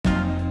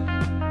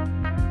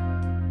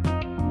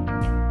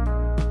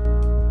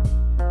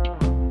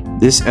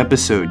This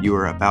episode you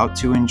are about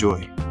to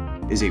enjoy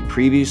is a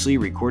previously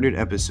recorded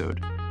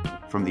episode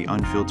from The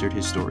Unfiltered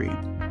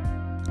Historian.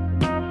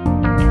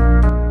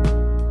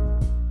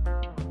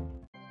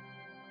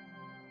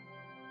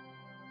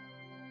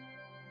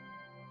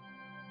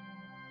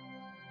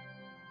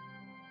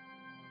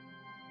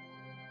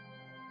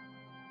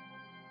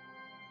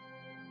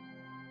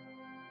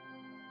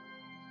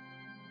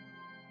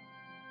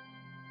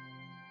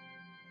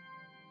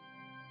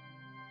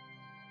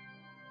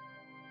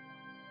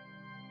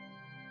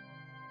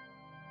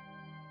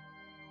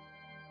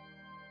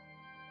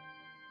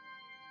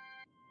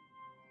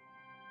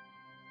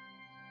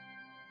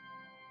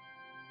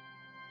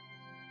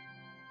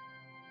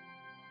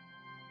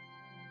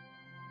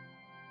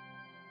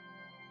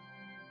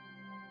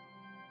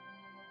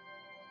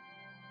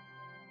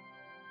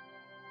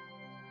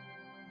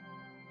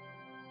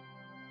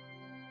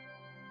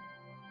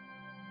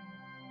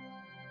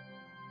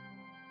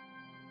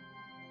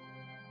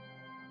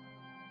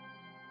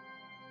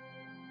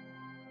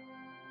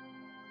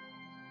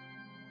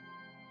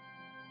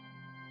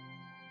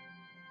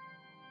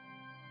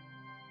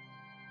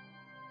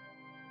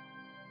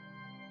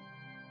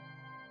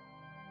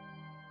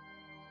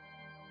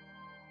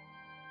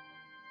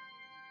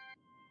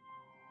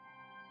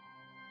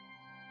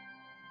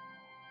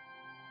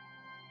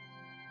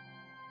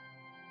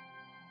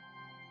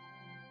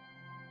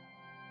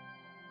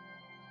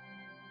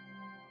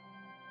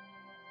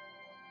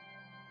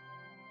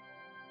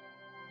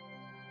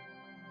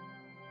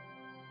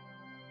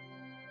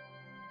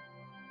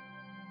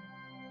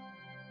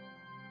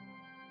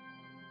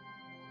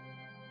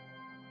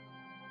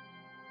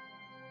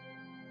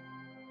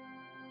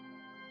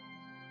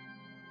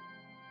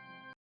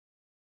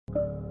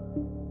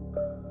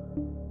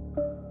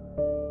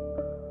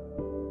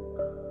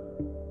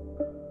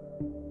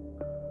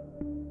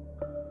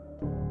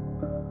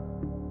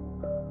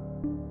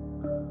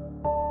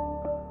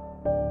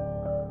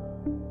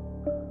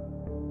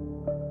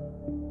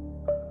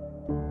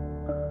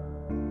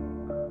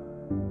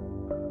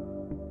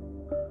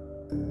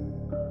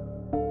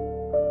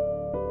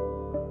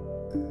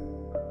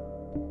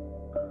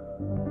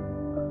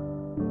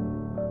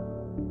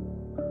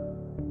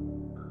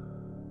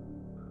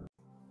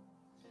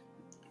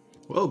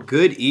 Well,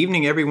 good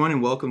evening, everyone,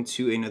 and welcome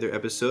to another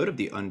episode of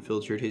The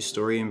Unfiltered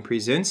Historian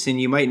Presents. And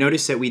you might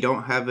notice that we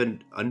don't have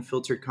an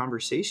Unfiltered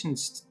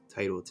Conversations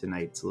title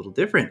tonight. It's a little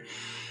different.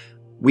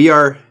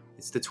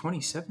 It's the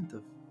 27th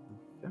of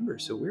November,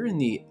 so we're in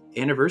the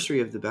anniversary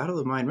of the Battle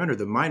of Mine Run, or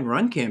the Mine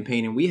Run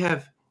campaign, and we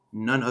have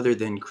none other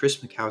than Chris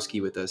Mackowski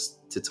with us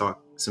to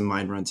talk some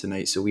Mine Run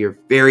tonight. So we are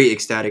very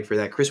ecstatic for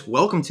that. Chris,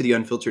 welcome to The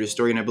Unfiltered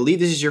Historian. I believe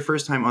this is your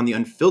first time on The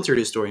Unfiltered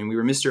Historian. We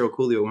were Mr.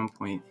 Oculio at one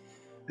point,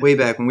 way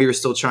back when we were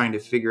still trying to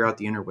figure out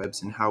the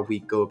interwebs and how we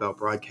go about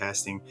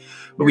broadcasting.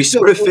 But we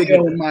sort of figured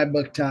in my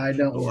book, Ty.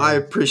 Don't worry. I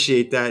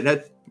appreciate that.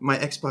 That my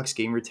Xbox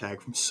gamer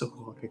tag from so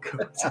long ago.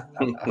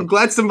 I'm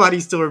glad somebody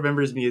still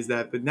remembers me as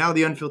that. But now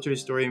the Unfiltered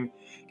Historian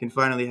can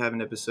finally have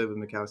an episode with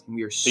Mackowski.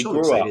 We are so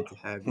excited to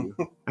have you.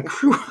 I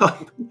grew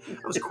up.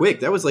 That was quick.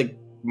 That was like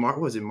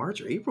was it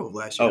March or April of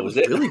last year? Oh, was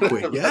it really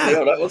quick? Yeah.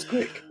 Yeah, that was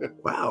quick.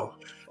 Wow.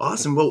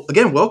 Awesome. Well,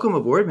 again, welcome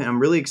aboard, man.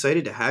 I'm really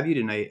excited to have you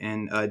tonight.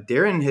 And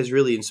Darren has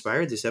really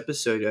inspired this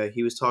episode.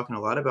 He was talking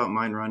a lot about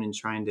Mine Run and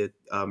trying to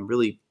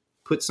really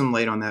put some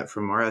light on that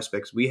from our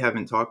aspects. We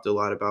haven't talked a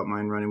lot about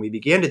Mine Run, and we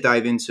began to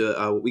dive into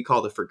what we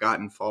call the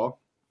Forgotten Fall.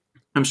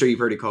 I'm sure you've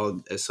heard it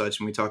called as such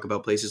when we talk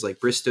about places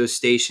like Bristow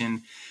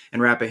Station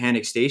and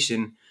Rappahannock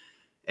Station.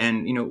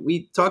 And,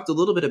 we talked a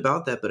little bit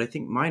about that, but I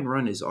think Mine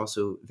Run is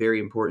also very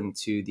important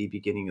to the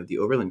beginning of the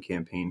Overland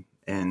Campaign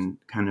and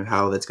kind of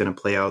how that's going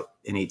to play out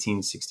in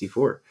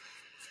 1864.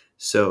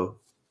 So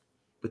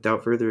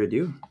without further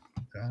ado.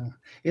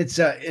 It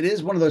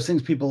is one of those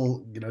things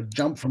people,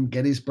 jump from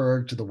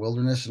Gettysburg to the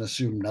Wilderness and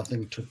assume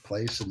nothing took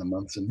place in the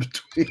months in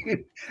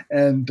between.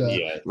 And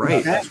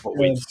right. That's what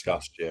we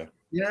discussed. Yeah.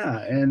 Yeah.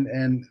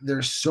 And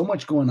there's so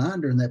much going on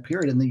during that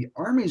period, and the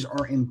armies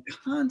are in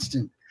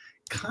constant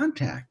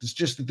contact. It's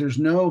just that there's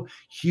no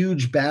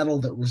huge battle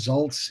that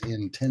results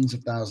in tens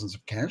of thousands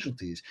of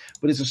casualties,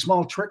 but it's a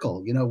small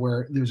trickle,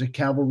 where there's a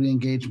cavalry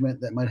engagement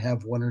that might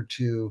have one or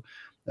two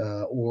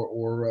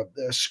or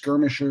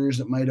skirmishers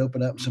that might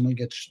open up and someone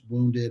gets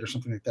wounded or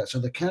something like that. So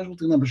the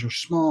casualty numbers are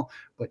small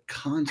but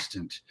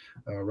constant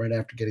right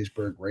after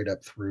Gettysburg, right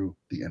up through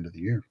the end of the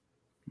year.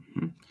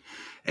 Mm-hmm.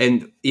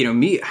 And,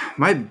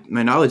 my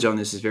knowledge on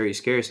this is very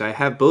scarce. I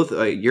have both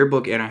your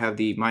book and I have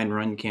the Mine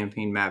Run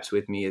campaign maps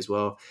with me as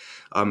well,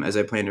 as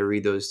I plan to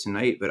read those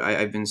tonight. But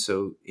I've been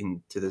so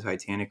into the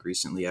Titanic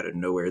recently out of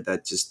nowhere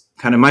that just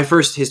kind of my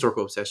first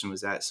historical obsession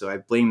was that. So I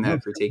blame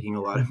that for taking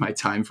a lot of my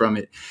time from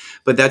it.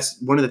 But that's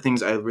one of the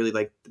things I really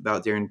liked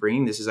about Darren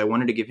bringing this is I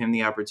wanted to give him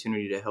the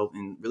opportunity to help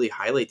and really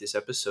highlight this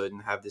episode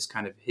and have this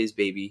kind of his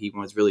baby. He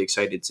was really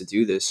excited to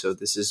do this. So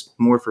this is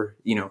more for,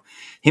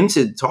 him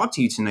to talk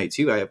to you tonight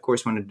too. I, of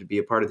course, wanted to be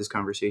a part of this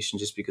conversation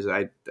just because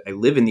I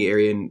live in the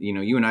area and,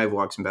 you and I have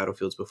walked some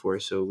battlefields before.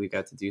 So we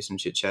got to do some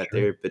chit chat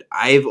there, but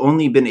I've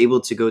only been able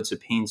to go to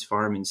Payne's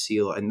Farm and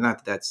Seal. And not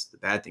that that's the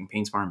bad thing.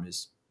 Payne's Farm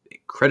is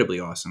incredibly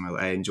awesome.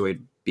 I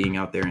enjoyed being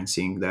out there and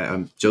seeing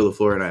that. Joe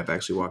LaFleur and I have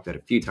actually walked that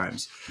a few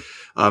times.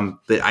 But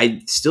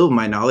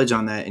my knowledge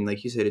on that, and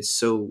like you said, it's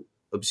so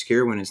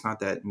obscure when it's not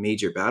that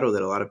major battle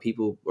that a lot of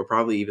people are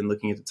probably even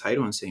looking at the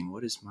title and saying,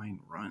 what is Mine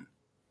Run?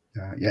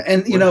 Yeah.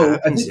 And,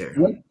 I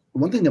think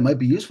one thing that might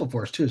be useful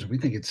for us too is we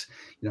think it's,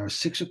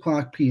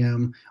 6:00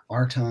 p.m.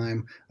 our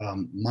time.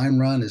 Mine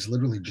Run is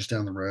literally just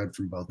down the road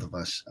from both of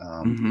us.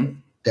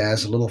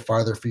 Daz, a little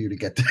farther for you to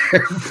get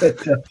there,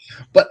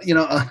 but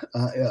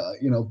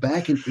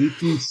back in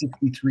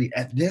 1863,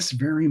 at this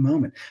very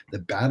moment, the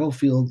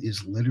battlefield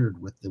is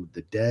littered with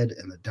the dead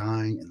and the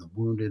dying and the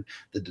wounded,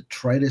 the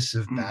detritus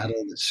of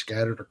battle that's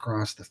scattered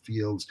across the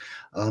fields,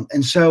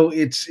 and so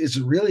it's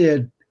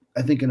really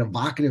I think an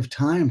evocative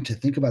time to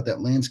think about that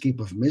landscape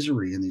of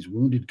misery and these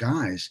wounded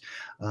guys,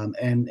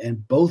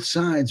 and both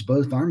sides,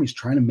 both armies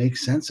trying to make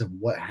sense of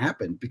what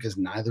happened because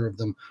neither of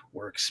them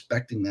were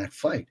expecting that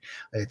fight.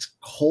 It's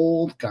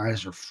cold,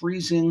 guys are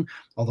freezing,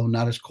 although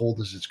not as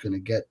cold as it's going to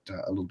get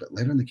a little bit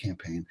later in the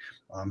campaign.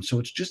 So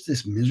it's just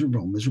this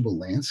miserable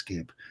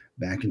landscape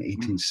back in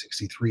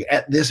 1863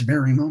 at this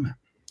very moment.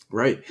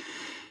 Right.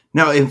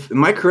 Now,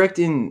 am I correct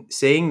in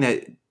saying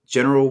that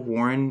General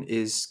Warren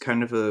is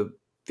kind of a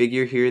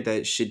figure here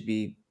that should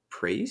be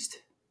praised?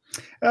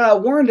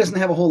 Warren doesn't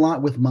have a whole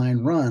lot with Mine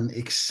Run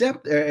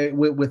except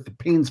with the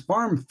Payne's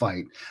Farm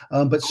fight,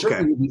 but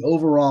certainly the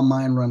overall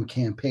Mine Run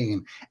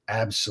campaign,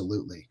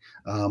 absolutely.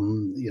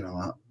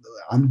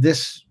 On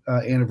this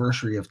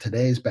anniversary of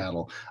today's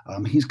battle,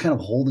 he's kind of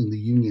holding the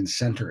Union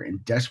center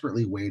and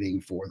desperately waiting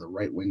for the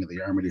right wing of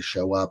the army to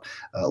show up,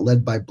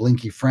 led by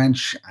Blinky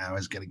French. I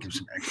was going to give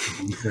some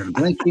extra boost there to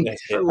Blinky.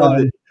 I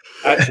love it.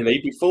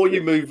 Actually, before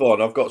you move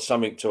on, I've got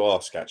something to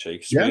ask,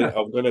 actually.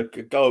 I'm going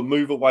to go and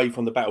move away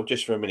from the battle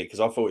just for a minute because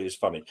I thought it was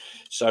funny.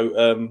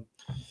 So,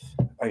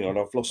 hang on,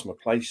 I've lost my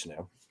place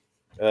now.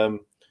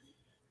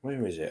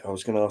 Where is it? I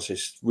was going to ask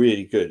this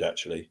really good,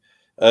 actually.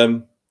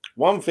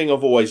 One thing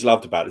I've always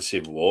loved about the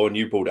Civil War, and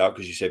you brought it out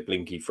because you said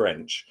Blinky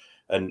French,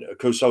 and of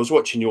course I was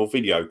watching your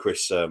video,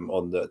 Chris,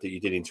 on that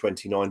you did in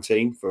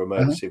 2019 for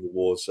a Civil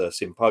Wars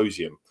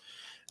symposium,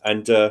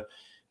 and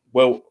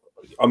well,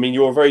 I mean,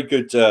 you're very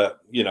good,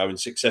 and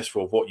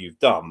successful of what you've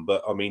done.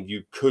 But I mean,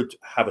 you could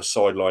have a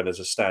sideline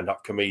as a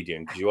stand-up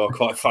comedian because you are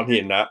quite funny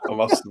in that. I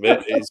must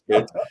admit, it is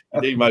good.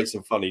 You do make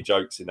some funny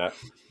jokes in that.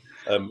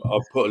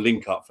 I'll put a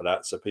link up for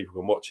that so people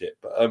can watch it.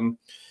 But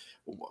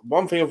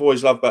one thing I've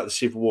always loved about the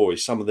Civil War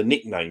is some of the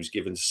nicknames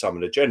given to some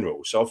of the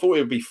generals. So I thought it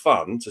would be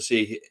fun to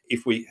see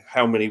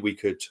how many we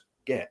could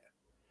get,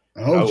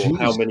 or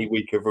how many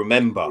we could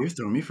remember. You're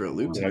throwing me for a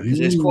loop, because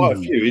there's quite a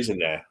few, isn't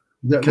there?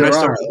 Can I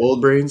start with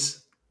Old Brains?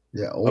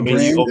 Yeah,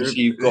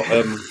 obviously you've got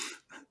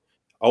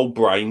Old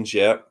Brains,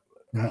 yeah.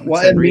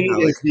 Well, and me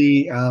is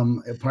the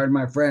pardon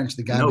my French,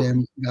 the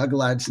goddamn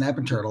goggle-eyed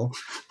snapping turtle.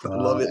 I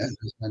love it. As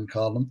his men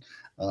called him.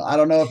 I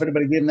don't know if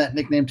anybody gave him that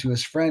nickname to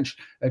his face,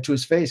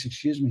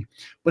 excuse me.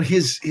 But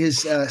his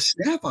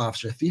staff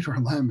officer, Theodore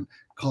Lyman,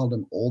 called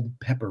him Old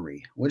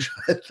Peppery, which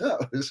I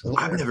thought was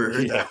hilarious. I've never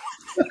heard that.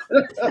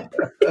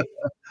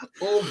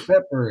 Old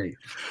Peppery.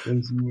 He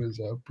was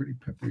a pretty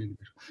peppery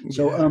individual.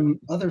 So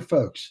other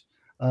folks.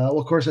 Well,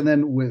 of course, and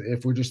then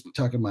if we're just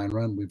talking Mine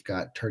Run, we've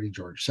got Tardy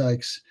George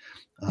Sykes.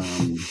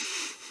 On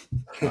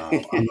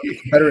the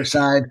Confederate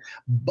side,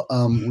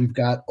 we've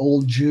got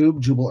Old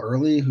Jubal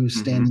Early, who's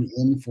standing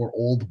in for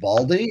Old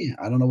Baldy.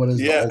 I don't know what is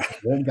the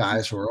old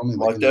guys who are only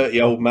my dirty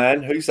old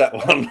man. Who's that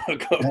one?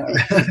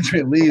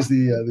 Lee's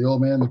the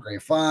old man, the Gray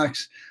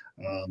Fox.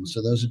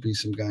 So those would be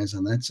some guys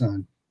on that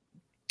side.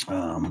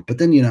 But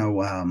then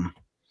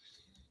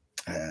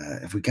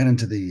if we get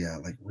into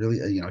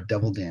the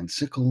Devil Dan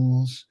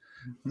Sickles.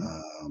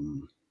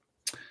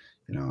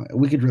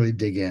 We could really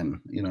dig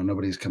in.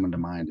 Nobody's coming to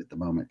mind at the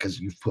moment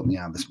because you've put me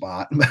on the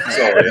spot.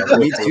 Sorry,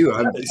 me too.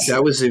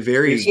 That was a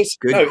very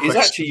good. No, it's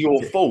actually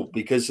your fault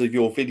because of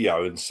your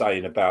video and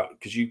saying about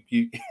because you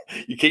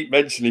keep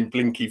mentioning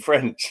Blinky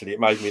French and it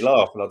made me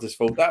laugh and I just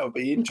thought that would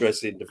be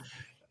interesting.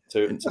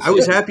 I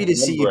was happy to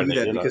see you do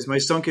that because my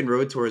Sunken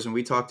Road tours, when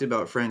we talked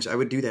about French, I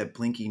would do that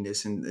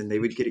blinkiness and they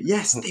would get it.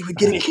 Yes, they would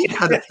get a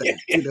kick out of that,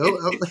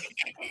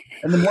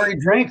 And the more he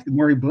drank, the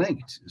more he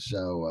blinked.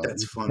 So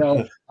that's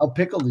funny. How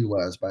pickled he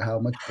was by how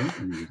much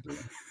blinking he was doing.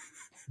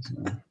 So,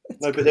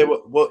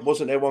 no, but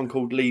wasn't there one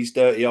called Lee's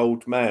Dirty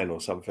Old Man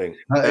or something?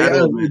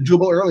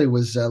 Jubal Early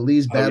was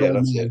Lee's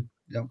Battle Man.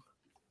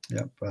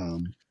 Yep.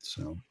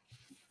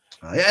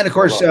 And of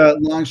course,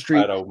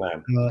 Longstreet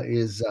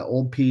is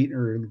Old Pete,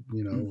 or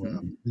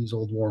Lee's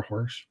old war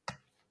horse.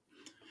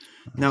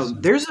 Now,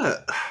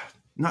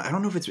 No, I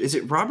don't know if is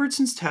it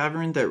Robertson's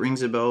Tavern that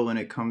rings a bell when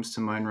it comes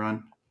to Mine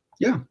Run?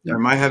 Yeah, yeah, Or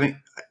am I having?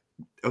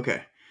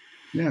 Okay,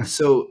 yeah.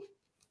 so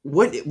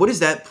what does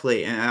that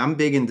play? And I'm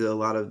big into a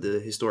lot of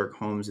the historic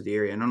homes of the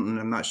area, and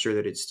I'm not sure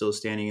that it's still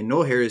standing. And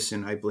Noel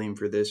Harrison, I blame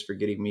for this, for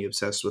getting me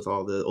obsessed with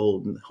all the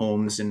old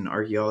homes and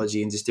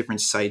archaeology and just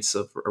different sites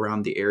of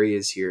around the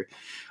areas here.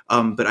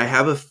 But I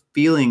have a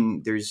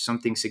feeling there's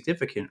something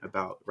significant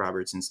about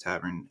Robertson's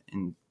Tavern,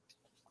 and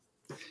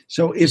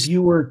So if just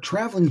you were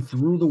traveling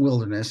through the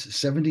wilderness,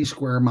 70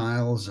 square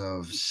miles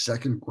of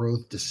second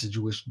growth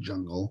deciduous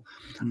jungle,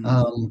 mm,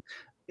 um,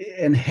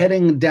 and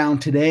heading down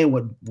today,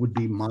 what would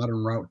be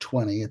modern Route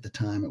 20 at the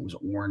time, it was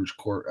Orange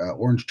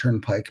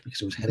Turnpike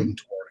because it was mhm. heading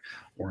toward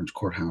Orange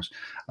Courthouse.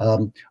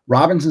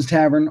 Robinson's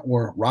Tavern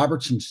or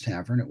Robertson's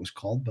Tavern, it was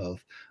called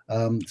both,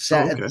 Oh,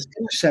 sat at okay, this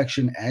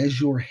intersection as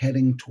you're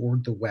heading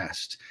toward the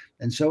west.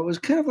 And so it was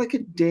kind of like a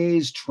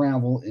day's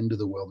travel into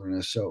the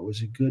wilderness. So it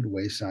was a good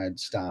wayside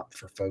stop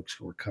for folks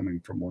who were coming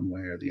from one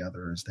way or the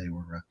other as they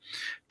were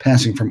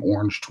passing from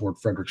Orange toward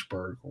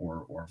Fredericksburg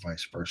or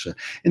vice versa.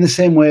 In the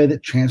same way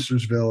that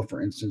Chancellorsville,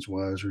 for instance,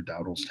 was, or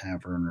Dowdall's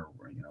Tavern or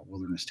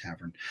Wilderness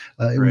Tavern.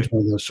 It was right.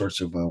 one of those sorts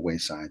of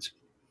waysides.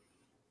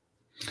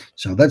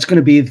 So that's going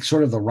to be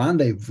sort of the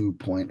rendezvous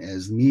point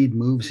as Meade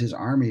moves his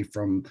army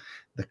from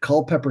the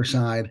Culpeper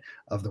side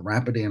of the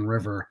Rapidan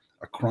River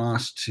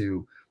across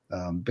to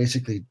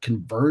basically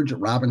converge at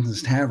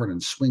Robinson's Tavern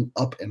and swing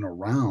up and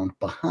around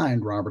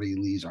behind Robert E.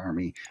 Lee's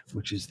army,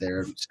 which is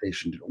there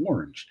stationed at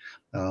Orange.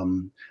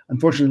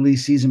 Unfortunately, Lee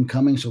sees him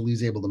coming, so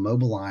Lee's able to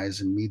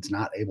mobilize, and Meade's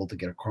not able to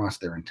get across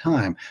there in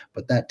time.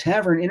 But that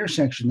tavern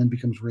intersection then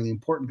becomes really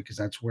important because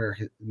that's where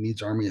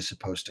Meade's army is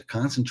supposed to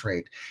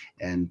concentrate.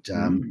 And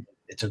Mm.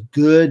 it's a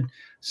good,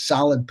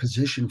 solid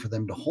position for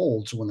them to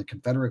hold. So when the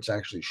Confederates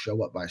actually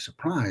show up by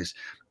surprise,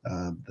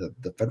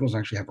 the Federals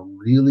actually have a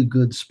really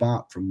good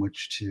spot from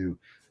which to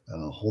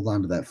hold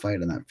on to that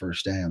fight on that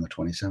first day on the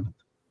 27th.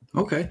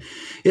 Okay.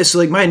 Yeah, so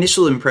like my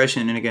initial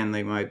impression, and again,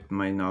 like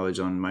my knowledge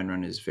on Mine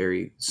Run is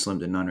very slim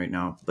to none right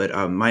now,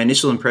 but my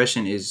initial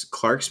impression is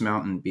Clark's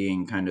Mountain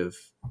being kind of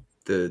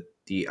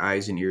the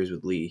eyes and ears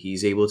with Lee.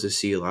 He's able to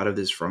see a lot of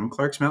this from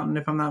Clark's Mountain,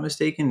 if I'm not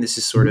mistaken. This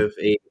is sort Mhm. of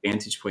a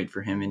vantage point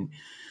for him, and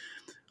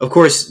of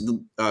course,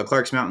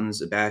 Clark's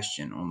Mountain's a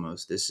bastion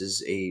almost. This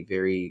is a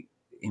very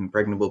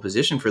impregnable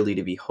position for Lee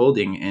to be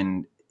holding,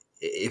 and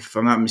if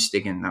I'm not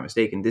mistaken,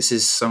 this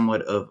is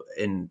somewhat of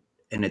an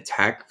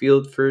attack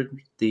field for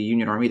the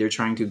Union Army. They're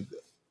trying to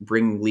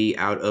bring Lee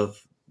out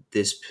of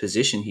this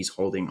position he's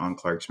holding on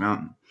Clark's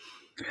Mountain.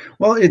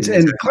 Well, it's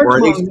and Or Clark's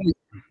are they? Mountain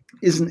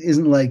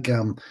isn't like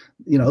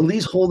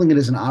Lee's holding it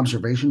as an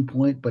observation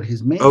point, but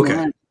his main Okay.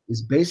 line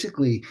is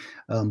basically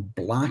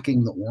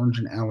blocking the Orange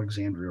and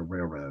Alexandria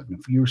Railroad. And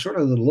if you were sort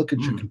of to look at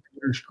your Mm,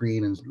 computer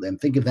screen and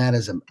think of that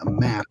as a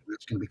map,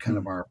 that's going to be kind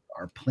of mm.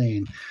 our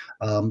plane.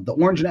 The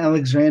Orange and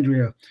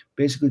Alexandria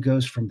basically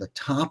goes from the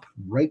top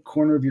right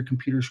corner of your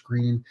computer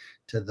screen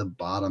to the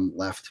bottom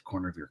left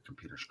corner of your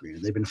computer screen.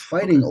 And they've been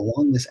fighting Okay.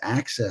 along this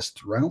axis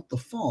throughout the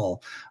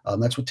fall.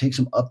 That's what takes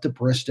them up to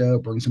Bristow,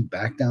 brings them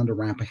back down to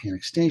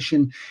Rappahannock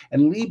Station.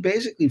 And Lee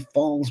basically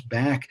falls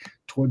back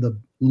toward the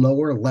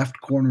lower left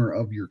corner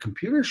of your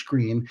computer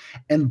screen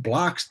and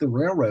blocks the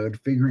railroad,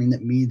 figuring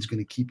that Meade's going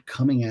to keep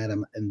coming at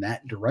him in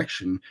that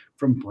direction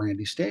from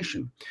Brandy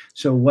Station.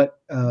 So what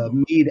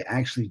Meade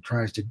actually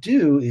tries to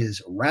do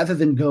is, rather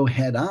than go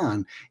head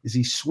on, is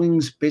he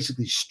swings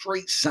basically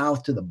straight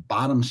south to the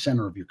bottom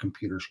center of your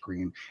computer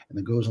screen and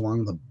then goes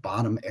along the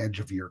bottom edge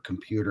of your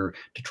computer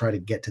to try to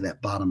get to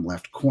that bottom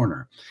left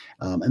corner.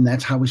 And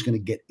that's how he's going to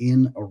get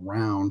in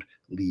around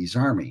Lee's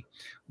army.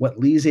 What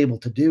Lee's able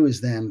to do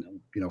is then,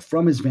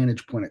 from his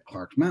vantage point at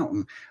Clark's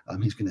Mountain,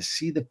 he's going to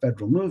see the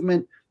Federal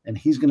movement and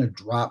he's going to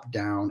drop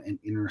down and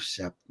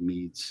intercept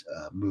Meade's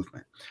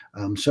movement.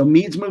 So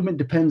Meade's movement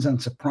depends on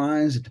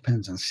surprise, it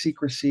depends on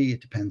secrecy, it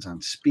depends on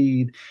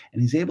speed,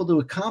 and he's able to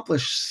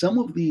accomplish some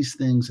of these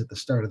things at the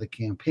start of the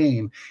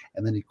campaign,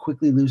 and then he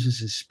quickly loses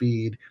his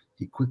speed,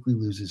 he quickly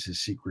loses his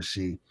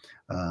secrecy,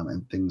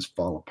 and things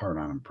fall apart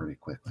on him pretty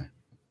quickly.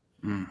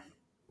 Mm.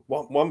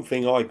 One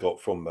thing I got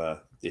from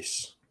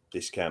this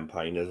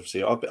campaign, and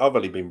obviously I've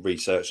only been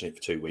researching it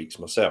for 2 weeks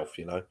myself,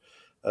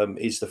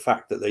 is the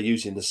fact that they're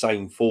using the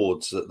same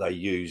Fords that they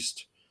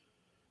used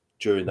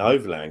during the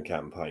Overland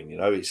campaign.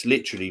 It's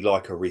literally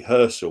like a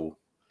rehearsal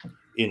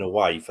in a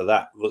way for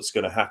what's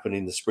going to happen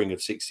in the spring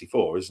of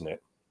 '64, isn't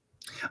it?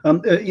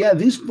 Yeah,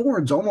 these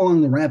fords all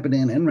along the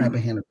Rapidan and Mm.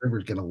 Rappahannock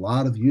rivers get a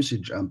lot of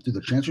usage through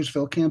the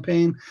Chancellorsville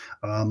campaign.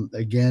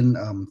 Again,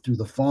 through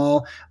the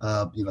fall,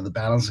 the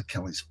battles of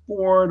Kelly's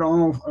Ford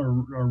all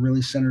are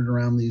really centered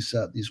around these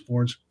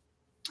fords.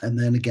 And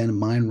then again in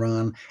Mine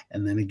Run,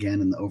 and then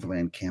again in the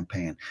Overland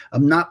campaign.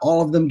 Not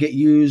all of them get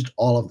used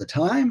all of the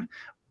time,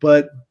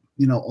 but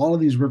all of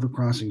these river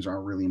crossings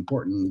are really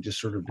important. Just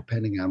sort of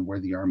depending on where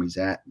the army's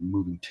at and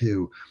moving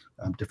to,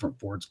 different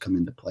fords come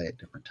into play at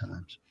different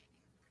times.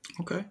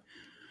 Okay.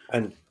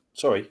 And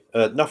sorry,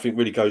 nothing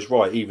really goes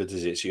right either,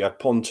 does it? So you have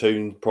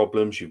pontoon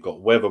problems, you've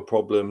got weather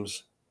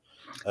problems.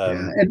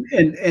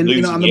 and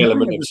losing on the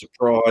element of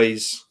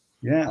surprise.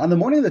 Yeah, on the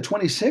morning of the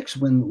 26th,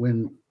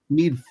 when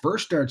Meade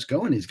first starts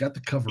going, he's got the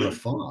cover of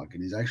fog,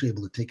 and he's actually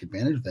able to take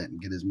advantage of that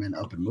and get his men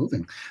up and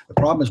moving. The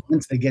problem is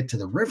once they get to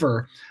the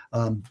river,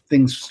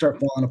 things start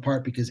falling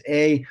apart because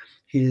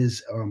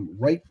his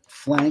right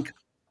flank,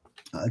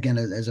 again,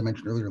 as I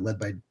mentioned earlier, led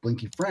by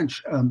Blinky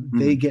French,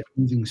 they get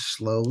moving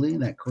slowly,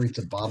 and that creates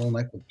a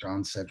bottleneck with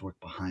John Sedgwick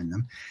behind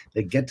them.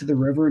 They get to the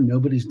river.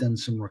 Nobody's done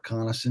some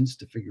reconnaissance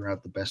to figure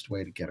out the best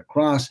way to get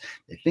across.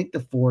 They think the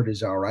ford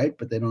is all right,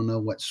 but they don't know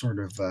what sort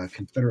of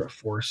Confederate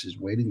force is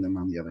waiting them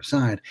on the other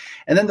side.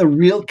 And then the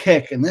real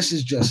kick, and this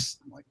is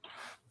just like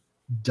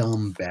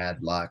dumb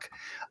bad luck.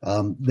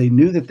 They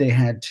knew that they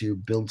had to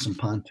build some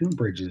pontoon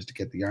bridges to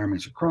get the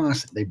armies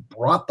across. They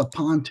brought the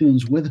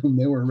pontoons with them.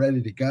 They were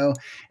ready to go.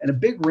 And a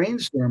big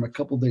rainstorm a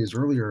couple days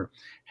earlier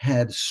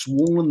had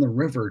swollen the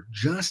river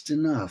just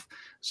enough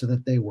so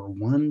that they were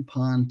one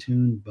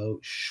pontoon boat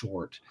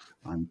short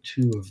on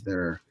two of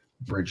their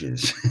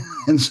bridges.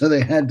 And so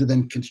they had to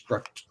then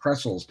construct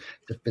trestles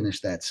to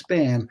finish that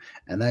span.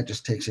 And that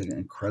just takes an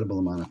incredible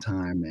amount of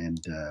time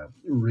and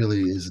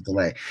really is a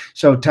delay.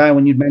 So, Ty,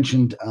 when you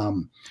mentioned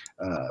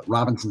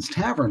Robinson's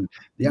Tavern,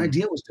 the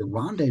idea was to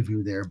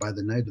rendezvous there by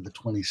the night of the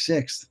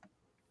 26th.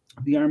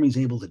 The Army's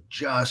able to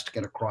just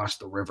get across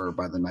the river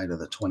by the night of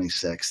the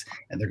 26th,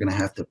 and they're going to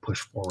have to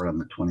push forward on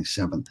the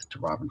 27th to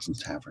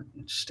Robinson's Tavern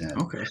instead.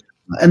 Okay.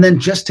 And then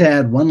just to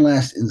add one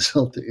last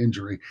insult to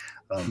injury,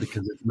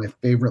 because it's my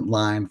favorite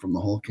line from the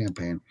whole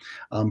campaign,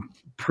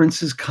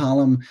 Prince's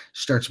column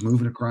starts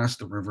moving across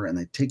the river, and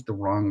they take the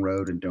wrong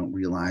road and don't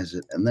realize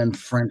it. And then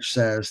French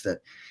says that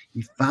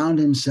he found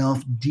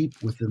himself deep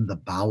within the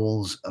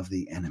bowels of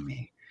the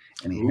enemy.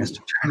 And he has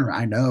to turn around.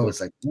 I know,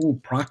 it's like,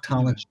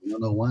 proctology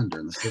 101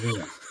 during the Civil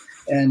War.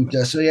 And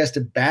so he has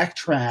to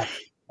backtrack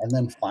and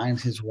then find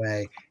his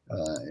way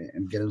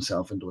and get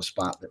himself into a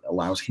spot that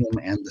allows him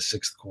and the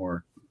 6th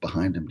Corps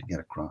behind him to get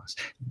across,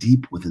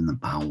 deep within the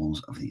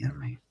bowels of the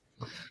enemy.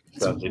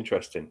 Sounds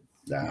interesting.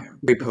 Yeah.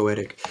 Very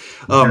poetic.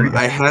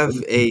 I have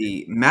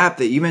a map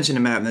that you mentioned,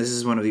 a map, and this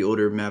is one of the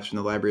older maps from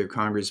the Library of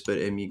Congress,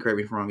 but I mean, correct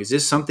me if I'm wrong. Is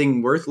this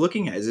something worth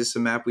looking at? Is this a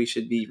map we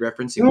should be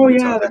referencing when we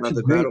talk about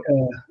the battle?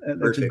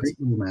 That's a great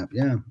little map,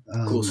 yeah.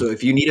 Cool. So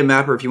if you need a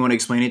map or if you want to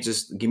explain it,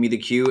 just give me the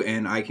cue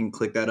and I can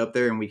click that up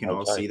there and we can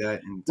all see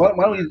that. And why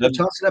don't we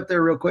toss it up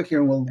there real quick here,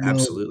 and we'll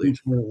absolutely.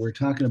 We're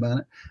talking about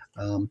it.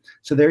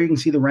 So there you can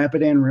see the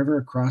Rapidan River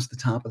across the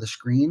top of the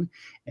screen,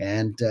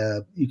 and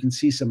you can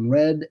see some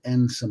red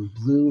and some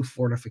blue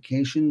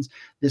fortifications.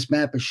 This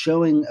map is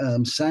showing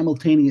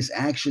simultaneous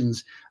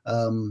actions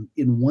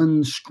in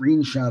one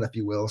screenshot, if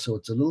you will, so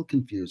it's a little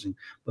confusing.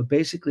 But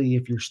basically,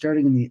 if you're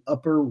starting in the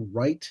upper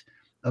right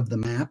of the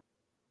map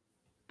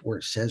where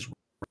it says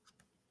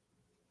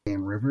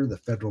River, the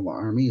Federal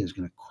Army is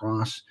going to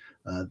cross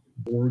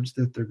boards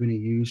that they're going to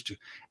use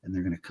and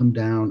they're going to come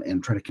down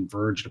and try to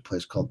converge at a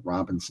place called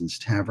Robinson's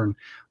Tavern,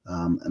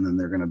 and then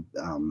they're going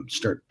to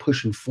start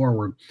pushing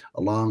forward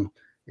along.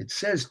 It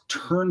says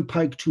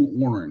Turnpike to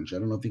Orange. I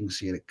don't know if you can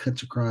see it. It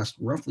cuts across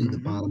roughly the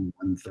bottom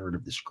 1/3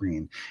 of the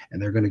screen, and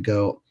they're going to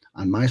go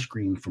on my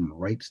screen from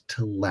right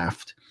to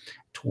left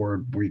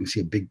toward where you can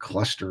see a big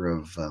cluster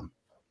of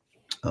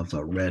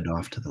red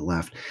off to the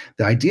left.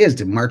 The idea is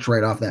to march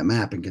right off that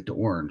map and get to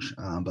Orange,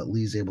 but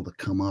Lee's able to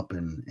come up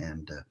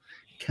and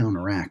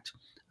counteract.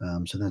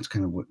 So that's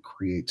kind of what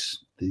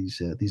creates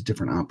these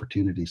different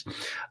opportunities.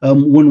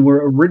 When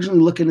we're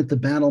originally looking at the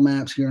battle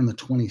maps here on the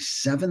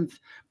 27th,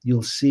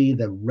 you'll see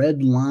the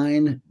red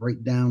line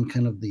right down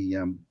kind of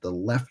the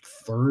left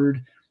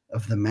third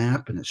of the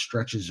map, and it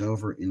stretches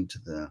over into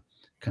the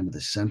kind of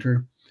the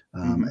center.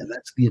 And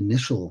that's the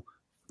initial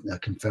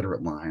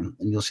Confederate line,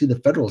 and you'll see the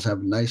Federals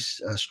have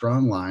nice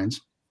strong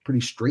lines,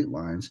 pretty straight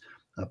lines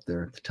up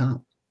there at the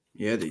top.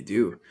 Yeah, they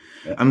do.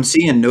 Yeah. I'm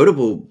seeing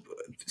notable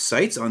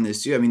sites on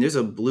this too. I mean, there's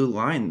a blue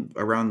line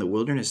around the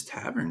Wilderness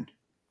Tavern.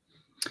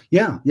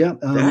 Yeah.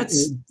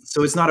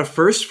 So it's not a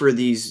first for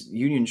these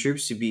Union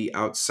troops to be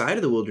outside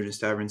of the Wilderness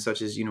Tavern,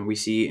 such as we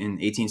see in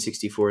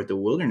 1864 at the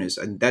Wilderness.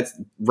 And that's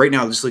right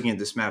now, just looking at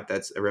this map,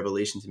 that's a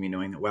revelation to me,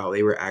 knowing that wow,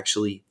 they were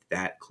actually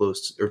that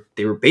close, or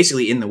they were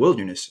basically in the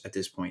wilderness at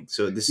this point.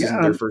 So this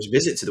isn't their first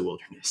visit to the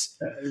wilderness.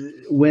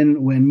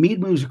 When Meade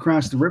moves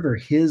across the river,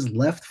 his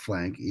left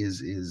flank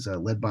is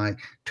led by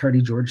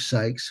Tardy George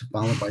Sykes,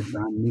 followed by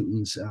John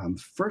Newton's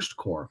 1st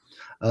Corps.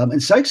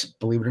 And Sykes,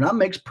 believe it or not,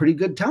 makes pretty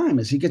good time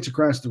as he gets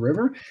across the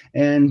river,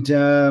 and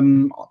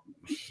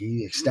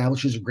he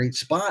establishes a great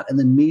spot, and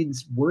then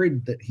Meade's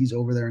worried that he's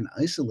over there and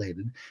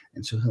isolated,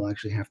 and so he'll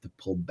actually have to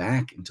pull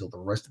back until the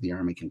rest of the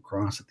army can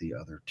cross at the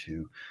other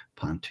 2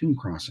 pontoon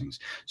crossings.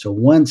 So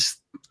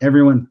once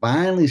everyone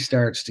finally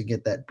starts to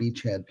get that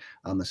beachhead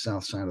on the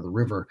south side of the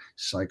river,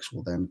 Sykes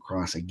will then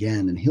cross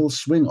again, and he'll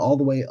swing all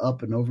the way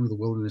up and over to the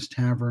Wilderness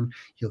Tavern.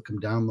 He'll come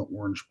down the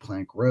Orange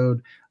Plank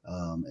Road.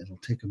 It'll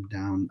take him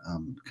down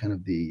kind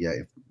of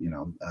the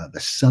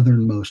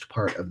southernmost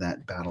part of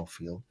that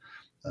battlefield.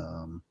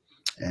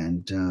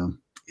 And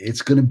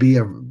it's going to be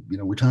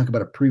we talk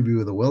about a preview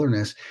of the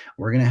Wilderness.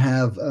 We're going to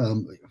have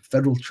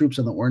Federal troops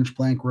on the Orange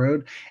Plank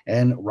Road,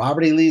 and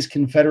Robert E. Lee's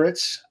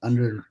Confederates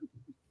under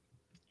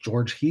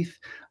George Heath,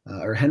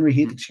 or Henry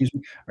Heath, excuse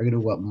me, are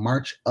going to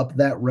march up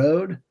that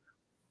road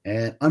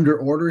and under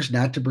orders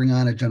not to bring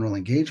on a general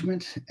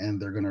engagement,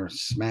 and they're going to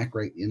smack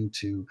right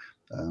into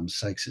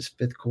Sykes's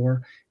Fifth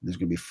Corps. There's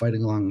going to be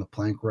fighting along the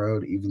Plank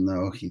Road, even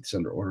though Heath's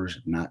under orders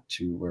not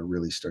to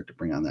really start to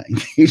bring on that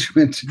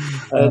engagement.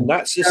 And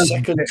that's the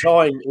second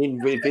time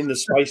within the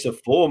space of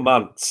 4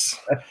 months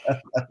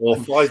or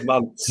 5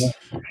 months.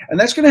 And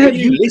that's going to have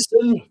you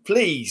listen,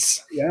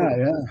 please.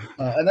 Yeah.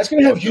 And that's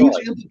going to have huge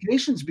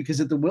implications,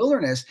 because at the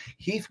Wilderness,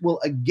 Heath will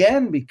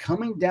again be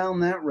coming down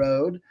that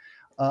road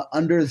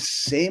under the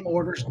same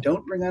orders,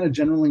 don't bring on a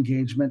general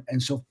engagement.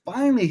 And so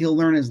finally he'll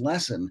learn his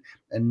lesson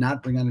and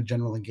not bring on a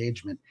general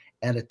engagement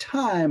at a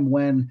time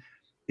when,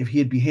 if he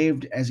had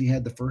behaved as he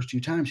had the first 2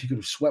 times, he could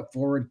have swept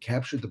forward,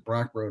 captured the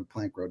Brock Road,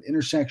 Plank Road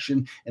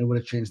intersection, and it would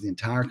have changed the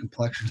entire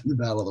complexion of the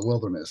Battle of the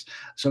Wilderness.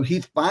 So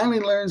Heath finally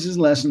learns his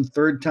lesson,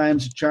 3rd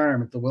time's a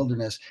charm at the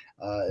Wilderness,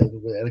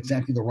 at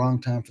exactly the wrong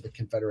time for the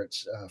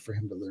Confederates, for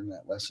him to learn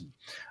that lesson.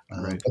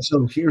 Right.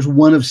 So here's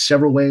one of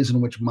several ways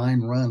in which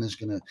Mine Run is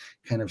going to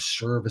kind of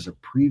serve as a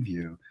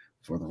preview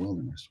for the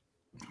Wilderness.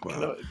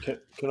 Wow.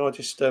 Can I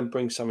just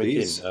bring something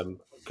in?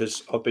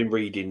 Because I've been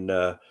reading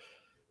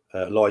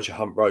Elijah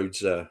Hunt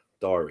Rhodes'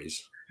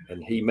 diaries,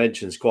 and he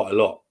mentions quite a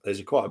lot. There's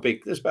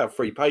about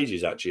 3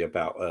 pages actually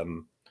about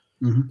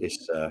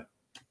this,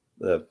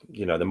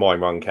 the Mine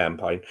Run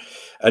campaign.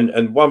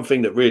 And one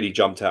thing that really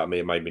jumped out at me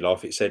and made me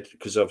laugh, it said,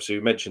 because obviously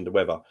we mentioned the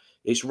weather,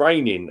 it's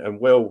raining, and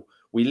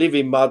we live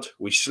in mud,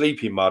 we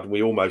sleep in mud, and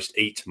we almost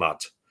eat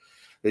mud.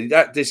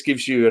 That just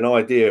gives you an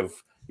idea of,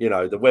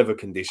 the weather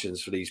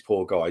conditions for these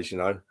poor guys,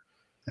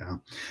 Yeah.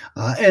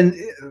 And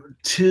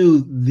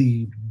to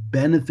the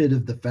benefit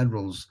of the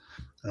Federals,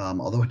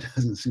 although it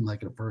doesn't seem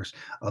like it at first,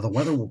 the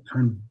weather will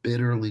turn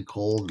bitterly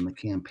cold in the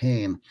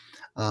campaign.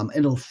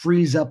 It'll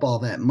freeze up all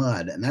that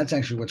mud, and that's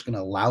actually what's going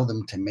to allow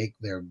them to make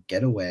their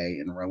getaway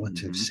in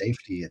relative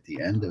safety at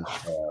the end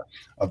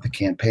of the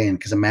campaign.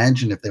 Because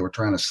imagine if they were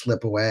trying to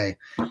slip away,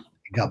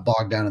 got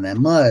bogged down in that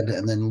mud,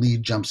 and then Lee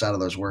jumps out of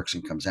those works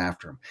and comes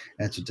after him.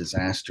 That's a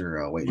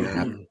disaster waiting to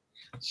happen.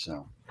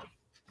 So.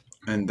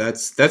 And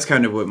that's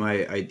kind of what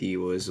my idea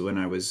was when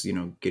I was,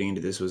 getting into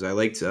this. Was I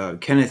liked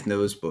Kenneth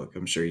Noe's book.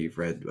 I'm sure you've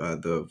read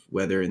The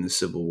Weather in the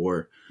Civil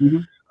War.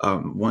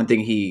 One thing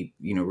he,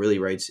 really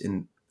writes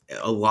in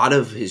a lot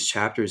of his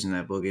chapters in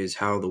that book is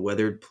how the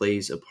weather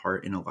plays a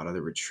part in a lot of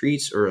the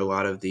retreats, or a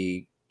lot of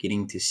the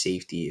getting to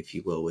safety, if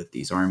you will, with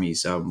these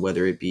armies,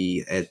 whether it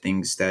be at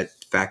things that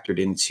factored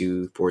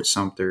into Fort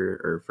Sumter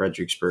or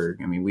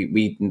Fredericksburg. I mean,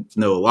 we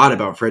know a lot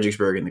about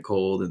Fredericksburg and the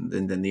cold, and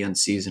then the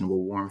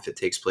unseasonable warmth that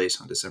takes place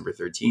on December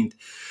 13th.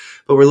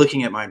 But we're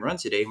looking at Mine Run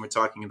today, and we're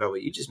talking about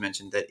what you just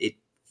mentioned, that it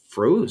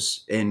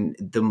froze, and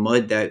the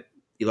mud that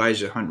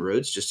Elijah Hunt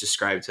Rhodes just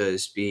described to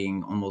us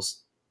being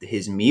almost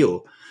his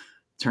meal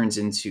turns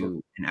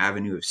into an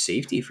avenue of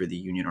safety for the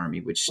Union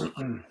Army, which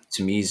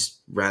to me is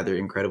rather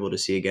incredible to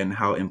see again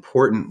how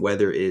important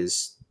weather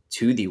is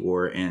to the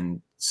war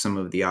and some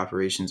of the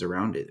operations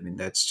around it. I mean,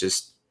 that's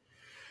just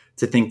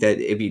to think that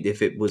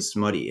if it was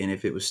muddy and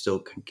if it was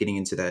still getting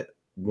into that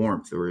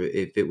warmth, or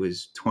if it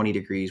was 20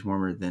 degrees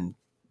warmer than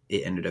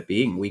it ended up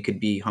being, we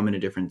could be humming a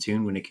different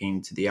tune when it came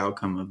to the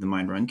outcome of the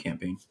Mine Run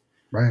campaign.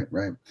 Right.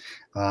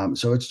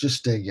 So it's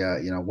just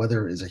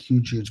weather is a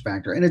huge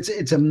factor, and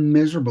it's a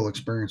miserable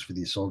experience for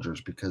these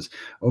soldiers, because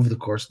over the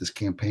course of this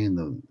campaign,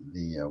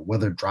 the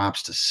weather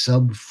drops to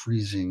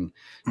sub-freezing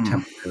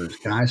temperatures.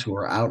 Guys who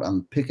are out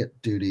on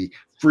picket duty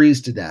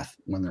freeze to death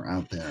when they're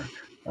out there.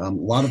 A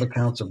lot of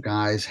accounts of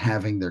guys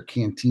having their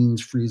canteens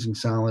freezing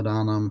solid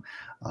on them,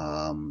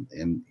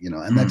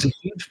 and that's a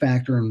huge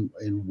factor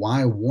in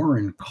why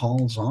Warren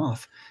calls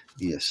off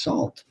the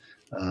assault.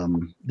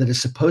 That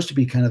is supposed to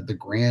be kind of the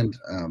grand,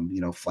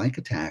 flank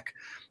attack.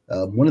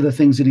 One of the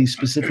things that he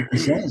specifically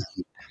says,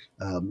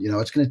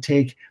 it's going to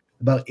take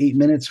about 8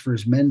 minutes for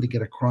his men to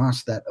get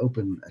across that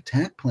open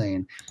attack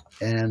plane.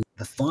 And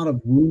the thought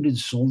of wounded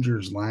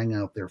soldiers lying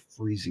out there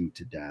freezing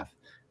to death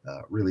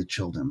really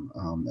chilled him.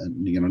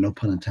 And, no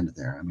pun intended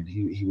there. I mean,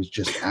 he was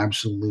just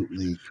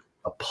absolutely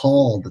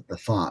appalled at the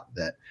thought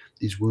that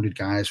these wounded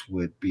guys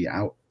would be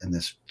out in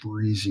this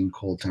freezing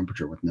cold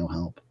temperature with no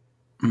help.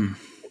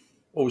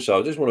 Also,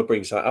 I just want to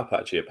bring something up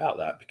actually about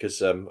that,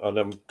 because and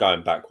I'm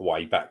going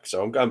way back.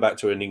 So I'm going back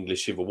to an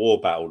English Civil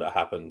War battle that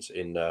happens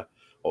in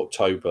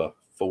October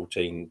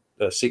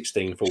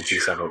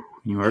 1647.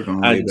 You are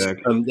going way back.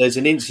 There's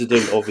an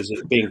incident of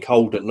it being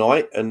cold at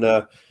night, and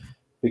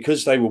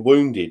because they were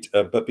wounded,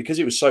 but because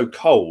it was so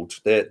cold,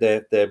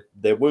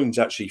 their wounds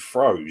actually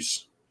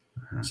froze.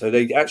 So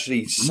they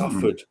actually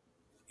suffered,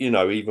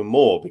 even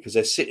more, because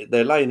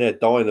they're laying there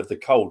dying of the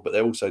cold, but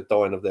they're also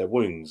dying of their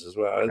wounds as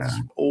well. It's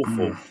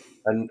awful.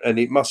 And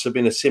it must have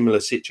been a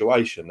similar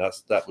situation.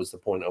 That was the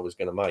point I was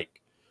going to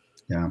make.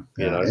 For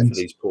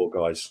these poor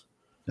guys.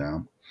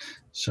 Yeah.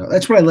 So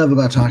that's what I love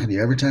about talking to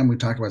you. Every time we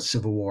talk about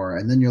Civil War,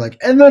 and then you're like,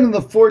 and then in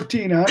the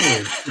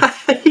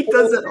 1400s. He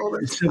does that all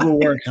the Civil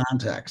War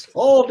context.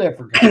 All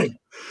different context.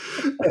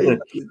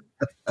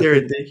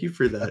 Darren, thank you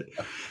for that.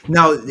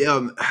 Now,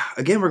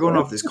 again, we're going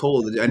off this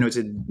cold. I know it's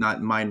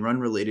not mine run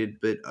related,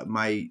 but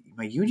my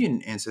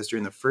Union ancestor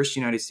in the first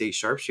United States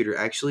sharpshooter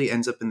actually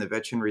ends up in the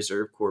Veteran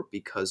Reserve Corps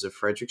because of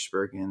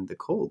Fredericksburg and the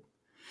cold.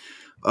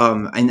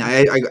 And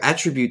I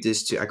attribute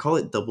this to, I call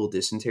it double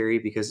dysentery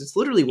because it's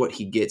literally what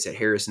he gets at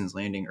Harrison's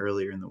Landing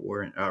earlier in the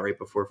war, right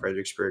before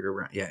Fredericksburg.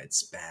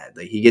 It's bad.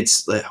 Like he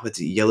gets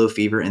yellow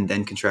fever and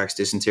then contracts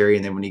dysentery,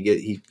 and then when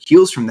he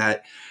heals from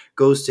that,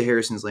 goes to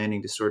Harrison's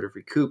Landing to sort of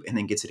recoup, and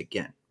then gets it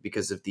again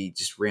because of the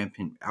just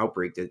rampant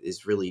outbreak that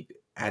is really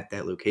at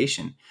that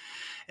location.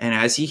 And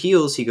as he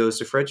heals, he goes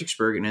to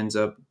Fredericksburg and ends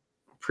up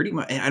pretty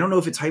much, and I don't know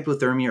if it's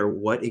hypothermia or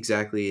what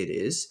exactly it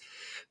is,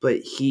 but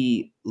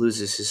he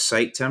loses his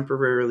sight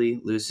temporarily,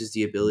 loses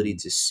the ability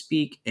to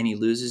speak, and he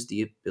loses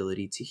the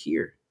ability to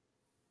hear.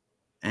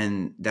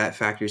 And that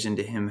factors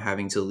into him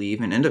having to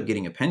leave and end up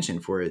getting a pension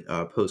for it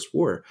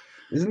post-war.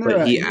 Isn't there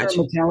a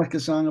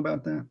Metallica song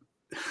about that?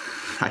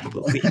 I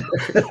believe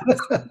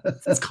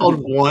it's called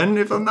One,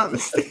 if I'm not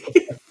mistaken.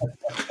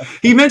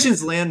 He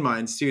mentions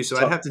landmines too, so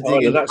I'd have to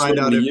dig and find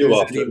out if you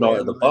after a night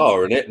at the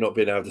bar and it not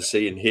being able to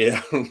see and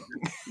hear.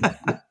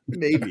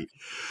 Maybe.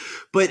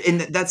 But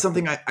and that's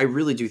something I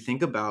really do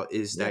think about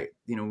is that,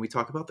 when we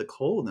talk about the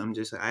cold,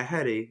 I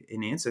had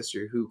an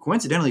ancestor who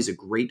coincidentally is a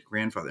great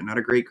grandfather, not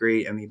a great,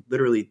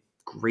 literally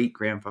great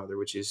grandfather,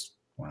 which is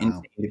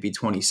insane to be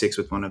 26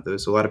 with one of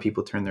those. So a lot of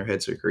people turn their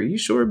heads like, "Are you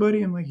sure,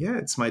 buddy?" I'm like, "Yeah,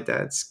 it's my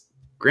dad's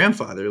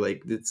grandfather."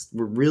 Like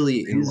we're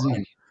really in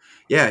line.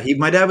 Yeah,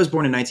 my dad was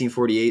born in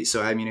 1948,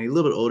 so a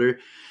little bit older,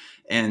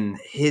 and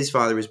his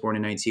father was born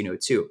in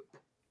 1902.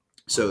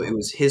 So it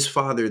was his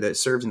father that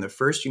served in the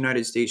first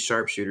United States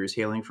sharpshooters,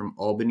 hailing from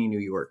Albany, New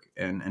York,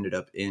 and ended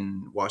up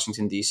in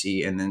Washington,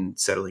 D.C., and then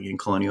settling in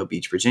Colonial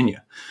Beach,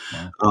 Virginia.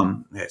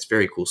 Wow. It's a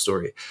very cool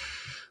story.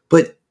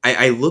 But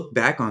I look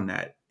back on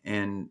that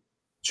and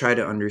try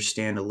to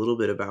understand a little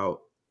bit about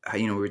how,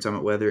 we were talking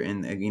about weather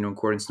and,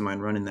 accordance to mine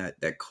running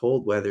that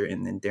cold weather.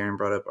 And then Darren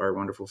brought up our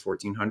wonderful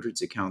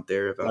 1400s account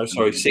there. About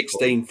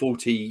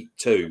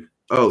 1642.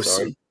 Oh,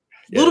 sorry.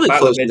 A little bit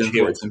closer than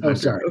 1400.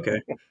 Sorry.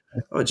 Okay.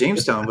 Oh,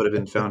 Jamestown would have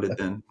been founded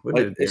then.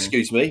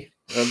 Excuse me.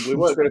 We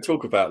weren't going to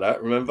talk about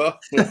that, remember?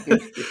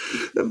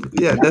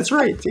 Yeah, that's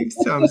right.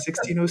 Jamestown,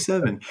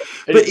 1607.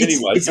 But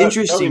anyway, it's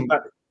interesting.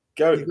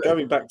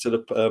 Going back to the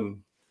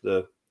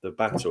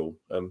battle.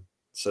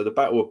 So the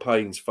Battle of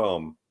Payne's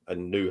Farm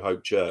and New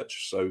Hope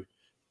Church. So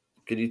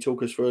can you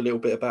talk us through a little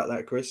bit about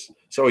that, Chris?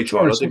 Sorry,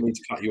 Charles, I didn't mean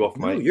to cut you off,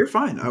 mate. No, you're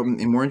fine. I'm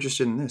more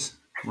interested in this.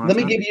 Let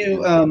me give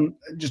you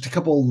just a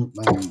couple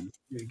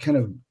kind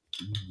of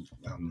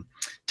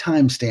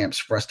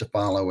timestamps for us to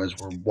follow as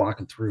we're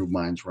walking through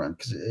Mine's Run,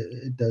 because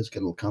it does get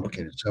a little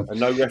complicated. So, and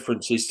no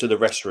references to the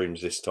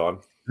restrooms this time.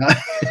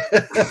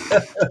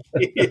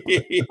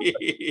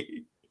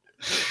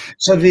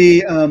 So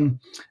the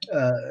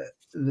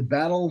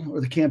battle,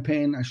 or the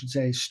campaign, I should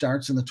say,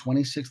 starts on the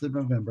 26th of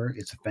November.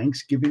 It's a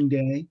Thanksgiving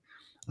Day.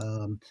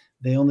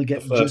 They only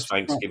get the first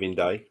Thanksgiving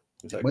Day.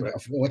 Is that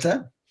correct? What's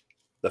that?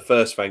 The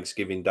first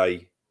Thanksgiving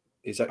Day.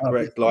 Is that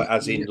correct? Like,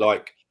 as in,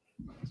 like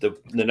the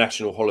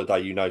national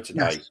holiday,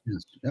 today.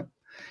 Yes, yep.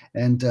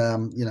 And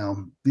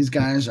these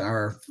guys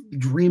are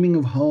dreaming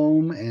of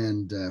home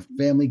and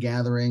family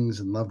gatherings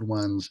and loved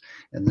ones,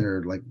 and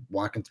they're like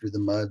walking through the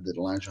mud that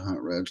Elijah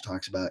Hunt Rhodes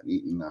talks about,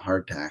 eating a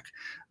hardtack.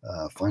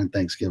 Fine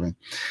Thanksgiving.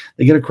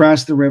 They get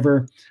across the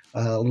river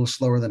a little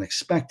slower than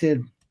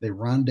expected. They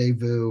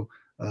rendezvous,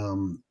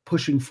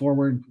 pushing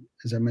forward,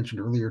 as I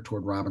mentioned earlier,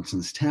 toward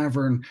Robinson's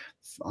Tavern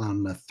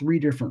on 3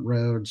 different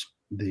roads.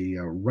 The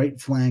right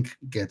flank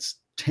gets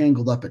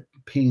tangled up at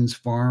Payne's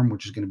Farm,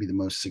 which is going to be the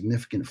most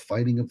significant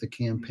fighting of the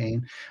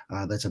campaign.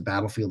 That's a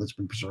battlefield that's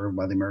been preserved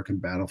by the American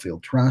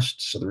Battlefield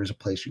Trust, so there is a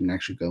place you can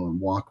actually go and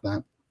walk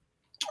that.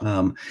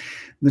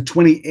 The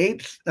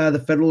 28th, the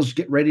Federals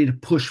get ready to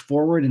push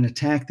forward and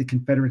attack the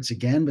Confederates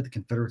again, but the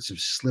Confederates have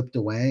slipped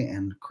away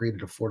and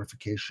created a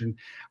fortification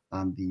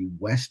on the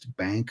west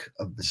bank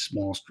of the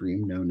small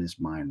stream known as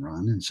Mine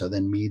Run. And so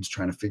then Meade's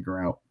trying to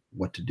figure out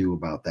what to do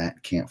about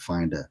that. Can't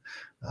find a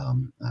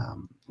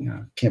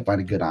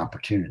good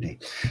opportunity.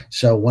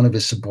 So one of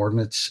his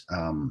subordinates,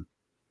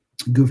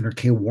 Governor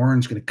K.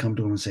 Warren's going to come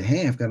to him and say,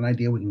 "Hey, I've got an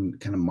idea. We can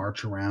kind of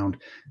march around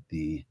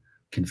the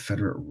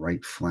Confederate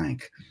right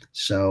flank."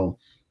 So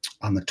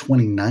on the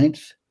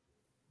 29th,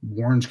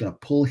 Warren's going to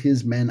pull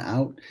his men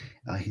out.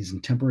 He's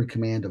in temporary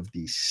command of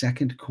the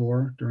 2nd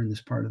Corps during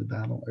this part of the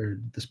battle, or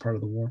this part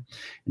of the war.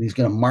 And he's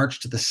going to march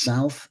to the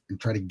south and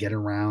try to get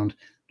around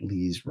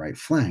Lee's right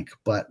flank.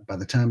 But by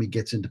the time he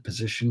gets into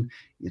position,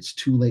 it's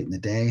too late in the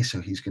day.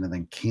 So he's going to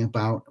then camp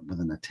out with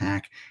an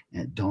attack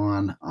at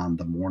dawn on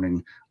the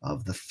morning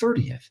of the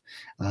 30th.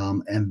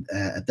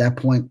 At that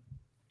point,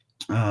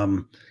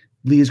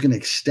 Lee is going to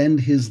extend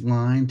his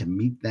line to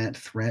meet that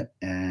threat,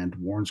 and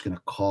Warren's going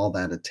to call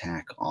that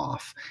attack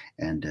off.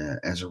 And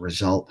as a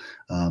result,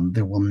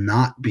 there will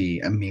not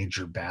be a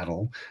major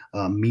battle.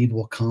 Meade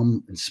will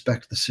come,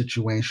 inspect the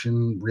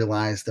situation,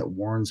 realize that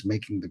Warren's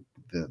making the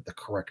the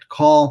correct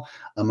call.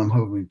 I'm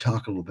hoping we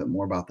talk a little bit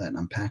more about that and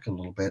unpack a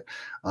little bit.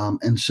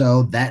 And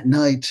so that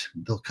night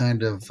they'll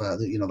kind of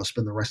they'll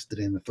spend the rest of the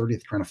day on the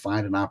 30th trying to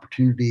find an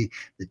opportunity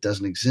that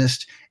doesn't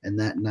exist. And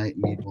that night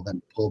Meade will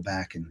then pull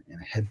back and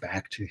head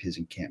back to his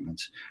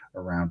encampments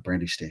around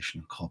Brandy Station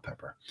and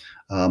Culpeper.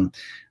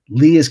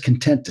 Lee is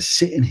content to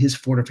sit in his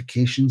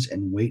fortifications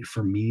and wait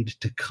for Meade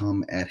to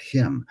come at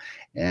him.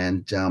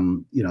 And,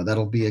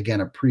 that'll be,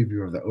 again, a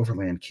preview of the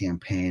Overland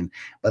campaign.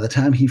 By the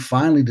time he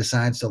finally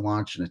decides to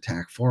launch an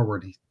attack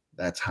forward,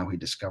 that's how he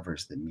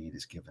discovers that Meade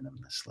has given him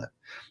the slip.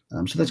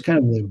 So that's kind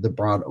of the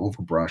broad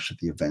overbrush of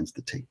the events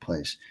that take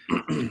place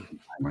in the Time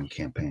Run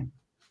campaign.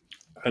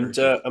 And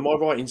am I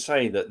right in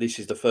saying that this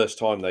is the first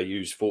time they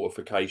use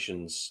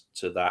fortifications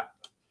to that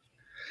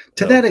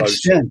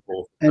extent?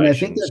 And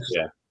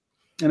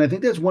I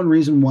think that's one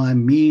reason why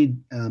Meade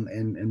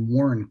and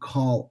Warren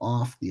call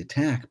off the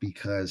attack,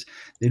 because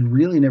they'd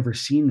really never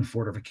seen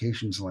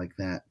fortifications like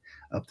that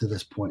up to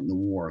this point in the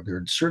war. There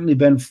had certainly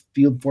been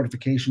field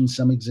fortifications.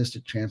 Some exist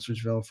at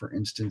Chancellorsville, for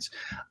instance.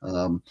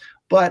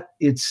 But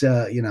it's,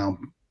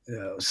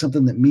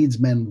 something that Meade's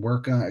men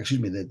work on,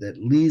 that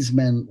Lee's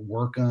men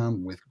work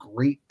on with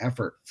great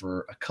effort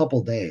for a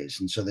couple days.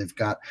 And so they've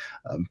got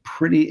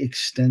pretty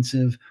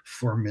extensive,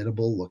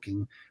 formidable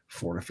looking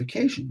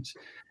fortifications.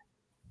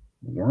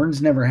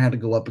 Warren's never had to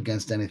go up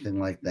against anything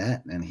like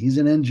that. And he's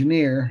an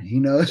engineer. He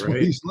knows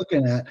what he's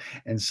looking at.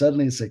 And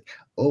suddenly it's like,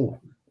 oh,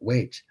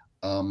 wait.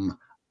 Not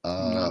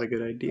a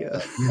good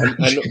idea.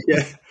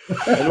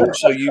 And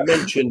also you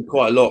mentioned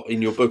quite a lot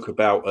in your book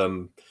about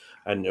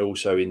and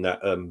also in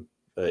that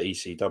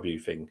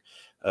ECW thing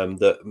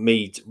that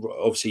Meade,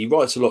 obviously he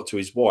writes a lot to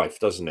his wife,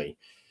 doesn't he?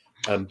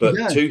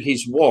 But to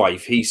his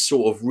wife he's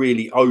sort of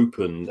really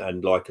open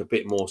and like a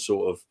bit more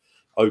sort of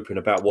open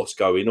about what's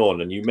going on.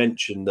 And you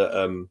mentioned that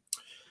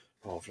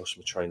I've lost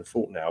my train of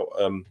thought now,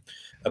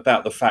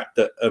 about the fact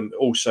that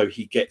also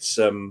he gets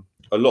a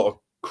lot of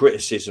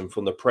criticism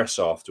from the press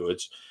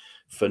afterwards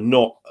for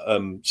not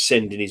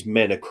sending his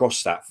men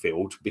across that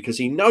field because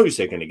he knows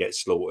they're going to get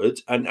slaughtered.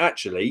 And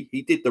actually,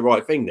 he did the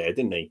right thing there,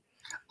 didn't he?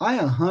 I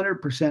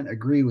 100%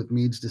 agree with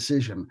Meade's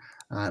decision.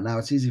 Now,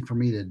 it's easy for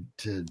me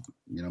to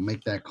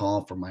make that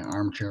call from my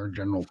armchair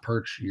General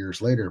Perch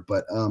years later,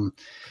 but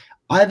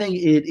I think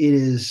it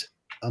is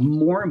a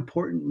more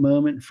important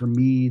moment for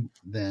Meade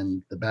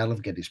than the Battle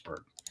of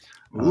Gettysburg,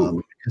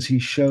 because he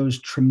shows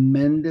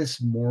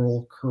tremendous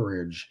moral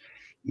courage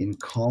in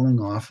calling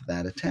off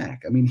that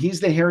attack. I mean,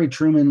 he's the Harry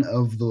Truman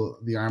of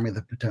the Army of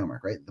the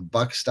Potomac, right? The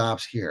buck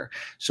stops here.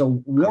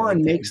 So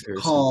Warren makes the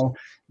call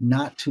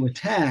not to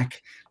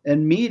attack,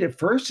 and Meade at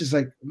first is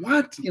like,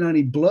 what? And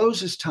he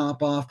blows his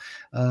top off.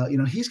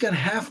 He's got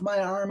half my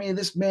army.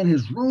 This man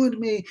has ruined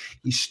me.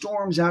 He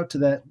storms out to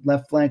that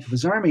left flank of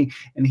his army,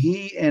 and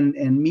he and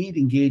Meade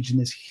engage in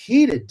this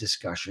heated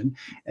discussion.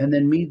 And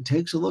then Meade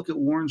takes a look at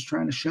Warren's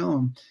trying to show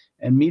him,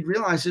 and Meade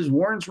realizes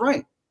Warren's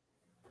right.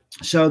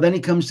 So then he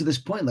comes to this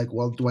point, like,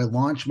 well, do I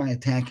launch my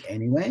attack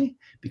anyway?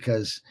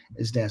 Because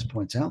as Daz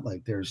points out,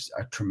 like there's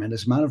a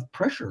tremendous amount of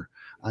pressure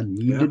on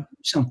me to do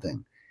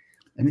something.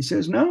 And he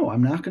says, no,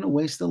 I'm not going to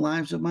waste the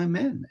lives of my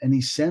men. And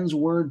he sends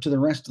word to the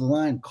rest of the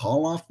line,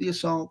 call off the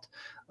assault.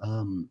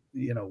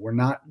 We're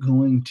not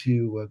going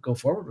to go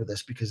forward with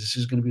this because this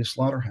is going to be a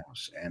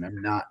slaughterhouse and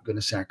I'm not going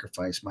to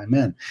sacrifice my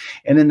men.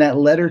 And in that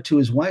letter to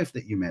his wife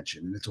that you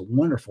mentioned, and it's a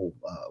wonderful,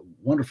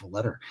 wonderful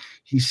letter,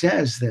 he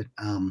says that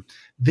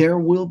there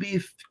will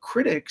be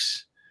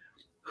critics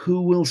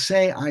who will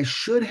say, I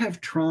should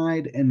have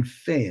tried and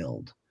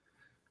failed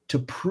to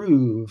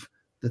prove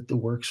that the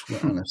works were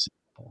unassailable.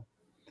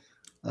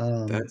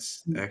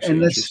 That's actually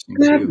interesting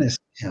madness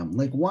to him.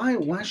 Like,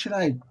 why should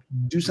I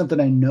do something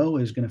I know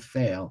is going to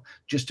fail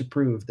just to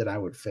prove that I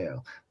would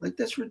fail? Like,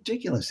 that's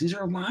ridiculous. These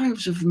are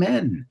lives of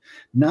men,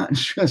 not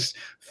just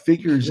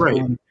figures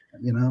on,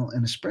 in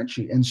a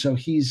spreadsheet. And so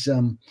he's,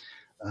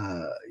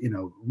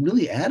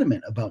 really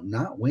adamant about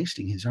not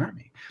wasting his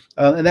army.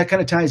 And that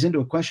kind of ties into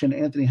a question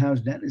Anthony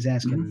Housden is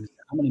asking: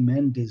 how many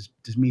men does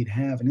Meade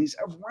have? And he's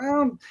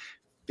around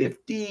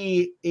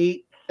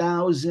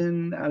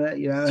 58,000.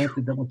 I have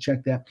to double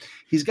check that.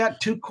 He's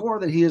got 2 corps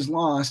that he has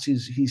lost.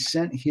 He's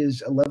sent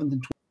his 11th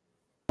and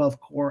 12th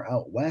Corps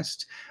out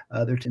west.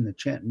 They're in the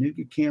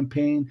Chattanooga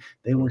campaign.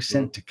 They were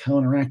sent to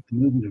counteract the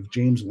movement of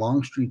James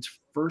Longstreet's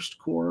 1st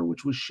Corps,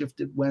 which was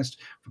shifted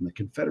west from the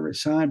Confederate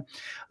side.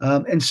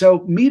 And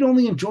so Meade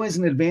only enjoys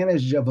an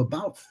advantage of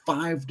about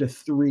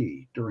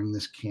 5-3 during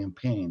this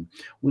campaign,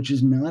 which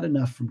is not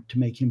enough to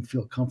make him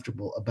feel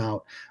comfortable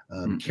about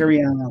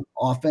carrying out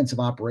offensive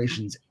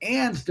operations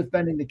and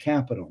defending the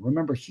capital.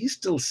 Remember, he's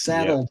still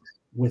saddled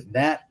with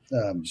that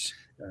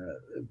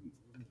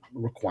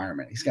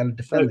requirement. He's got to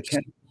defend the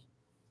capital.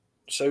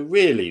 So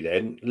really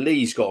then,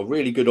 Lee's got a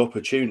really good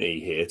opportunity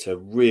here to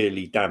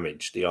really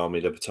damage the Army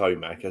of the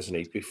Potomac, hasn't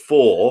he,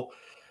 before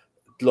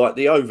like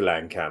the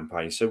Overland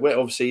campaign. So when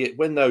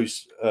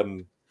those,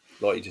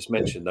 like you just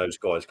mentioned, those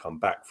guys come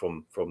back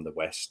from the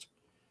West,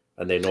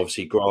 and then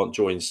obviously Grant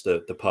joins the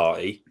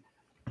party,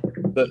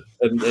 but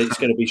it's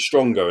going to be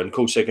stronger. And of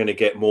course, they're going to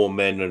get more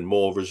men and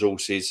more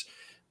resources.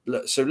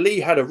 So Lee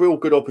had a real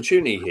good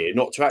opportunity here,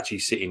 not to actually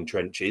sit in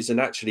trenches and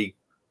actually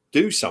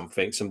do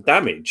something, some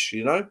damage,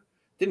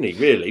 didn't he,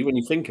 really, when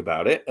you think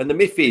about it? And the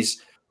myth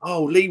is,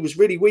 oh, Lee was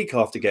really weak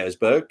after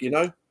Gettysburg,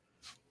 Yeah,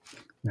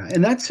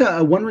 and that's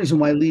one reason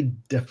why Lee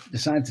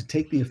decided to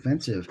take the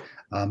offensive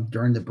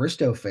during the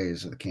Bristow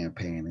phase of the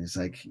campaign. Is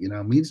like,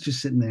 Meade's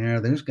just sitting there.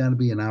 There's got to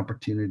be an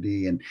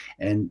opportunity, and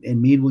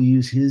Meade will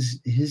use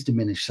his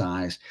diminished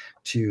size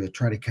to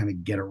try to kind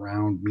of get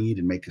around Meade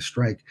and make a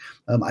strike.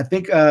 I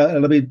think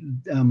let me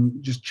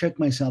just check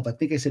myself. I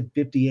think I said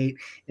 58,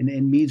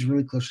 and Meade's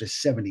really close to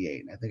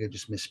 78. I think I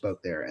just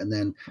misspoke there. And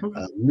then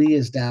Lee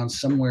is down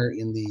somewhere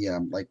in the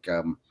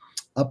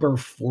upper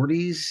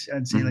 40s,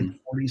 I'd say, like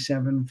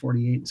 47,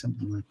 48,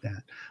 something like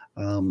that.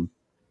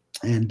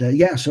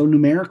 So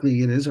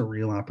numerically, it is a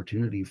real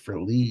opportunity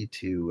for Lee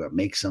to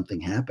make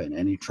something happen,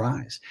 and he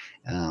tries.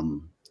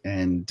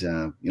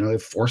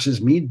 It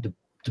forces Meade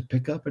to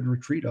pick up and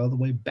retreat all the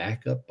way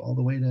back up, all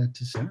the way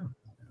to center.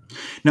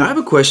 Now, I have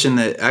a question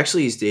that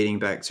actually is dating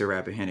back to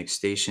Rappahannock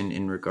Station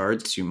in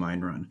regards to Mine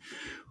Run.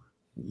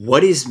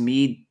 What is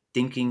Meade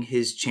thinking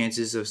his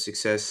chances of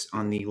success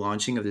on the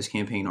launching of this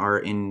campaign are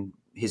in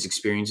his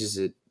experiences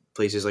at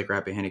places like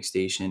Rappahannock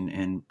Station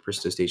and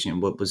Bristow Station,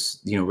 and what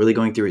was, really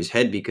going through his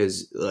head?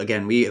 Because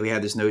again, we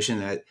had this notion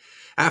that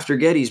after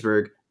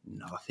Gettysburg,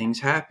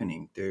 nothing's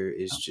happening. There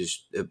is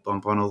just a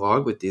bump on a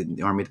log with the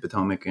Army of the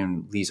Potomac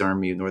and Lee's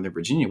Army of Northern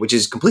Virginia, which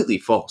is completely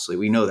false. Like,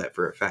 we know that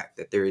for a fact,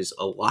 that there is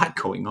a lot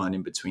going on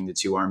in between the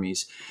two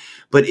armies.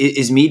 But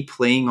is Meade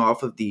playing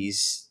off of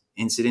these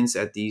incidents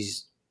at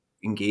these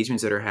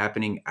engagements that are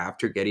happening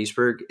after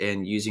Gettysburg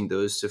and using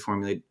those to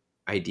formulate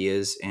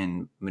ideas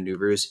and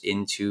maneuvers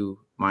into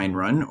Mine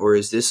Run, or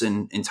is this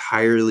an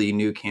entirely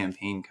new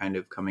campaign kind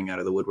of coming out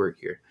of the woodwork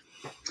here?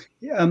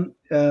 Yeah,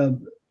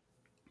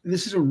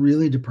 this is a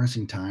really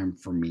depressing time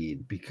for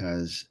Meade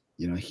because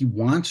he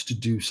wants to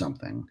do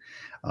something,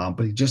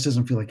 but he just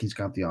doesn't feel like he's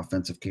got the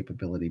offensive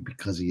capability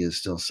because he is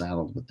still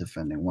saddled with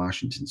defending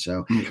Washington.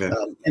 So,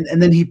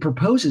 and then he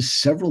proposes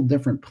several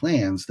different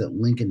plans that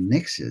Lincoln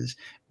nixes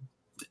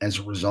as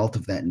a result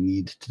of that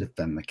need to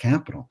defend the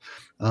capital.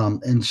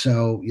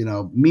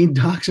 Meade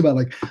talks about,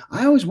 like,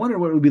 I always wondered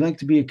what it would be like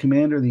to be a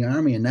commander of the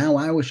army, and now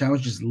I wish I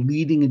was just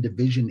leading a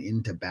division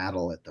into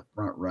battle at the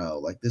front row.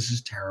 Like, this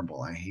is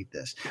terrible. I hate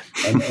this.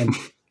 And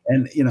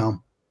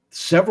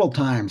several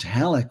times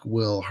Halleck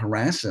will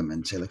harass him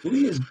and say, like,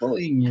 Lee is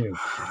bullying you.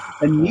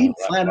 And Meade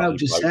flat out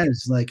just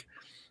says, like,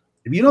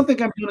 if you don't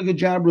think I'm doing a good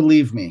job,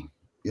 relieve me.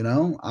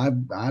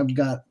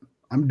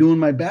 I'm doing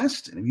my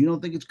best, and if you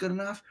don't think it's good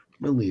enough,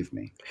 relieve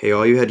me. Hey,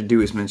 all you had to do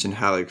was mention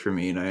Halleck for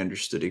me, and I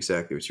understood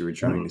exactly what you were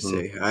trying to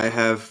say. I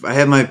have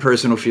my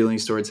personal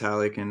feelings towards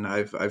Halleck, and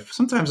I've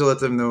sometimes let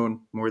them know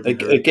more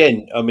than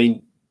again. I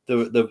mean,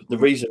 the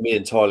reason me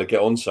and Tyler get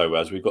on so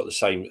well is we've got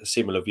the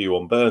similar view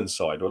on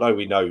Burnside. Although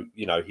we know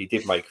he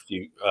did make a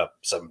few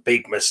some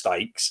big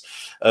mistakes,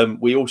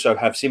 we also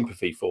have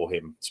sympathy for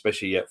him,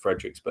 especially at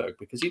Fredericksburg,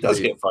 because he does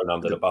get thrown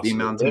under the bus. The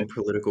mounting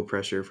political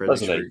pressure,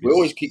 doesn't he? We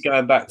always keep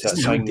going back to that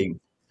same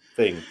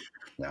thing.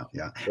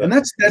 Yeah. And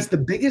that's the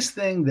biggest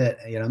thing that,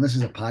 and this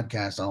is a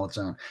podcast all its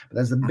own, but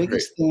that's the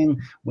biggest thing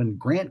when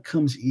Grant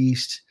comes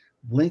east.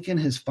 Lincoln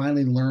has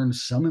finally learned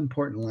some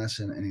important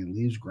lesson, and he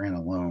leaves Grant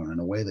alone in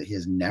a way that he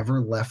has never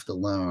left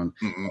alone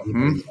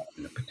anybody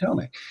in the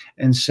Potomac.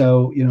 And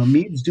so,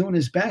 Meade's doing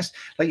his best.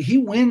 Like, he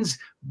wins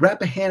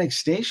Rappahannock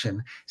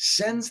Station,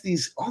 sends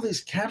all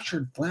these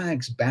captured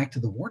flags back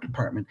to the War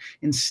Department,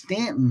 and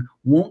Stanton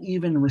won't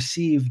even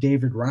receive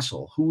David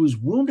Russell, who was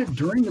wounded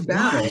during the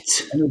battle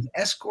and was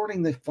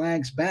escorting the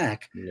flags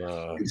back.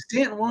 And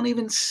Stanton won't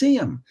even see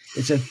him.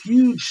 It's a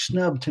huge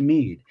snub to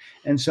Meade.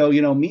 And so,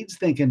 Meade's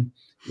thinking,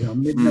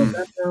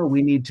 mid-November,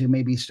 we need to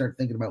maybe start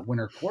thinking about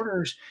winter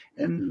quarters.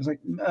 And it's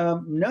like,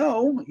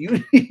 no,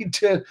 you need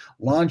to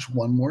launch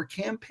one more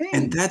campaign.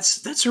 And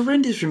that's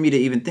horrendous for me to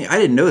even think. I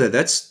didn't know that.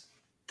 That's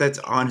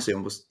honestly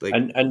almost like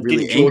and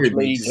really did George angered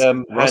me.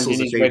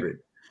 Russell's a favorite.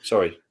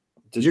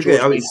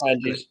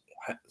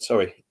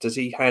 Does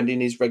he hand in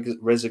his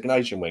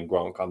resignation when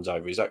Grant comes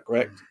over? Is that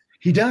correct?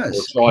 He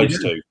does. Or tries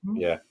to.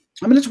 Yeah.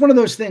 I mean, it's one of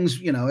those things,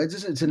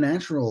 it's a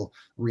natural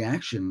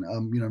reaction,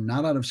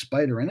 not out of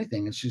spite or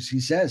anything. It's just, he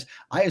says,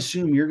 I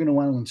assume you're going to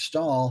want to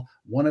install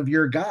one of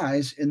your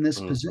guys in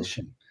this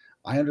position.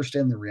 I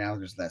understand the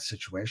realities of that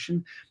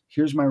situation.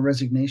 Here's my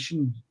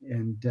resignation,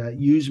 and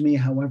use me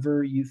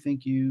however you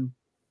think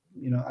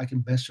I can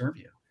best serve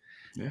you.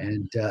 Yeah.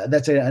 And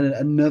that's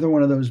another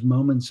one of those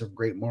moments of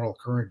great moral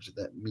courage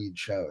that Meade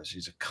shows.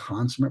 He's a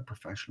consummate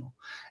professional.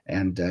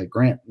 And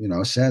Grant,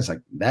 says,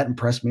 like, that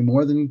impressed me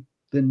more than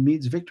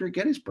Meade's victory at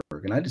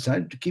Gettysburg, and I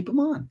decided to keep him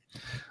on.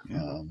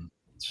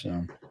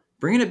 So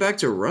bringing it back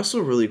to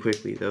Russell really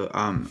quickly, though,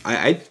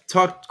 I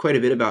talked quite a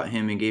bit about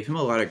him and gave him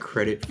a lot of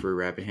credit for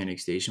Rappahannock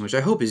Station, which I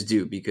hope is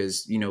due,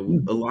 because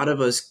a lot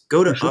of us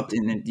go to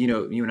Upton, and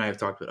you and I have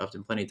talked about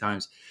Upton plenty of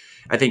times.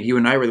 I think you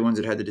and I were the ones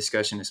that had the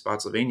discussion in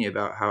Spotsylvania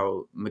about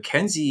how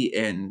Mackenzie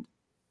and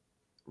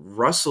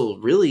Russell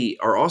really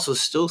are also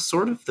still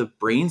sort of the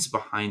brains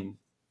behind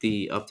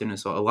the Upton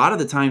assault. A lot of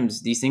the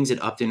times, these things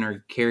that Upton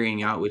are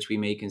carrying out, which we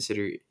may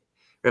consider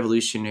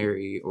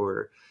revolutionary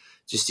or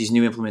just these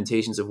new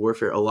implementations of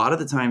warfare, a lot of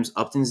the times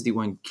Upton's the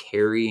one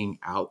carrying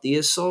out the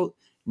assault,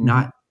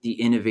 not the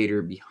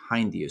innovator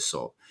behind the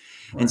assault.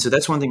 Right. And so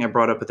that's one thing I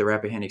brought up at the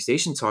Rappahannock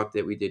Station talk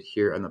that we did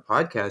here on the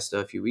podcast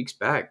a few weeks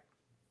back.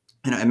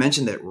 And I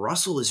mentioned that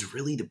Russell is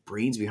really the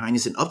brains behind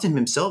this, and Upton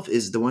himself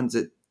is the one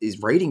that is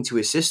writing to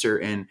his sister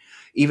and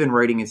even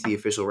writing into the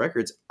official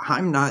records.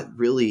 I'm not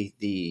really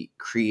the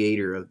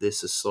creator of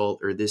this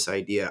assault or this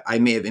idea. I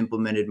may have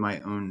implemented my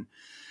own,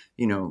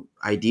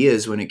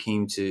 ideas when it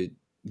came to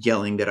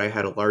yelling that I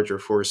had a larger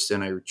force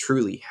than I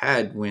truly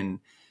had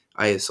when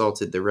I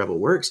assaulted the rebel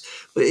works.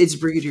 But it's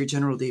Brigadier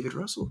General David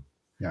Russell.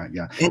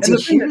 Yeah. And to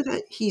hear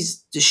that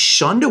he's just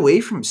shunned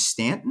away from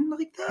Stanton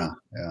like that.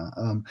 Yeah.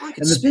 And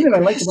the thing that I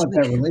like about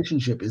that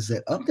relationship is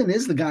that Upton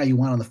is the guy you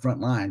want on the front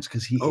lines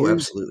because he is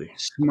absolutely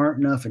smart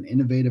enough and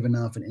innovative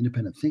enough and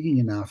independent thinking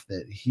enough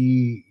that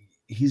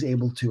he's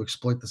able to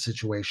exploit the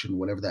situation,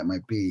 whatever that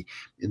might be,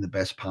 in the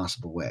best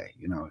possible way,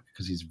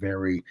 because he's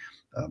very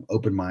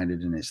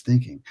open-minded in his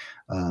thinking.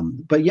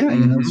 But yeah,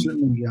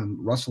 certainly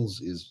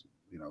Russell's is,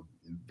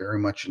 very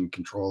much in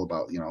control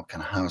about,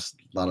 kind of how a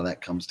lot of that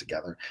comes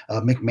together.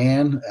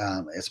 McMahon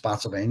at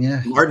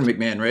Spotsylvania. Martin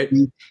McMahon, right?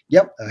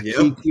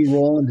 Key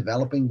role in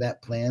developing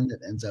that plan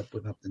that ends up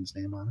with Upton's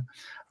name on it.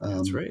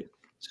 That's right.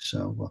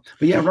 So,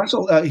 but yeah,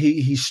 Russell,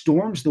 he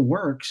storms the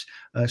works,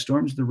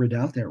 storms the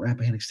redoubt there at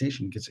Rappahannock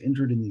Station, gets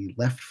injured in the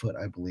left foot,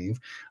 I believe.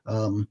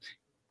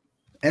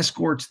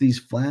 Escorts these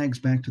flags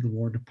back to the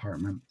War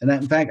Department. And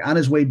in fact, on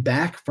his way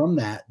back from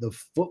that, the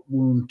foot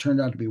wound turned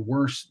out to be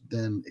worse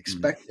than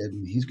expected.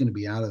 And he's going to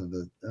be out of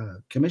the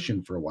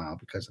commission for a while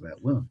because of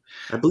that wound.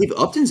 I believe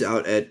Upton's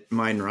out at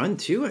Mine Run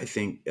too. I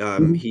think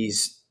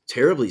he's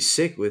terribly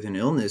sick with an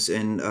illness.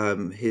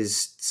 And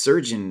his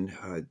surgeon,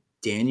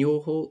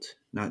 Daniel Holt,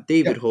 not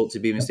David Holt to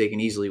be mistaken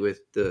easily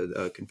with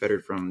the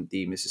Confederate from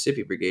the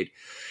Mississippi Brigade.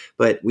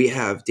 But we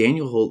have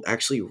Daniel Holt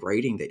actually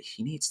writing that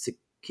he needs to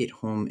get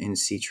home and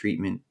see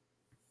treatment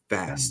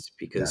fast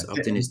because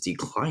Upton is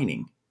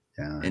declining.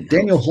 And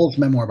Daniel Holt's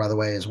memoir, by the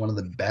way, is one of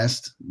the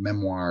best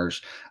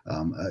memoirs,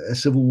 a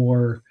Civil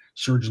War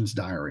surgeon's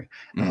diary.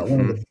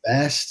 One of the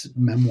best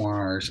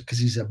memoirs because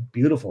he's a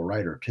beautiful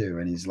writer too.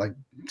 And he's like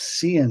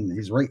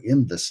he's right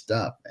in the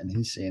stuff and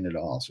he's seeing it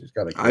all. So he's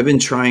got I've been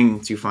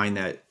trying to find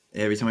that.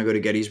 Every time I go to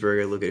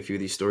Gettysburg, I look at a few of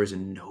these stores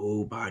and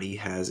nobody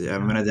has it.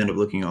 I'm going to end up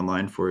looking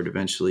online for it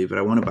eventually, but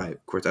I want to buy it.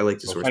 Of course, I like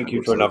to source. Thank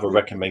you for another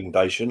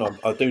recommendation.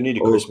 I do need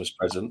a Christmas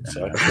present.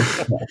 So.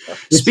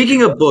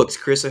 Speaking of books,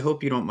 Chris, I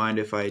hope you don't mind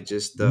if I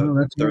just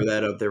throw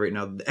that up there right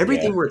now.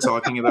 Everything we're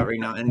talking about right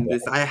now, and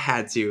I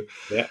had to.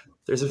 Yeah.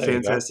 There's a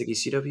fantastic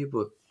ECW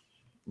book.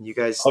 You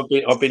guys,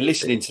 I've been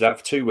listening to that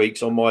for 2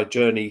 weeks on my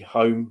journey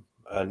home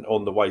and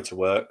on the way to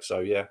work. So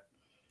yeah.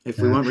 If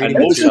we weren't reading,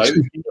 and also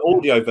in the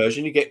audio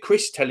version, you get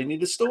Chris telling you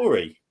the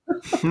story.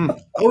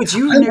 Oh, it's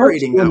you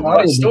narrating that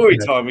one. Story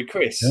time with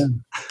Chris. Yeah.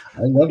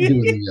 I love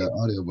doing the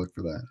audiobook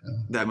for that.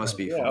 That must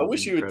be fun. I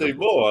wish you would do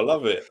more. I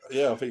love it.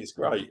 Yeah, I think it's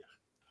great.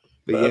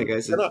 But yeah,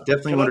 guys,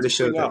 definitely wanted to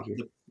show that here.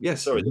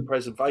 Yes. Sorry, the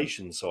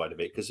preservation side of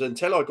it, because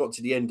until I got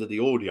to the end of the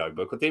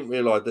audiobook, I didn't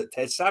realise that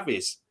Ted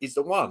Savis is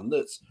the one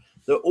that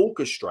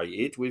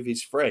orchestrated with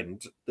his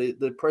friend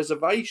the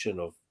preservation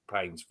of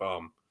Payne's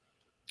Farm.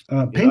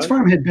 Payne's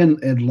Farm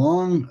had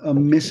long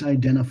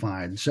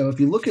misidentified. So if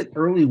you look at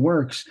early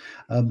works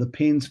of the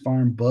Payne's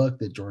Farm book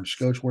that George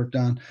Scotch worked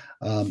on,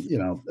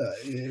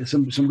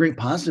 some great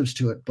positives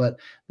to it, but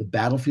the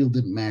battlefield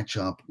didn't match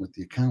up with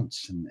the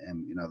accounts and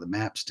the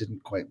maps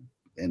didn't quite,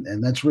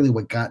 and that's really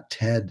what got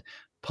Ted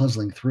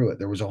puzzling through it.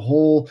 There was a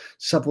whole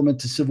supplement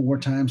to Civil War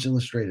Times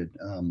Illustrated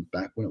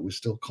back when it was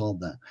still called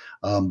that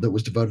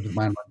was devoted to the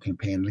Mine Run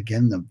campaign. And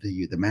again,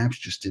 the maps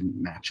just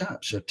didn't match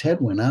up. So Ted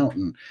went out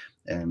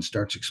and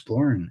starts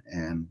exploring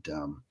and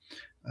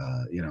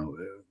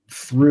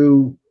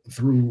through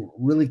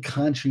really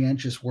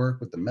conscientious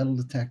work with the metal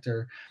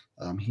detector,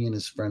 he and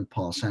his friend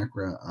Paul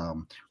Sacra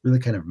really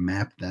kind of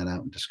mapped that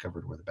out and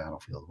discovered where the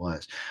battlefield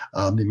was.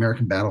 The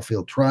American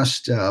Battlefield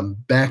Trust,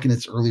 back in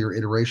its earlier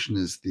iteration,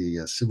 is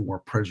the Civil War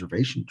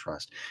Preservation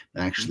Trust,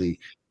 actually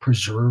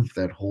preserved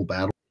that whole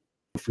battlefield.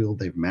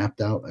 They've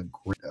mapped out a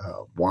great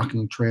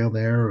walking trail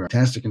there,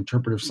 fantastic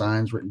interpretive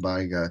signs written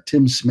by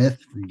Tim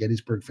Smith from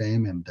Gettysburg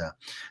fame and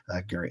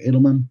Gary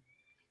Edelman.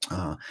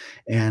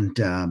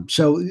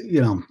 So,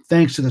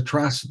 thanks to the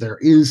trust, there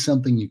is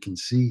something you can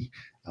see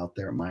out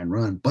there at Mine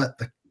Run. But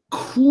the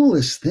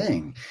coolest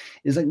thing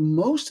is like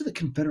most of the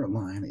Confederate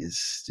line is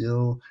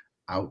still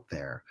out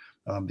there.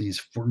 These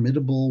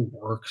formidable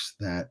works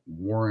that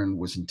Warren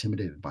was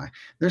intimidated by,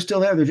 they're still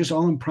there. They're just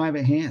all in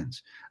private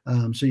hands.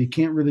 So you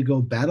can't really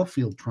go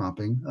battlefield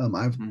tromping.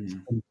 I've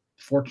been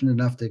fortunate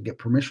enough to get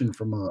permission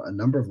from a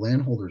number of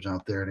landholders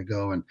out there to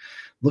go and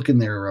look in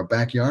their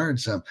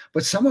backyards.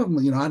 But some of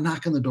them, I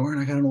knock on the door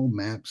and I got an old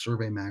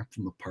survey map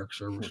from the Park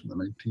Service from the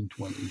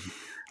 1920s.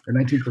 or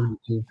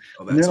 1932. Oh,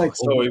 And they're that's like,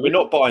 awesome. Sorry, we're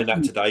not buying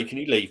that today. Can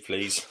you leave,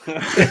 please?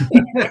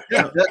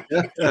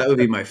 That would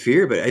be my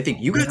fear, but I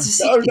think you got to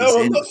see No, these,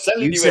 I'm and not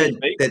selling you you said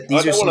anything. that I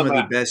these are don't want some a of the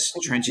map. best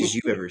trenches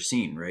you've ever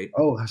seen, right?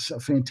 Oh, that's so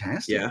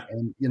fantastic. Yeah.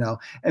 And,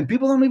 and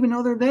people don't even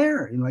know they're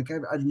there. Like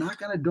I'd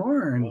knock on a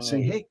door and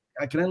say, hey,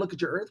 can I look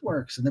at your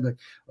earthworks? And they'd be like,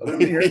 oh,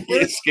 look at your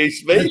earthworks.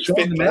 Excuse me, it's a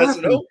bit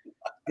personal.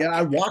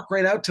 I walk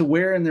right out to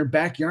where in their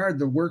backyard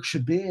the work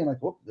should be, and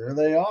like, oh, there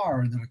they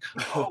are. And they're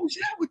like, oh, is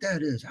that what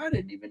that is? I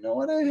didn't even know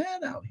what I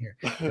had out here.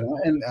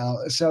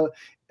 So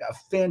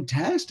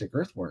fantastic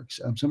earthworks.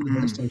 Some of the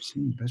best I've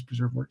seen, best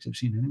preserved works I've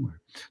seen anywhere.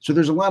 So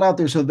there's a lot out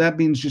there. So that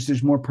means just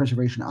there's more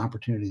preservation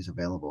opportunities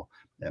available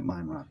at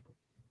Mine Run.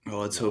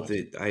 Well, let's hope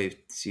that I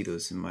see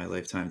those in my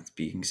lifetime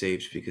being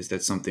saved, because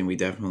that's something we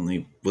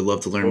definitely would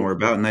love to learn more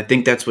about. And I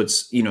think that's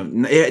what's,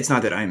 it's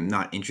not that I'm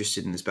not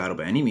interested in this battle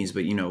by any means,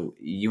 but,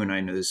 you and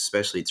I know this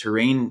especially.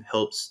 Terrain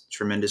helps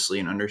tremendously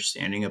in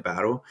understanding a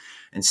battle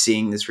and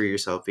seeing this for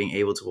yourself, being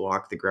able to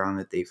walk the ground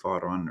that they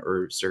fought on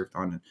or served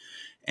on.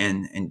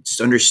 And just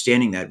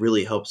understanding that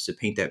really helps to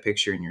paint that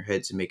picture in your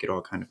head to make it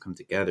all kind of come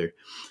together.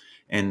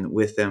 And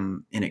with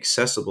them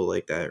inaccessible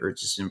like that, or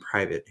just in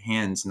private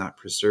hands, not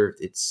preserved,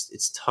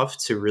 it's tough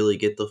to really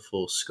get the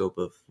full scope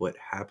of what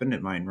happened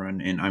at Mine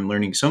Run. And I'm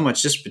learning so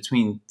much just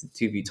between the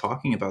two of you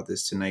talking about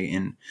this tonight.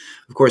 And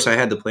of course, I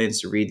had the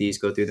plans to read these,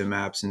 go through the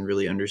maps, and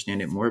really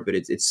understand it more. But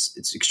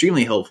it's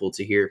extremely helpful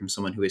to hear from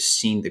someone who has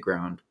seen the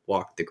ground,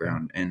 walked the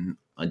ground, and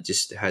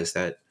just has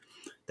that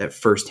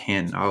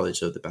firsthand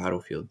knowledge of the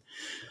battlefield.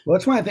 Well,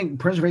 that's why I think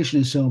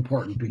preservation is so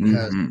important,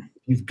 because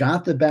you've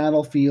got the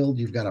battlefield,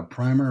 you've got a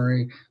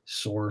primary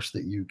source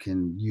that you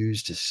can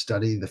use to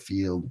study the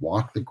field,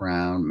 walk the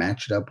ground,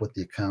 match it up with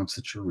the accounts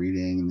that you're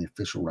reading and the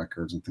official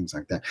records and things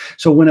like that.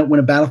 So when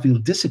a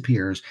battlefield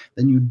disappears,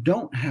 then you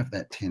don't have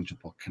that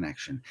tangible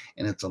connection,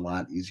 and it's a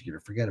lot easier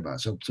to forget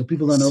about. So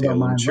people don't know about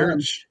Mine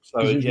Run. So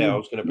I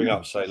was going to bring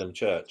up Salem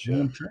Church.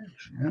 Salem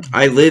Church. Yeah.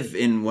 I live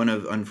in one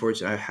of,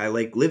 unfortunately, I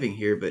like living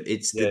here, but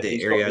it's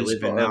the area I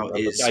live in now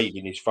is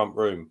in his front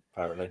room,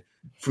 apparently.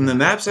 From the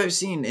maps I've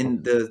seen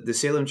in the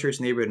Salem Church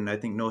neighborhood, and I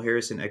think Noel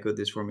Harrison echoed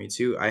this for me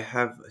too, I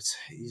have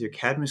either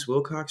Cadmus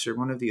Wilcox or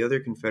one of the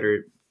other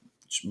Confederate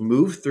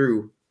move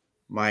through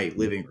my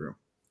living room.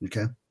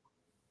 Okay.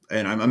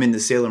 And I'm in the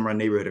Salem Run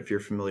neighborhood, if you're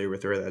familiar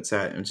with where that's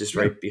at. It's just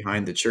right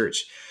behind the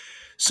church.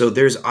 So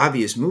there's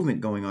obvious movement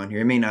going on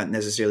here. It may not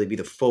necessarily be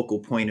the focal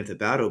point of the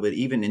battle, but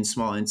even in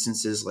small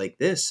instances like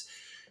this,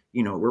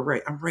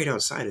 I'm right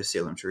outside of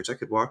Salem Church. I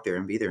could walk there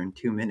and be there in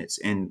 2 minutes.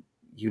 And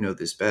you know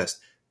this best.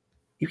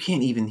 You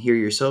can't even hear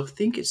yourself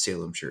think it's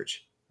Salem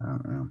Church.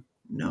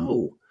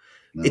 No,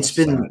 it's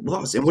been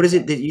lost. And what is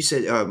it that you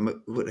said? I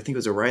think it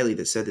was O'Reilly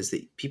that said this,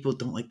 that people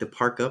don't like to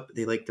park up;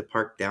 they like to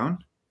park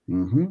down.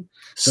 Mm-hmm.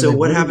 So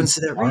what happens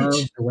to that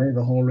ridge? Away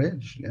the whole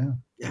ridge,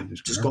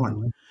 just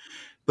gone.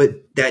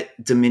 But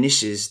that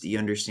diminishes the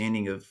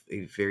understanding of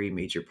a very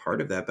major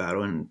part of that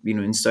battle. And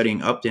in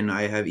studying Upton,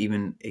 I have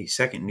even a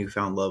second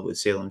newfound love with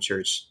Salem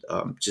Church,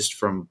 just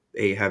from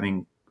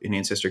having an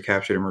ancestor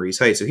captured in Marie's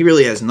Heights. So he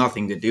really has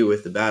nothing to do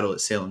with the battle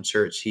at Salem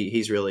Church.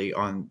 He's really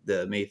on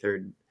the May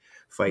 3rd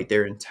fight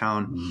there in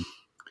town. Mm-hmm.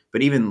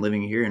 But even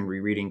living here and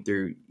rereading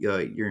through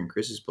your and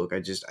Chris's book,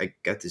 I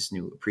got this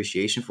new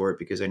appreciation for it,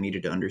 because I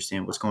needed to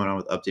understand what's going on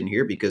with Upton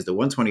here, because the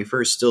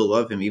 121st still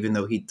love him, even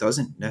though he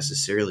doesn't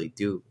necessarily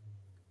do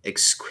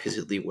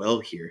exquisitely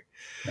well here.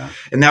 Yeah.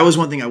 And that was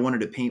one thing I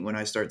wanted to paint when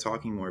I start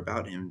talking more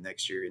about him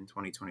next year in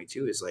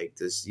 2022, is like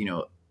this,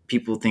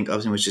 people think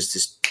Upton was just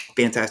this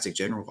fantastic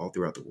general all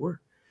throughout the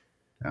war.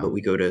 Yeah. But we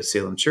go to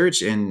Salem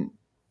Church, and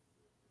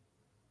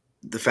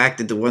the fact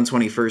that the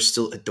 121st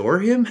still adore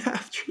him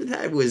after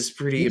that was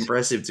pretty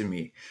impressive to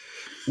me.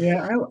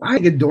 Yeah, I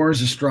think adore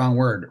is a strong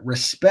word.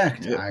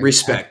 Respect.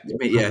 Respect.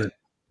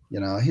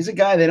 He's a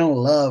guy they don't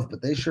love,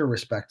 but they sure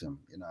respect him.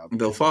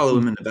 They'll follow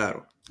him in the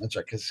battle. That's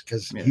right, because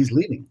he's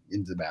leading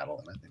into the battle,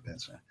 and I think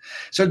that's right.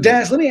 So,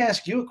 Daz, let me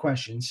ask you a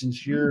question,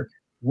 since you're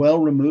well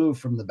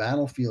removed from the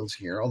battlefields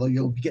here, although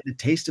you'll be getting a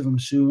taste of them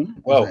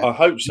soon. Well, I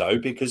hope so,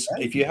 because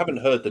if you haven't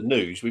heard the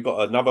news, we've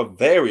got another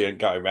variant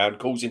going around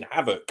causing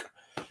havoc.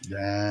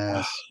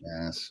 Yes.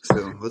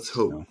 So let's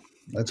hope.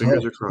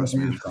 Fingers are crossed,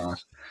 man.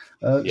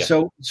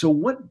 So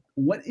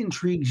what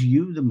intrigues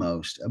you the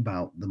most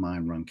about the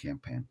Mine Run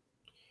campaign?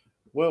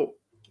 Well,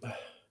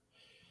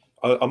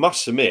 I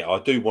must admit, I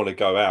do want to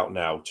go out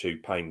now to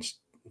Payne's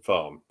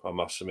Farm. I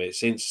must admit,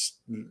 since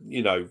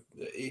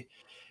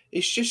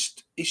it's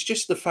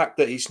just the fact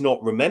that it's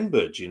not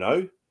remembered,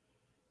 and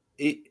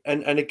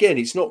again,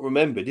 it's not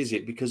remembered, is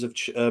it? Because of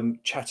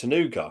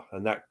Chattanooga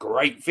and that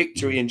great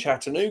victory in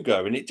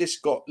Chattanooga, and it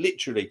just got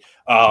literally,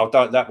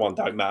 that one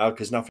don't matter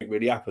because nothing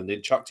really happened.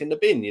 It chucked in the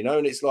bin,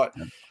 and it's like,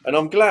 and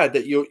I'm glad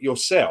that you're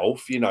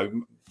yourself,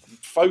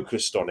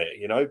 focused on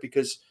it,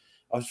 because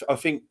I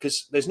think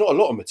because there's not a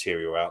lot of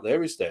material out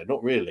there, is there?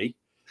 Not really.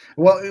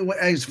 Well,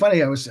 it's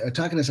funny. I was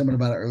talking to someone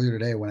about it earlier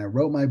today. When I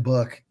wrote my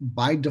book,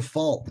 by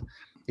default,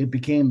 it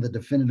became the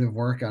definitive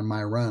work on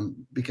my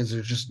run, because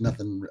there's just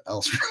nothing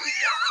else really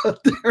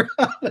out there.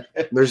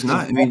 There's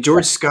not. I mean,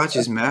 George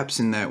Scotch's maps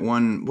in that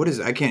one. What is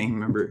it? I can't even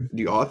remember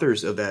the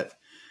authors of that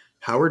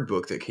Howard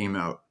book that came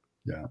out.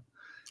 Yeah.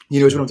 You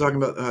know what I'm talking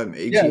about? Yeah,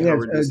 H.G.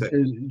 Howard was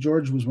that.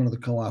 George was one of the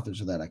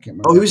co-authors of that. I can't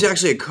remember. Oh, he was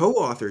actually a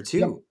co-author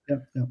too.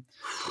 Yep.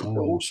 But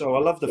also, I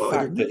love the Well, I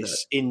fact didn't that know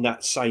it's in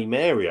that same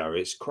area.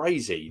 It's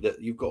crazy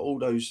that you've got all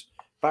those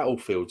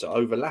battlefields that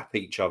overlap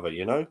each other,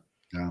 you know?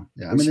 Yeah.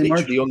 I It's mean, they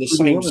marched literally on the through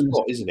same wilderness.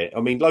 spot, isn't it?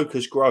 I mean,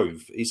 Locust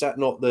Grove, is that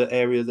not the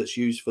area that's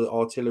used for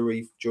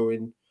artillery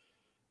during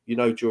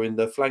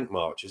the flank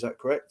march? Is that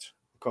correct?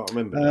 I can't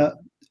remember now.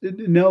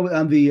 No,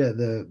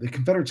 the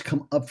Confederates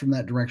come up from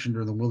that direction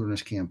during the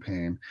Wilderness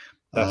Campaign.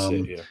 That's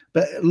it, yeah.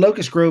 But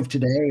Locust Grove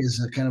today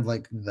is kind of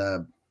like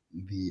the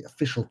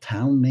official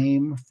town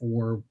name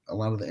for a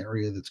lot of the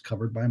area that's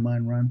covered by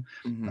Mine Run.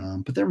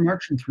 Mm-hmm. But they're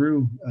marching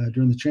through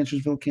during the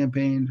Chancellorsville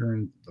campaign,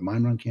 during the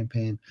Mine Run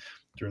campaign,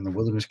 during the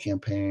Wilderness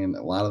Campaign.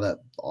 A lot of that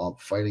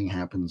fighting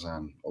happens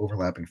on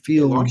overlapping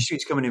fields.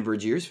 Longstreet's coming in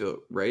Vergiersville,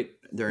 right?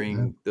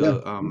 During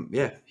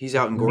the he's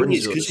out in Gordonsville.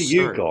 It's because of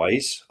you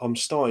guys. I'm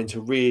starting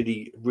to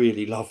really,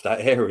 really love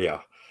that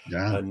area.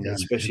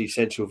 Especially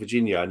Central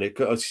Virginia, and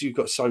you've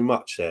got so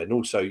much there, and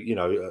also you're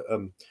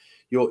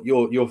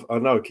I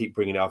know I keep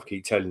bringing it up, I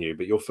keep telling you,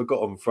 but your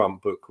Forgotten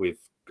Front book with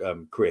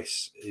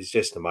Chris is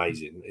just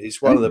amazing.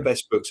 It's one of the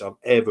best books I've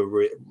ever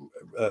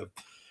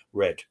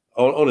read.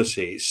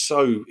 Honestly, it's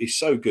so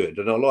good,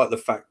 and I like the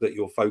fact that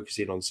you're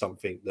focusing on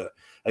something that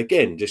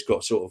again just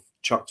got sort of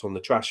chucked on the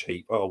trash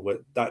heap. Oh, well,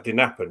 that didn't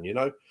happen,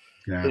 Yeah.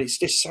 But it's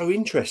just so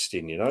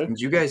interesting, And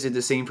you guys did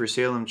the same for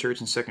Salem Church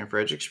and Second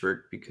Fredericksburg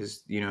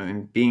because,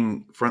 and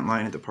being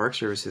frontline at the Park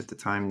Service at the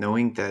time,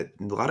 knowing that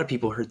a lot of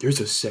people heard there's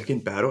a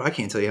second battle. I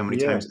can't tell you how many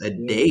times a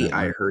day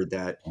I heard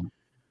that.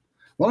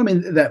 Well, I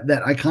mean, that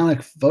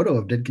iconic photo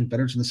of dead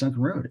Confederates in the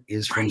sunken road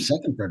is from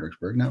Second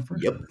Fredericksburg, not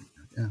First. Yep.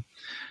 Yeah.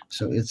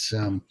 So it's,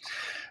 Daz,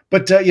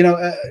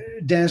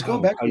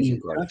 going back to what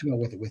you talked about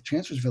with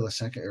Chancellorsville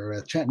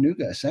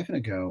Chattanooga a second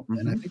ago,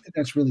 and I think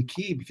that's really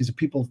key because if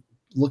people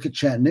look at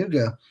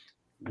Chattanooga,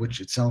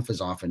 which itself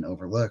is often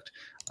overlooked,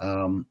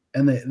 and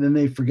then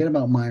they forget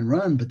about Mine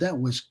Run, but that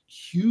was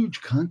huge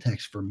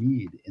context for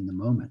Meade in the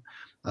moment.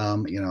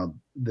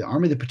 The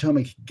Army of the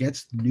Potomac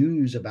gets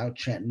news about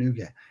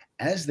Chattanooga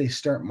as they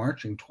start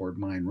marching toward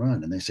Mine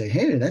Run, and they say,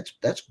 "Hey,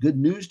 that's good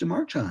news to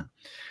march on,"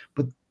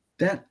 but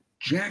that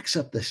jacks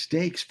up the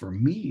stakes for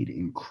Meade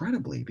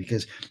incredibly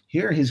because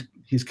here his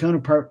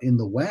counterpart in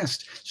the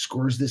West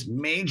scores this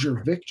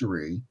major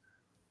victory.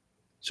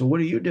 So what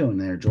are you doing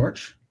there,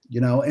 George?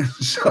 And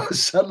so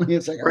suddenly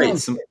it's like, a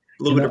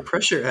little bit of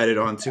pressure added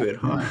onto it,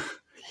 huh?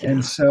 Yeah.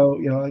 And so,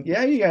 you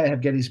gotta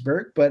have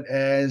Gettysburg, but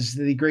as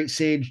the great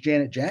sage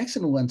Janet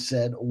Jackson once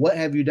said, "What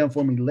have you done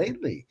for me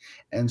lately?"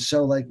 And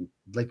so like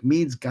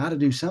Meade's got to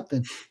do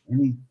something,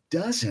 and he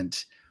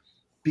doesn't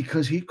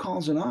because he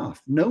calls it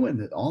off, knowing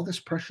that all this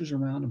pressure's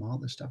around him, all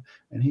this stuff,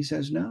 and he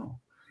says no.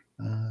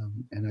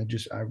 And I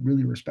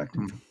really respect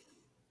him for that.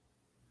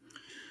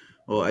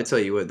 Well, I tell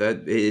you what,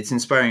 it's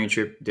inspiring a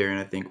trip, Darren.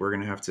 I think we're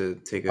gonna have to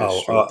take a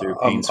stroll through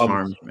Payne's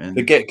Farm. And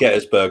forget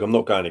Gettysburg. I'm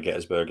not going to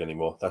Gettysburg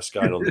anymore. That's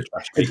going on the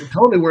trash heap. It's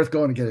totally worth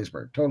going to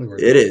Gettysburg. Totally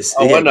worth it. Is.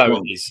 Oh, I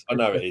know it is.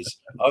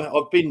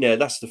 I've been there.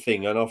 That's the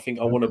thing, and I think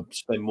I want to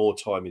spend more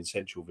time in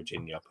Central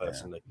Virginia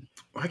personally.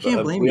 I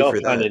can't blame you for that. We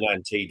are planning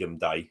Antietam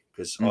Day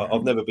because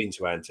I've never been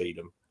to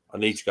Antietam. I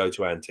need to go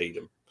to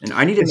Antietam. And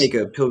I need to make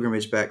a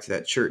pilgrimage back to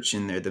that church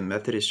in there, the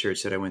Methodist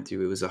church that I went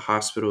to. It was a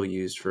hospital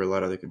used for a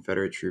lot of the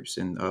Confederate troops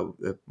and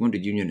the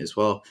Wounded Union as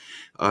well.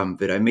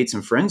 But I made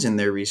some friends in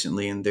there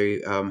recently, and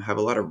they have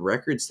a lot of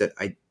records that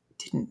I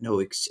didn't know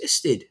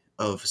existed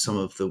of some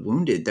of the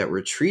wounded that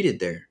were treated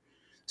there,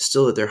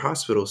 still at their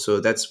hospital. So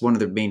that's one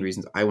of the main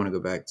reasons I want to go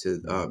back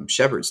to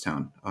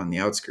Shepherdstown on the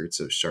outskirts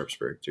of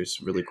Sharpsburg. There's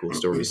some really cool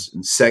stories.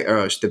 And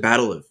the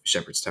Battle of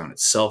Shepherdstown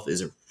itself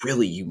is a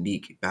really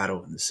unique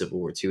battle in the Civil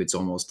War too. It's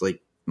almost like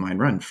Mine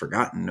Run,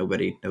 forgotten.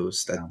 Nobody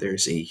knows that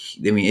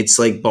it's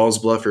like Ball's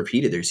Bluff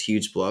repeated. There's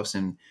huge bluffs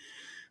and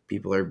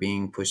people are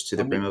being pushed to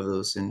the brim of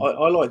those. And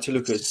I like to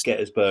look at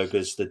Gettysburg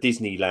as the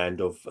Disneyland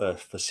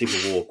for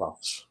Civil War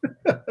buffs. Do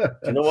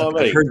you know what I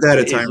mean? I've heard that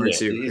a time or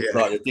two. It's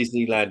like the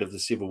Disneyland of the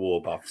Civil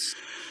War buffs.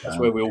 That's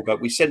where we all go.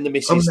 We send the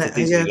missus to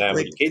Disneyland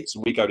with the kids,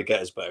 and we go to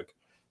Gettysburg.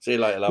 See you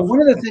later, love. Well,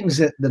 one of the things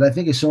that I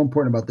think is so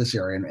important about this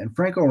area, and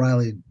Frank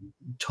O'Reilly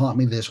taught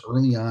me this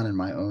early on in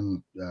my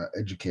own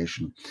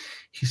education.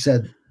 He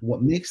said,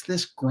 what makes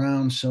this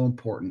ground so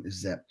important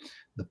is that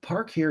the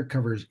park here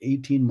covers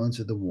 18 months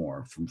of the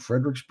war, from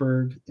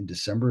Fredericksburg in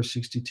December of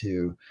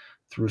 62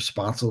 through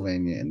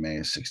Spotsylvania in May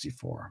of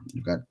 64.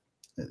 You've got,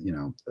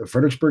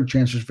 Fredericksburg,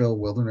 Chancellorsville,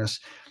 Wilderness,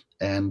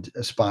 and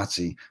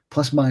Spotsy,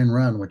 plus Mine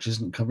Run, which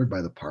isn't covered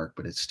by the park,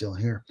 but it's still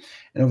here.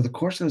 And over the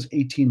course of those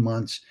 18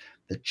 months,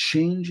 the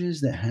changes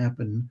that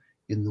happen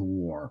in the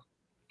war,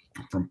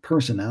 from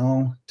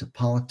personnel to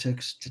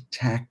politics to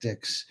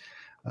tactics.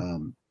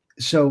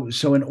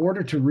 So in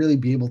order to really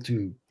be able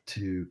to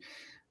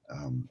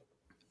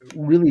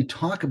really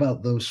talk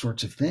about those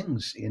sorts of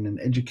things in an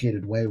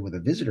educated way with a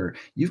visitor,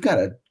 you've got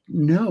to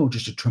know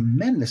just a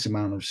tremendous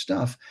amount of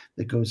stuff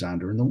that goes on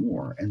during the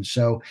war. And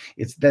so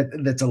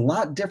that's a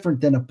lot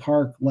different than a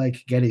park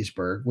like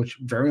Gettysburg, which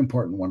very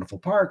important, wonderful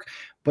park,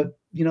 but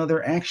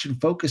their action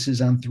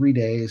focuses on 3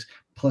 days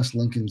plus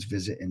Lincoln's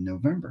visit in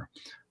November.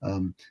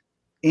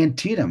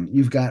 Antietam,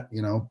 you've got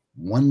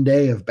 1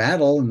 day of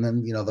battle and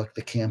then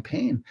the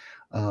campaign.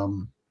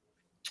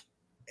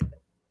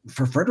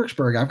 For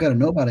Fredericksburg, I've got to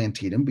know about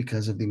Antietam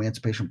because of the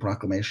Emancipation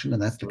Proclamation,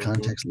 and that's the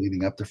context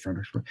leading up to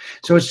Fredericksburg.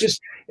 So it's just,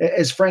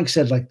 as Frank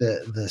said, like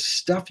the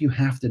stuff you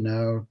have to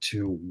know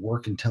to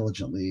work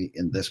intelligently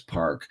in this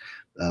park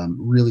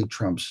really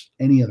trumps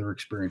any other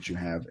experience you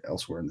have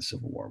elsewhere in the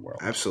Civil War world.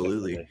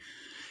 Absolutely.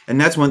 And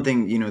that's one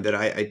thing, that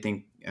I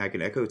think I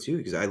could echo too,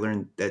 because I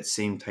learned that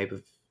same type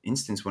of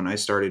instance when I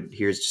started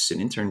here as just an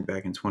intern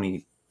back in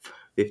 2015.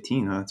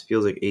 It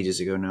feels like ages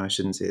ago now. I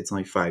shouldn't say it's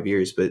only 5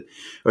 years,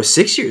 or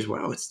 6 years.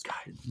 Wow,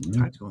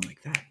 time's going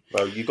like that.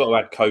 Well, you've got to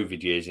add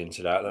COVID years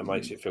into that. That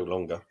makes it feel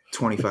longer.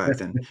 25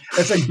 then.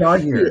 That's like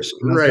dog years,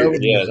 right?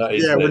 Yeah, that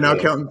is. Yeah, we're now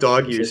counting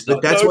dog years.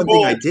 But that's one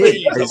thing I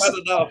did. I've had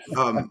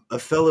enough. A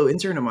fellow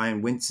intern of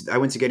mine I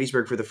went to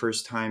Gettysburg for the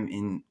first time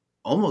in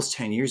almost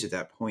 10 years at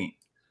that point,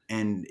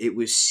 and it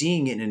was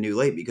seeing it in a new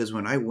light because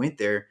when I went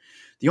there,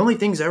 the only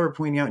things I were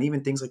pointing out, and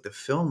even things like the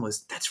film,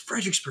 was that's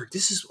Fredericksburg.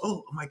 This is,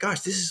 oh my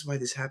gosh, this is why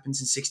this happens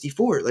in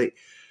 64. Like,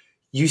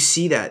 you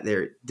see that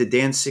there, the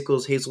Dan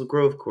Sickles Hazel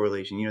Grove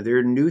correlation. There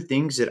are new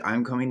things that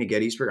I'm coming to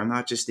Gettysburg. I'm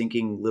not just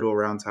thinking Little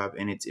Round Top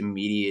and its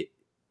immediate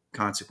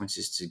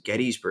consequences to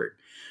Gettysburg.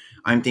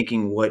 I'm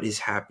thinking what is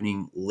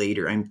happening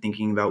later. I'm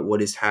thinking about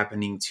what is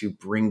happening to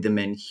bring the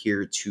men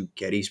here to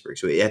Gettysburg.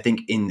 So I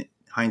think in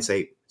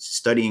hindsight,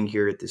 studying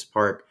here at this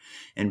park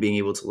and being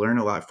able to learn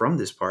a lot from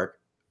this park,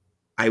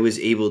 I was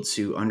able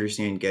to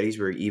understand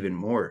Gettysburg even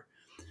more.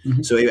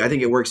 Mm-hmm. So I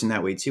think it works in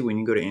that way too. When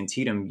you go to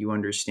Antietam, you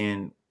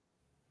understand,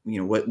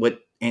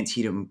 what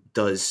Antietam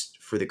does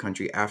for the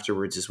country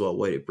afterwards as well,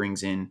 what it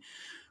brings in.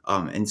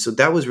 And so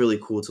that was really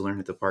cool to learn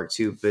at the park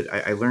too. But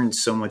I learned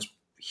so much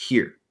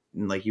here.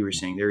 And like you were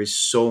saying, there is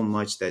so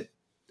much that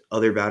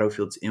other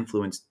battlefields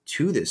influence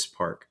to this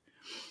park,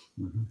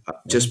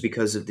 just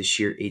because of the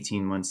sheer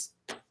 18 months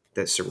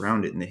that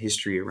surround it, and the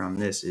history around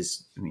this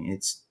is,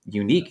 it's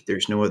unique.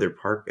 There's no other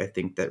park, I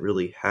think, that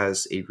really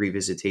has a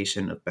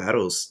revisitation of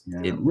battles.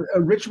 Yeah.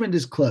 Richmond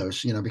is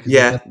close, because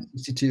they've got the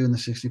 62 and the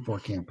 64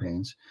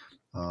 campaigns.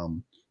 But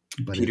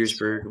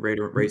Petersburg,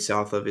 right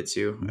south of it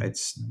too.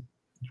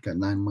 You've got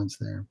 9 months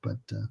there, but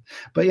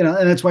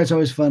and that's why it's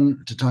always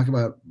fun to talk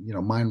about,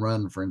 Mine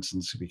Run, for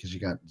instance, because you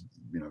got,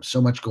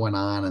 so much going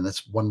on, and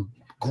that's one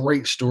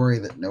great story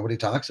that nobody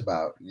talks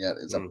about yet.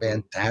 It's a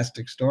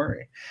fantastic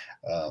story.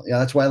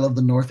 That's why I love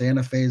the North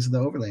Anna phase of the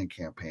Overland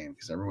Campaign,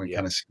 because everyone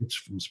kind of skips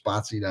from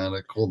Spotsy down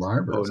to Cold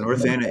Harbor. Oh,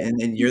 North Anna,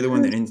 and you're the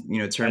one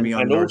that turned me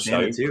on. And North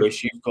also, Anna too.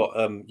 Chris, you've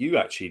got you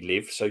actually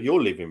live, so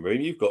your living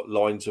room, you've got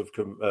lines of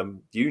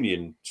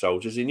Union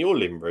soldiers in your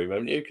living room,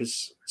 haven't you?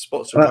 Because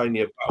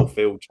Spotsylvania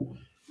battlefield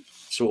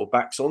sort of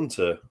backs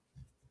onto.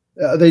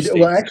 They do.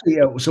 Well, actually,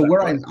 so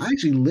where I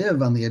actually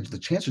live on the edge of the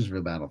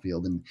Chancellorsville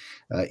battlefield, and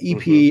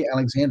EP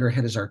Alexander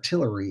had his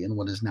artillery in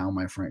what is now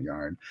my front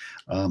yard,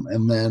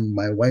 and then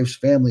my wife's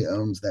family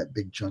owns that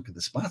big chunk of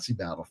the Spotsy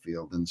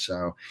battlefield, and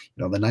so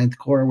the 9th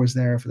Corps was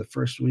there for the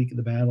first week of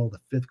the battle,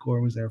 the 5th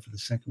Corps was there for the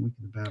second week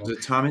of the battle. Was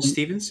it Thomas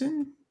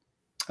Stevenson?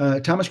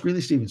 Thomas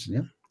Greeley Stevenson,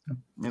 yeah.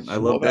 Yep, I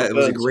love that. It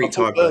was a great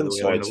talk.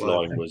 Burnside's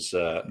line was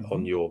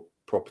on your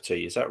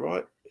property, is that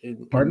right?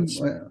 Pardon?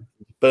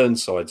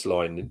 Burnside's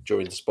line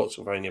during the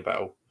Spotsylvania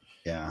battle.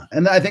 Yeah,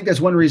 and I think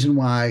that's one reason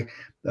why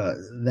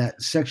that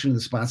section of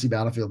the Spotsy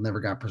battlefield never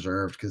got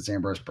preserved, because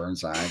Ambrose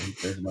Burnside.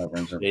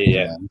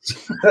 Yeah.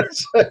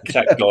 It's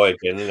that guy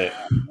again, isn't it?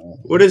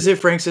 What is it?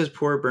 Frank says,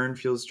 "Poor Burn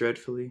feels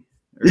dreadfully."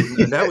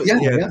 That was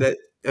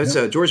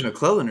That's George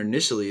McClellan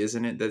initially,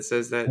 isn't it? That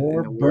says that.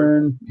 Poor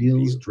Burn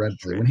feels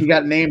dreadfully. When he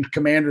got named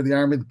commander of the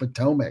Army of the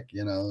Potomac,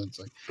 it's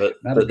like. But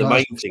the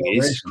main thing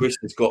is, Chris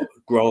has got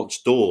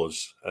Grant's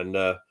doors, and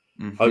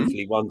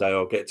hopefully one day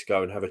I'll get to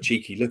go and have a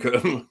cheeky look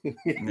at them.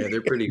 Yeah,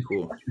 they're pretty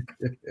cool.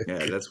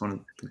 Yeah, that's one of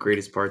the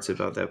greatest parts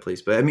about that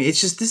place. But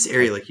it's just this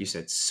area, like you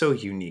said, so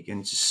unique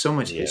and just so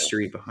much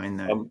history behind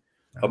that.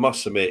 I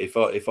must admit,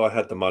 if I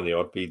had the money,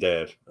 I'd be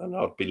there and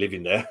I'd be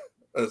living there.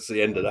 That's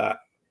the end of that.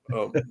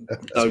 No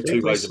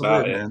two ways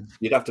about it. Man.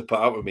 You'd have to put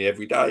up with me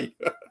every day.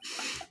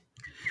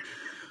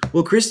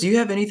 Well, Chris, do you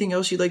have anything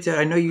else you'd like to add?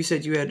 I know you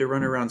said you had to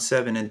run around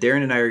 7, and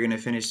Darren and I are going to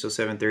finish till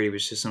 7:30,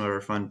 which is just some of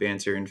our fun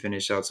banter and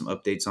finish out some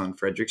updates on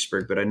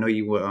Fredericksburg. But I know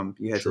you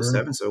had till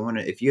 7, so I want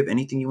to, if you have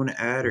anything you want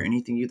to add or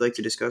anything you'd like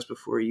to discuss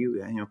before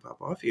you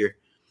pop off here.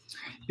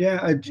 Yeah,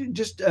 I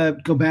just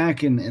go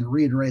back and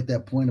reiterate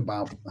that point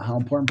about how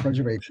important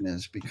preservation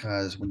is,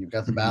 because when you've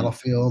got the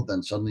battlefield,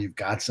 then suddenly you've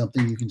got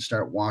something you can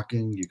start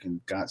walking. You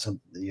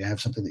have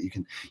something that you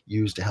can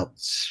use to help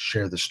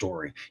share the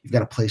story. You've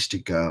got a place to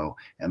go,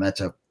 and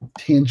that's a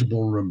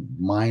tangible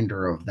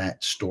reminder of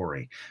that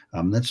story.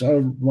 That's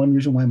one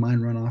reason why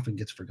Mine Run often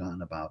gets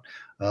forgotten about.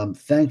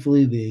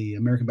 Thankfully, the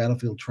American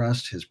Battlefield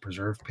Trust has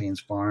preserved Payne's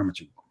Farm.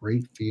 It's a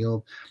great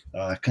field,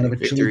 kind of a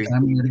chilly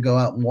time of year to go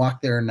out and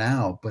walk there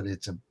now, but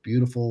it's a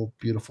beautiful,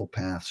 beautiful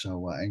path.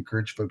 So I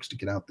encourage folks to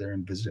get out there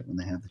and visit it when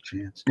they have the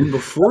chance. And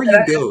before you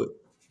go,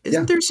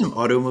 isn't there some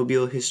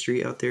automobile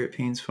history out there at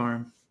Payne's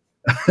Farm?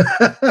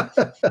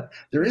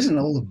 There is an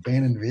old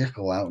abandoned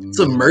vehicle out in it's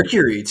a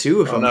Mercury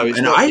too. If I'm not,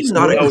 and I'm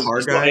not a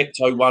car guy.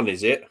 Ecto 1,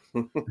 is it?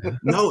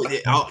 No,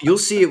 you'll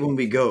see it when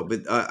we go.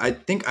 But I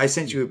think I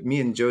sent you,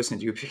 me and Joe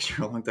sent you a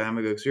picture a long time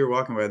ago because we were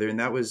walking by there,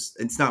 and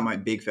it's not my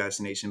big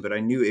fascination, but I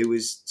knew it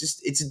was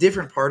just, it's a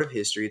different part of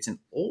history. It's an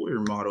older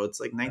model.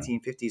 It's like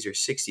 1950s or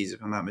 60s,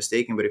 if I'm not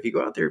mistaken. But if you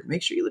go out there,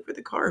 make sure you look for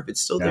the car if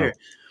it's still there.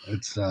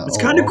 It's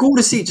kind of cool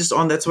to see.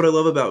 That's what I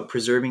love about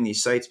preserving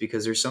these sites,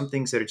 because there's some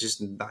things that are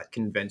just not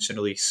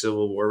conventionally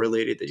Civil War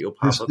related that you'll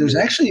pop up. There's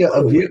actually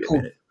a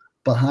vehicle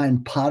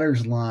behind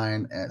Potter's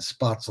Line at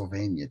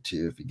Spotsylvania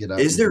too. If you get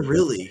up, is there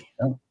really?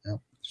 Yep.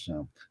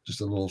 So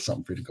just a little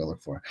something for you to go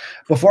look for.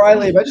 Before I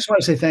leave, I just want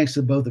to say thanks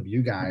to both of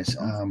you guys.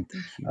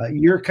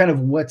 You're kind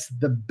of what's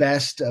the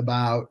best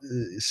about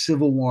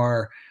Civil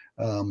War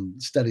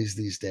studies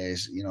these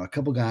days. A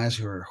couple guys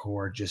who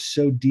are just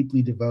so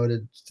deeply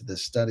devoted to the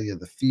study of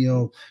the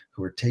field,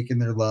 who are taking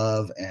their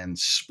love and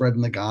spreading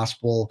the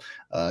gospel.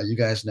 You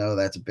guys know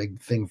that's a big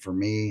thing for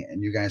me,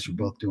 and you guys are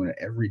both doing it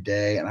every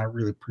day, and I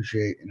really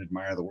appreciate and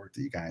admire the work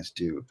that you guys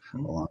do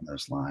along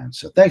those lines.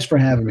 So thanks for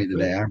having me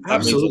today.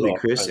 Absolutely,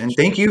 Chris, and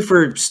thank you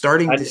for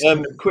starting this.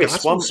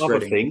 Chris, one other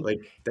thing,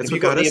 that's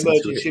what got the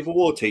emerging Civil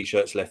War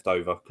t-shirts left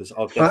over, because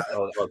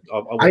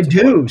I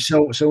do.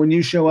 So when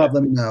you show up,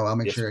 let me know. I'll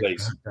make sure.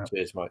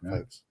 Cheers, mate.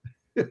 Thanks.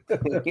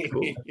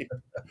 Cool.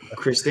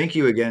 Chris, thank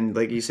you again.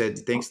 Like you said,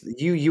 thanks.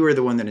 You were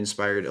the one that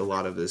inspired a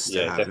lot of this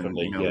to happen.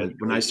 Definitely.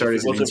 When I started,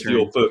 if it wasn't for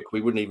your book, we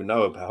wouldn't even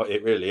know about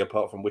it, really,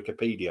 apart from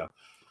Wikipedia.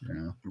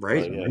 Yeah.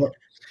 Right. Well,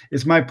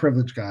 it's my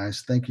privilege,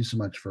 guys. Thank you so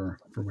much for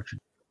what you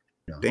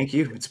do. Thank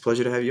you. It's a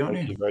pleasure to have you on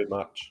here. Thank you very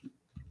much,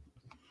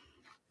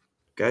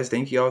 guys.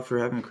 Thank you all for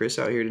having Chris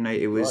out here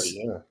tonight. It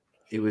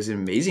was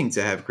amazing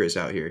to have Chris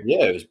out here.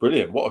 Yeah, it was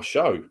brilliant. What a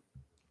show!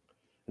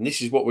 And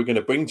this is what we're going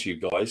to bring to you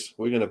guys.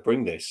 We're going to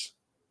bring this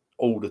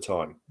all the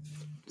time.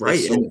 Right.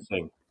 Sort of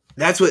thing.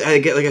 That's what I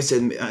get. Like I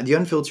said, the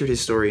Unfiltered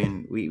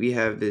Historian, we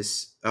have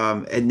this.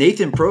 And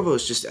Nathan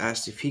Provost just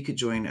asked if he could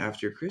join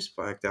after Chris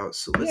blacked out.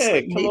 So let's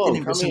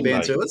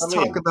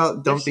talk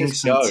about dumping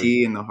some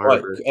tea in the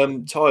harbor.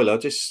 Right, Tyler,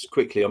 just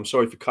quickly, I'm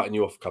sorry for cutting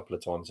you off a couple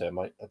of times there,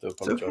 mate. I do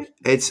apologize.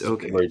 It's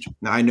okay.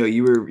 No, I know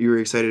you were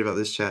excited about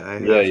this chat. I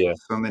have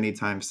so many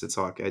times to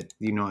talk. I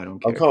don't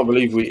care. I can't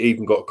believe we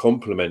even got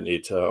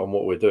complimented on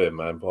what we're doing,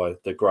 man, by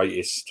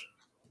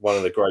one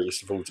of the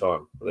greatest of all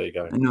time. There you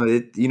go. I know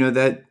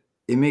that.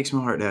 It makes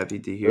my heart happy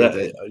to hear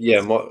that.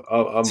 Yeah,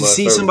 to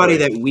see somebody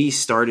that we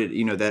started,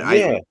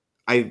 that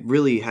I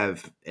really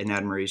have an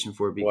admiration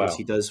for, because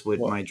he does what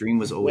my dream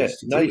was always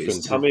to do.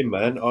 Nathan, come in,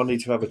 man. I need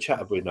to have a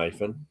chat with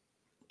Nathan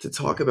to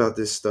talk about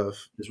this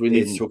stuff, because we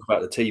need to talk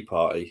about the Tea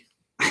Party.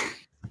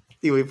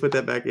 Do we put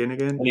that back in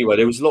again? Anyway,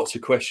 there was lots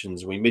of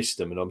questions and we missed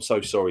them, and I'm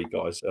so sorry,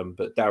 guys.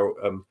 But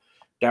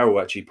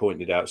Daryl actually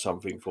pointed out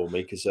something for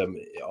me, because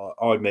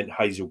I meant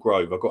Hazel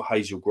Grove. I got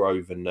Hazel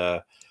Grove and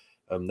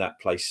that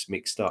place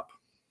mixed up.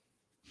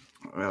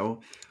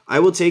 Well, I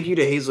will take you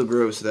to Hazel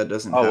Grove, so that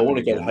doesn't. I want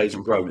to go to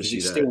Hazel Grove, because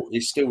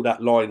it's still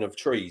that line of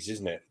trees,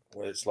 isn't it?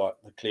 Where it's like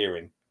the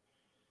clearing.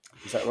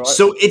 Is that right?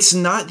 So it's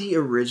not the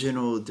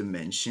original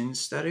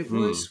dimensions that it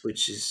was,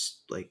 which is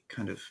like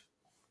kind of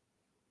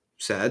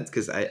sad,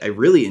 because I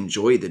really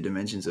enjoy the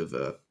dimensions of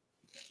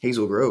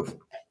Hazel Grove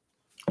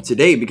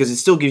today, because it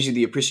still gives you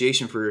the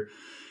appreciation for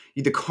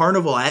the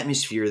carnival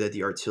atmosphere that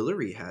the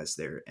artillery has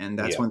there. And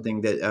that's one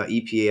thing that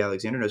EPA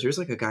Alexander knows. There's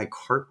like a guy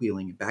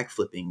cartwheeling and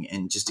backflipping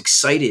and just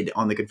excited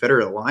on the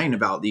Confederate line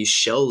about these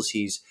shells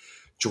he's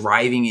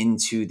driving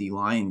into the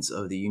lines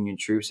of the Union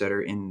troops that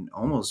are in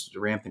almost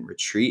rampant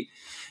retreat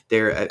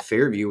there at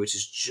Fairview, which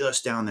is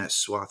just down that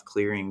swath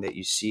clearing that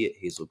you see at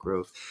Hazel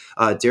Grove.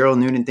 Daryl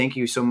Noonan, thank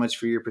you so much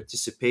for your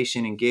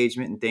participation,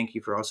 engagement, and thank you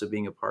for also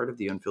being a part of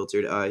the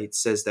Unfiltered. It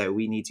says that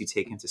we need to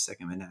take him to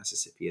Second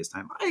Manassas if he has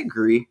time. I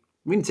agree.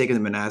 We need to take him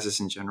to Manassas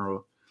in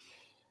general.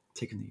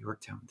 Take him to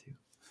Yorktown too.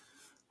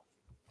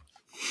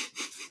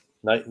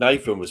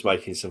 Nathan was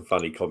making some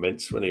funny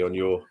comments, wasn't he, on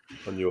your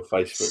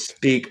Facebook?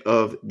 Speak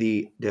of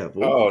the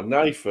devil. Oh,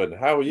 Nathan,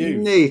 how are you?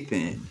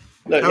 Nathan,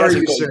 look, how are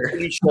you, sir? Got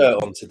a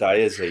shirt on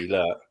today, is he?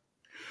 Look.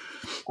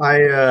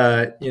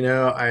 I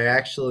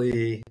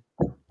actually.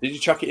 Did you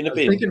chuck it in a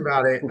bin? Thinking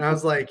about it, and I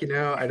was like,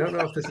 I don't know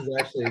if this is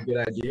actually a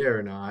good idea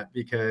or not,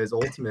 because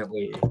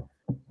ultimately,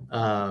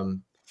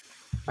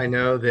 I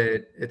know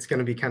that it's going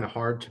to be kind of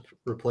hard to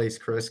replace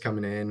Chris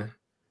coming in.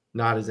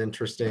 Not as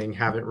interesting.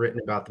 Haven't written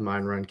about the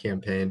Mine Run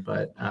campaign,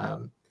 but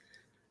I'm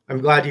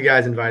glad you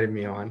guys invited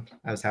me on.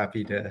 I was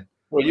happy to.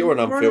 Well, you're an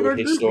Unfiltered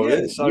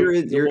historian, so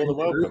you're more than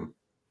welcome.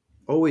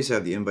 Always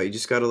have the invite. You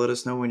just got to let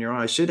us know when you're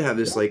on. I should have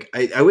this.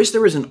 I wish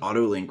there was an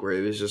auto link where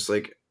it was just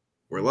like,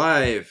 we're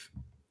live.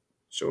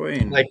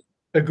 Join. Like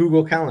a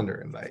Google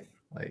Calendar invite.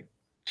 Like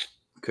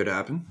could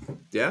happen.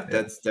 Yeah,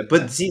 that's that.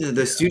 But see,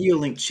 the studio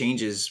link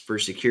changes for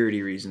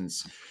security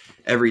reasons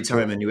every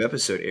time a new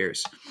episode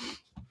airs.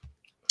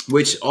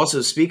 Which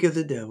also, speak of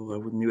the devil, a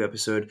new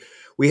episode.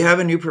 We have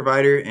a new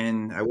provider,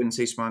 and I wouldn't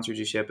say sponsored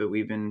just yet, but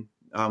we've been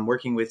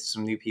working with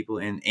some new people,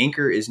 and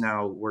Anchor is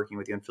now working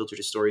with the Unfiltered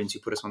Historians, who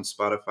put us on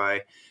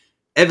Spotify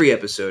every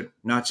episode,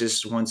 not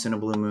just once in a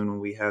blue moon when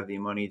we have the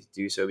money to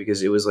do so,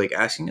 because it was like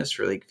asking us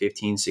for like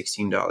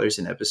 $15-16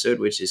 an episode,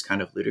 which is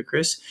kind of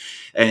ludicrous.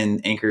 And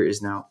Anchor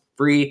is now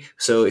free.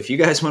 So if you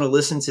guys want to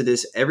listen to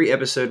this, every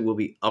episode will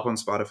be up on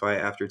Spotify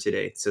after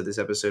today. So this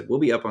episode will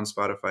be up on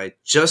Spotify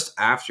just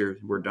after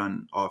we're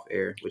done off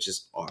air, which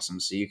is awesome.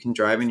 So you can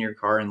drive in your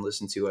car and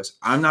listen to us.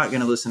 I'm not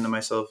going to listen to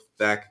myself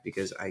back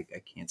because I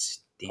can't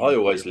stand I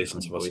always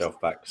listen to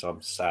myself back because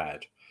I'm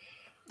sad.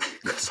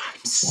 Because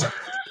I'm sad.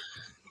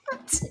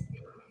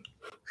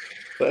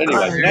 But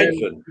anyway,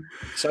 Nathan,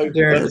 so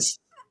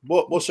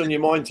what's on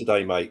your mind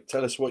today, mate?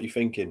 Tell us what you're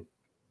thinking.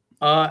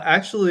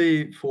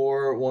 Actually,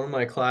 for one of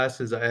my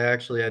classes, I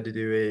actually had to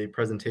do a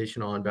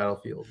presentation on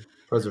battlefield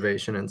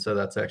preservation, and so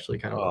that's actually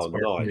kind of what's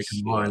sparked me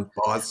to come on.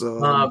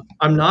 Awesome.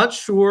 I'm not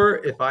sure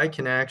if I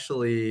can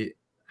actually.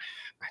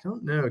 I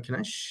don't know. Can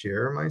I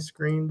share my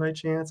screen by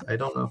chance? I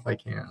don't know if I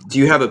can. Do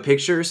you have a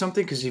picture or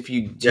something? Because if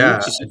you do,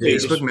 just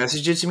Facebook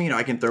message it to me and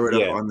I can throw it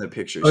up on the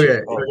picture. Okay,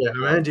 I'm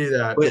going to do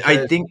that. But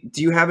I think,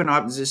 do you have an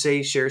option? Does it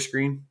say share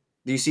screen?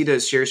 Do you see the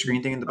share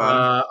screen thing in the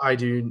bottom? I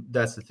do.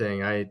 That's the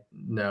thing.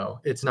 No,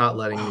 it's not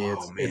letting me.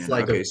 It's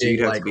like a so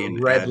big like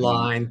red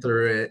line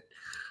through it.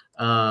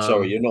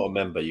 Sorry, you're not a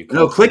member. You can't.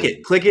 No, click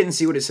it and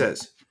see what it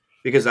says.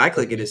 Because I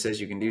click it says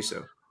you can do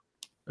so.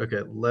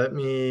 Okay, let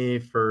me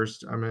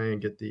first. I'm gonna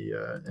get the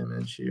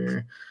image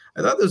here.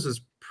 I thought this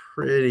was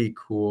pretty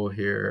cool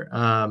here.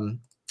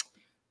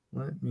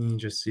 Let me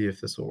just see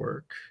if this will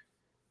work.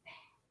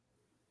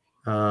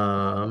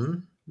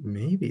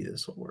 Maybe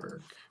this will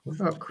work. What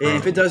about Chrome? And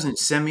if it doesn't,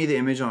 send me the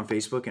image on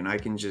Facebook and I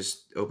can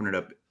just open it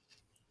up.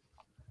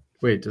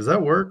 Wait, does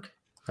that work?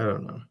 I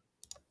don't know.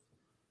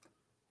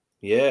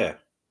 Yeah.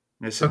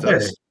 Yes, it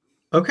does.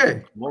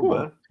 Okay.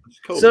 Cool.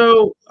 Cool.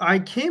 So I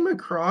came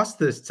across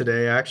this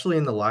today, actually,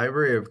 in the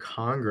Library of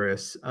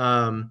Congress.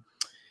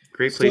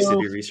 Great place to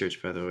do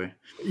research, by the way.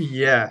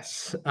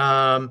 Yes.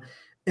 And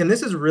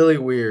this is really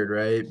weird,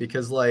 right?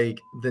 Because like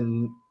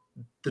the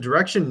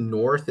direction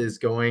north is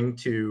going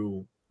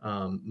to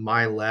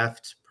my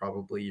left,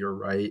 probably your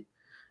right.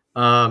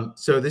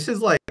 So this is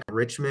like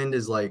Richmond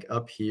is like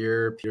up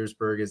here,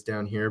 Petersburg is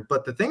down here.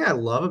 But the thing I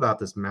love about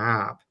this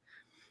map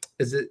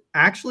is it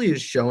actually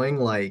is showing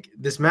like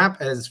this map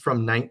is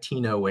from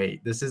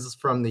 1908. This is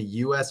from the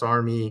U.S.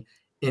 Army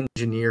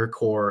Engineer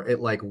Corps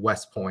at like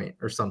West Point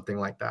or something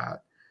like that.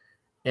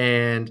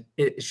 And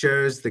it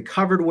shows the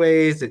covered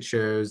ways, it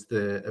shows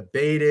the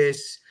abatis,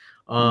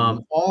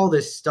 all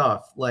this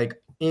stuff like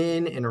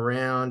in and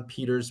around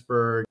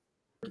Petersburg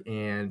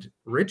and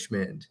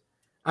Richmond.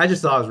 I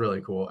just thought it was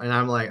really cool. And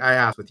I'm like, I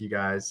asked with you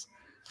guys.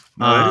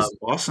 That is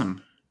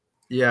awesome.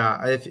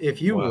 Yeah,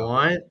 if you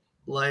want,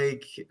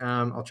 like,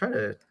 I'll try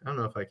to. I don't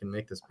know if I can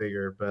make this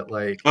bigger, but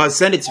like,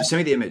 send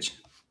me the image.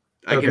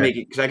 I can make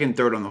it because I can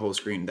throw it on the whole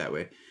screen that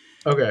way.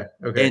 Okay.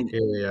 And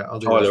yeah. I'll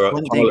do Tyler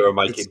will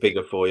make it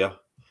bigger for you.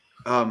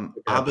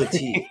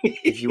 Abati.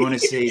 If you want to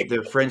say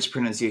the French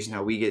pronunciation,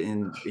 how we get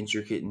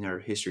intricate in our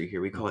history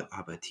here, we call it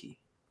abati.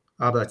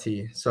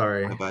 Abati.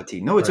 Sorry.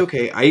 Abati. No, it's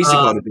okay. I used to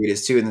call it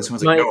abatis too, and this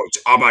one's like, no, it's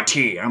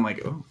abati. I'm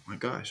like, oh my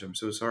gosh, I'm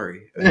so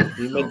sorry.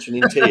 You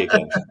mentioning tea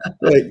again?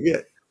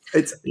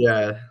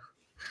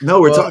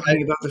 No, we're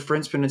talking about the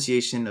French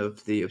pronunciation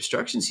of the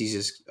obstructions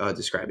he's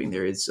describing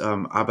there. It's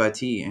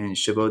abattis and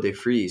chevaux de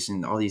frise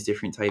and all these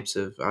different types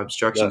of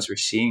obstructions we're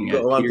seeing.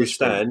 You've got to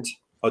understand,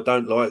 I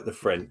don't like the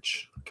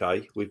French,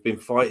 okay? We've been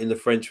fighting the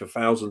French for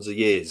thousands of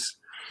years,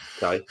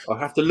 okay? I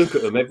have to look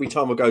at them every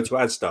time I go to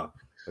Asda.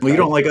 Okay? Well, you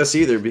don't like us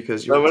either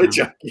because you're only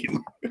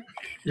joking.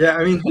 Yeah,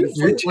 I mean,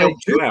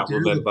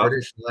 remember?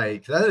 British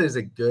like? That is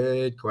a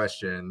good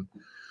question.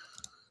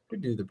 Who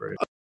do the British?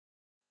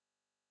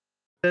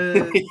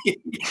 You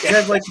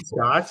guys like the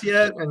Scots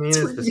yet? I mean,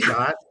 is the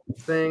Scot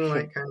thing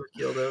like kind of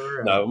keeled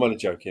over? No, I'm only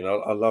joking.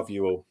 I love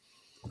you all.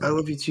 I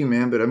love you too,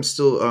 man. But I'm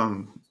still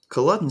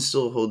Culloden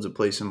still holds a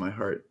place in my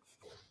heart.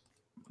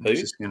 Who?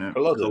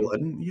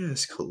 Culloden?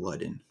 Yes,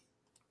 Culloden.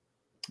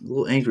 A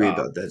little angry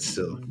about that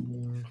still.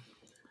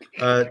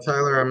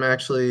 Tyler, I'm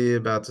actually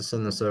about to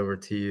send this over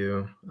to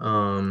you.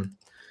 And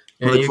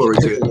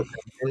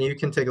you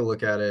can take a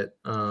look at it.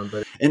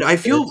 And I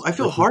feel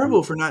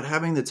horrible for not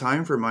having the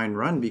time for Mine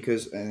Run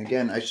because, and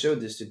again, I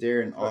showed this to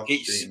Darren off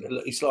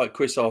stream. It's like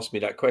Chris asked me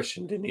that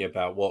question, didn't he,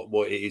 about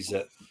what it is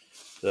that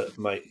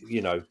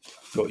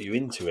got you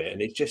into it,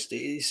 and it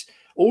is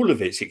all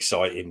of it's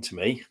exciting to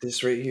me.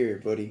 This right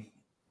here, buddy.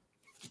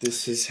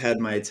 This has had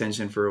my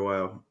attention for a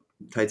while.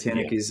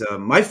 Titanic is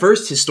my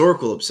first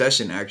historical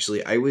obsession,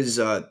 actually. I was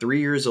 3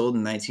 years old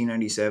in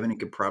 1997 and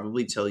could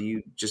probably tell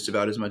you just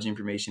about as much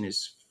information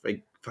as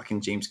like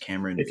fucking James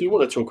Cameron. If you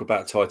want to talk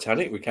about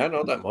Titanic, we can.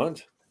 I don't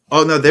mind.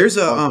 Oh no, there's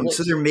a Oh,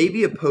 so there may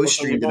be a post what's on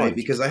stream your tonight mind?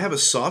 because I have a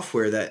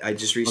software that I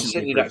just I recently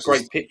sent you that purchased.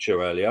 great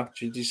picture earlier.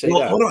 Did you see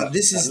Well, that? hold on. That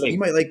This is link? you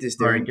might like this,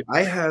 Darren. Sorry.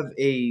 I have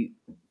a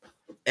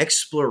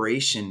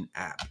exploration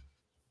app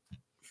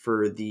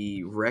for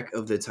the wreck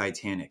of the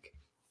Titanic.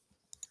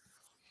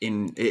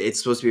 It's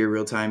supposed to be a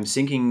real time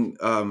sinking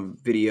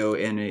video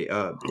and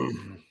a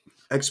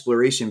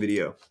exploration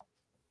video.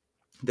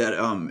 That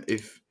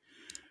if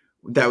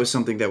that was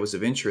something that was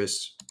of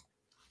interest,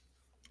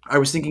 I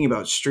was thinking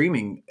about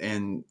streaming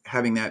and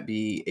having that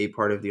be a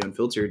part of the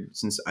Unfiltered,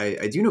 since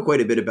I do know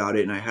quite a bit about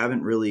it and I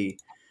haven't really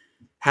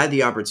had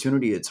the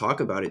opportunity to talk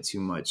about it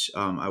too much.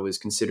 I was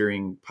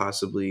considering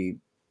possibly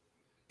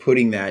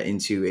putting that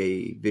into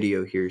a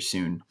video here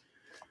soon,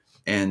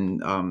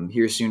 and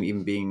here soon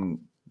even being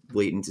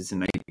late into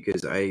tonight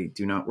because I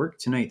do not work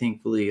tonight.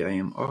 Thankfully, I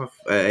am off.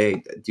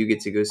 I do get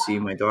to go see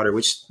my daughter,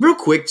 which real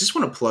quick, just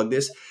want to plug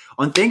this.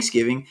 On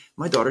Thanksgiving,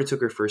 my daughter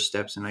took her first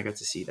steps and I got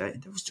to see that.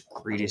 And that was the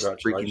greatest freaking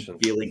Congratulations.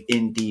 feeling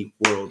in the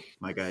world,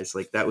 my guys.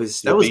 Like that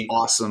was You'll be-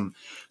 awesome.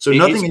 So It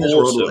nothing is in this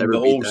world will awesome, ever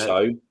but beat that.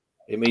 also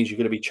it means you're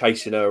going to be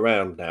chasing her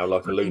around now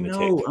like a I lunatic.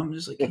 know. I'm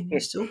just like, can you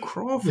still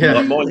crawl for Yeah. me?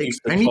 Like mine Like,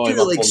 used to I need you climb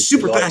to up like onto,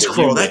 super like, fast the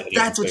crawl. unit and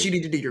That's what everything. you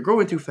need to do. You're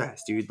going too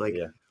fast, dude. Like,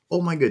 Yeah.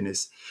 oh my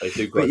goodness. They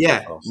do But great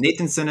yeah, podcasts.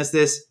 Nathan sent us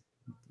this.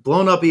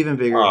 Blown up even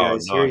bigger, Oh,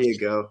 guys. Here nice. you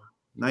go.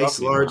 Nice,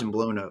 Lovely, large, man. and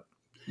blown up.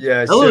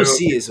 Yeah.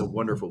 LOC is a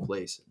wonderful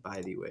place,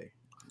 by the way.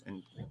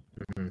 And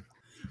Mhm.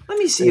 let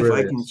me see It if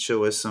really I can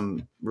show us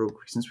some real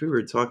quick. Since we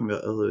were talking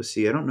about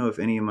LOC, I don't know if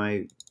any of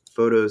my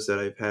photos that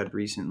I've had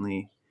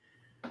recently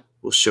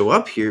will show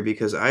up here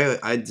because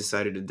I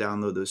decided to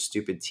download those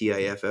stupid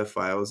TIFF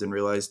files and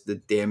realized the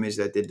damage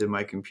that did to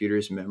my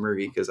computer's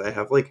memory because I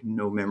have like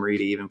no memory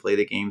to even play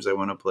the games I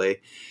want to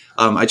play.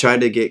 I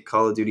tried to get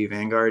Call of Duty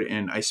Vanguard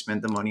and I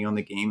spent the money on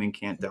the game and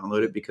can't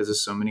download it because of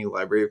so many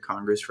Library of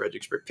Congress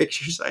Fredericksburg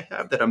pictures I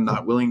have that I'm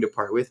not willing to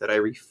part with, that I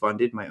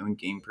refunded my own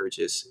game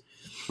purchase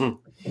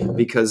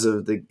because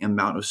of the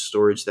amount of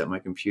storage that my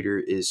computer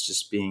is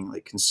just being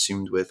like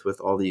consumed with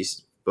all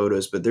these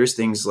photos. But there's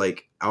things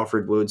like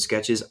Alfred Wood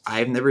sketches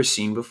I've never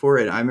seen before,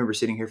 and I remember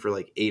sitting here for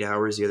like 8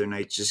 hours the other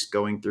night just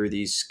going through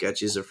these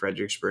sketches of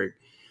Fredericksburg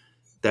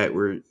that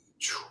were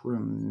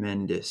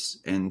tremendous,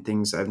 and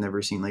things I've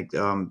never seen, like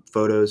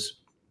photos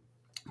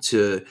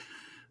to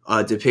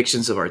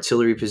depictions of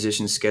artillery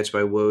positions sketched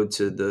by Woad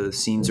to the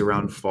scenes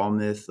around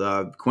Falmouth.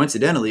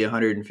 Coincidentally,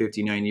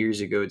 159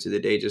 years ago to the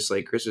day, just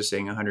like Chris was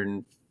saying,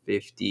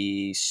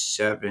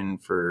 157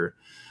 for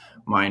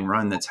Mine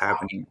Run that's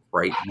happening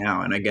right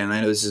now. And again, I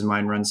know this is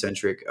Mine Run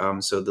centric.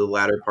 So the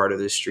latter part of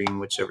this stream,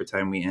 whichever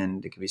time we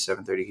end, it could be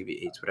 7:30, it could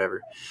be 8,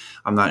 whatever.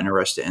 I'm not in a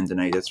rush to end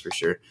tonight, that's for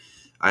sure.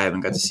 I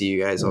haven't got to see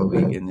you guys all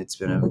week, and it's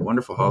been a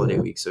wonderful holiday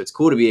week. So it's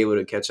cool to be able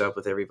to catch up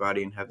with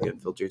everybody and have the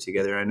Unfiltered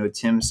together. I know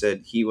Tim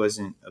said he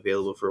wasn't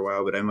available for a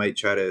while, but I might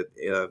try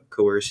to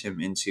coerce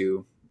him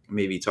into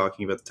maybe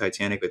talking about the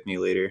Titanic with me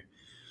later.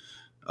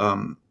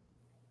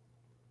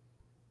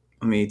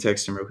 Let me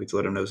text him real quick to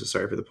let him know. So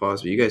sorry for the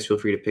pause, but you guys feel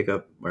free to pick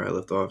up where I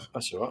left off.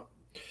 That's all right.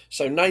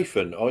 So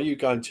Nathan, are you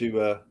going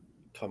to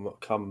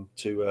come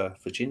to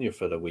Virginia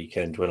for the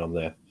weekend when I'm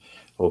there,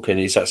 or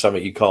is that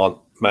something you can't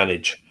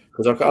manage?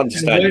 Because I can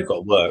understand you've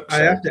got work. I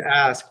So. have to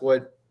ask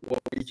what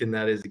weekend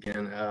that is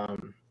again.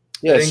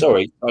 Yeah,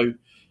 sorry.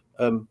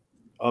 So,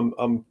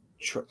 I'm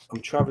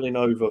traveling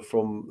over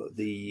from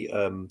the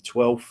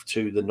 12th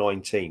to the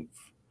 19th,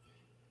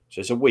 so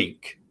it's a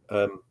week.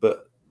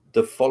 But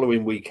the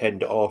following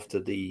weekend after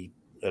the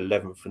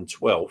 11th and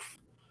 12th,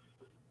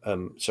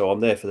 so I'm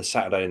there for the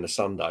Saturday and the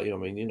Sunday. I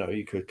mean,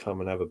 you could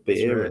come and have a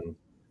beer, right. and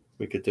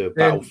we could do a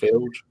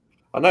battlefield.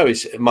 I know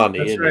it's money.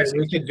 That's and right.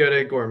 We could go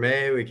to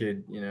Gourmet. We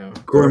could,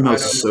 Gourmet.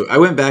 So I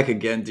went back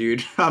again,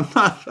 dude.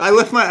 I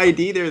left my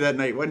ID there that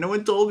night. No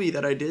one told me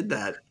that I did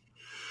that.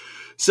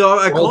 So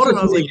I called him.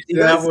 I was like, "Do you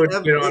guys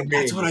have?"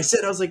 That's what I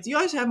said. I was like, "Do you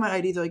guys have my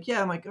ID?" They're like,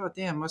 "Yeah." I'm like, "Oh,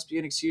 damn, must be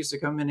an excuse to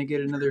come in and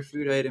get another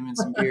food item and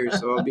some beer."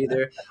 So I'll be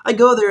there. I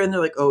go there and they're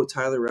like, "Oh,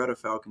 Tyler, we're out of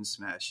Falcon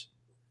Smash."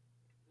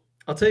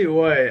 I'll tell you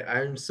what.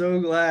 I'm so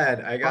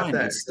glad I got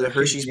that. It's the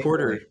Hershey's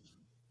Porter.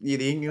 You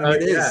think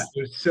it is? Yeah,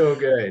 it was so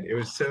good. It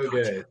was so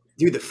good.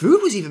 Dude, the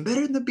food was even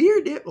better than the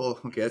beer did. Well,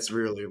 okay, that's a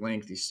really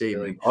lengthy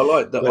statement. I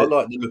like the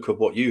look of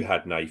what you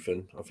had,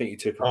 Nathan. I think you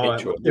took a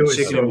picture of it. Was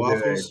chicken so and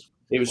waffles. Good.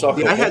 It was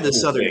like I had the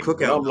Southern thing.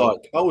 Cookout. And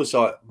I was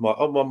like,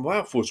 my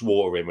mouth was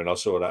watering when I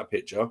saw that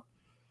picture.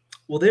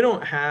 Well, they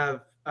don't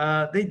have.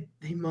 They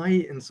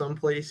might in some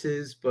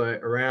places,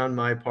 but around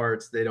my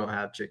parts, they don't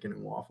have chicken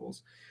and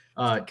waffles.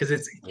 Because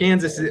it's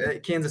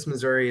Kansas,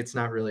 Missouri. It's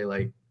not really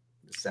like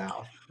the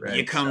South. Right?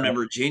 You come to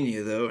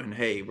Virginia though, and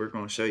hey, we're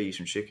going to show you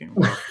some chicken.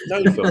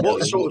 Nathan,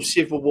 what sort of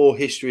Civil War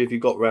history have you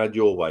got around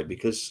your way?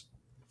 Because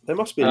there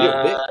must be a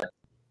little bit.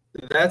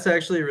 That's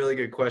actually a really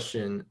good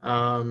question.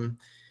 And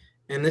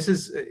this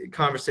is a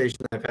conversation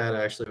I've had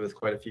actually with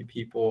quite a few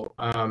people.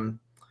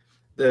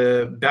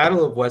 The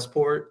Battle of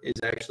Westport is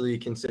actually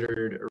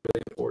considered a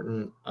really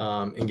important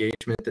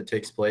engagement that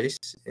takes place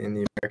in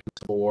the American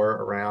Civil War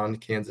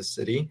around Kansas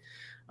City.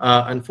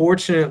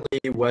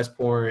 Unfortunately,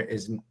 Westport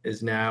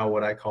is now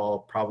what I call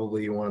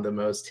probably one of the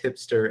most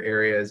hipster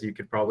areas you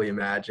could probably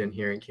imagine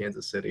here in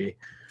Kansas City.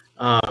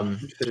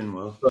 Fit in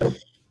well. But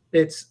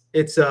it's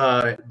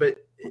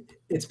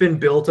been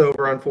built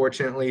over,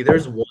 unfortunately.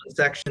 There's one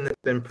section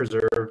that's been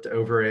preserved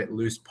over at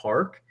Luce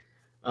Park,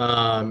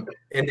 and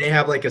they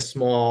have like a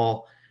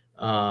small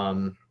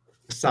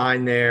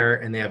sign there,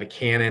 and they have a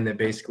cannon that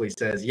basically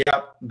says,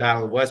 "Yep,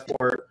 Battle of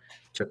Westport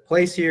took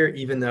place here,"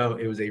 even though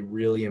it was a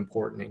really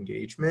important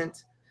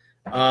engagement.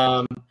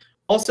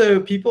 Also,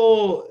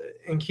 people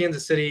in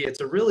Kansas City,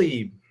 it's a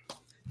really,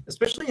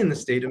 especially in the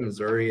state of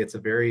Missouri, it's a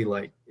very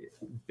like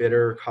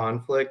bitter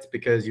conflict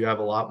because you have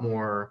a lot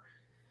more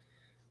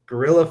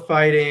guerrilla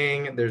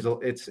fighting.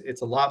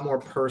 It's a lot more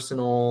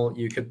personal.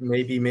 You could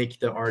maybe make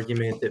the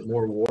argument that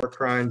more war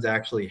crimes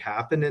actually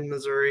happened in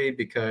Missouri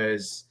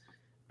because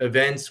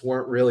events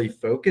weren't really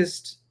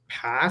focused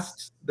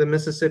past the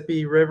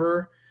Mississippi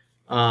River.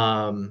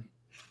 And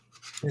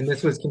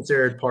this was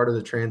considered part of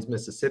the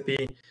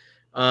Trans-Mississippi.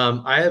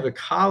 I have a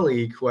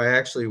colleague who I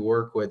actually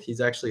work with.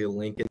 He's actually a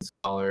Lincoln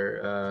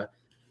scholar.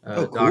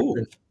 Cool.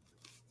 Dr.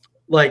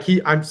 Like he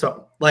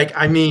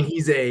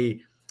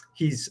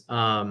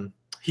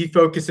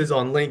focuses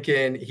on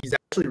Lincoln. He's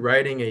actually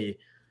writing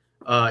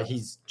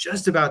he's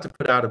just about to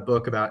put out a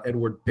book about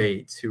Edward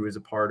Bates, who was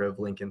a part of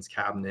Lincoln's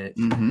cabinet.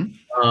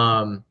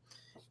 Mm-hmm.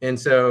 And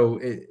so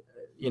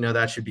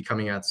that should be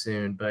coming out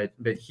soon. But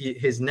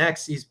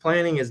he's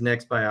planning his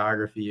next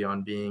biography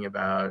on being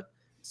about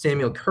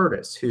Samuel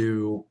Curtis,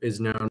 who is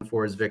known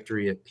for his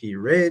victory at Pea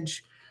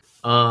Ridge.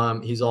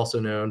 He's also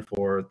known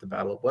for the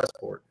Battle of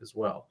Westport as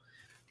well.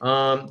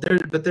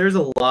 But there's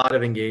a lot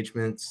of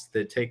engagements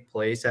that take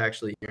place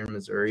actually here in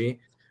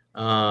Missouri.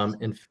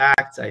 In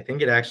fact, I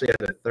think it actually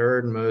had the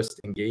third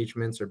most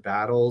engagements or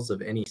battles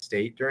of any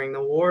state during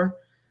the war,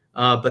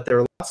 but they're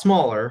a lot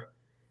smaller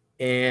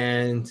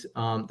and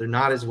they're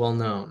not as well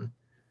known.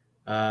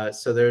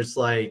 So there's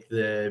like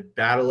the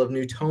Battle of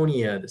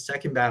Newtonia, the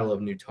Second Battle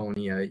of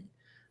Newtonia.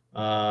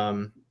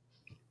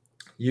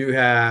 You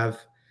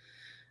have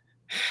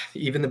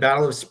even the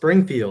Battle of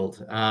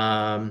Springfield.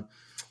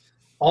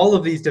 All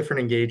of these different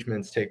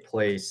engagements take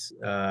place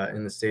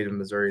in the state of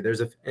Missouri.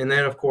 And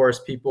then of course,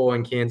 people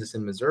in Kansas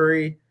and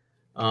Missouri,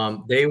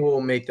 they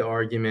will make the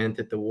argument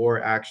that the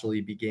war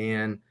actually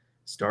began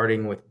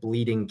starting with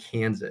Bleeding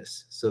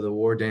Kansas. So the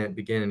war didn't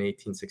begin in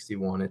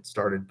 1861; it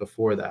started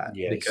before that.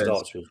 Yeah, it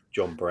starts with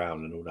John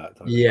Brown and all that.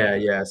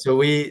 Yeah.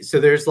 So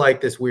there's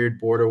like this weird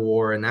border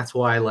war, and that's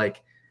why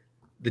like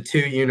the two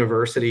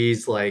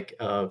universities, like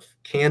of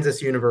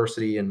Kansas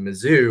University and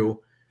Mizzou,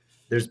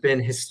 there's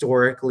been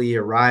historically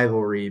a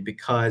rivalry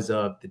because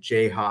of the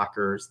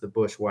Jayhawkers, the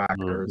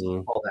Bushwhackers,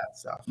 all that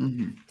stuff.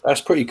 Mm-hmm.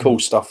 That's pretty cool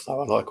stuff,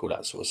 though. I like all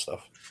that sort of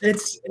stuff.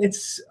 It's But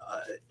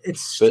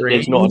strange.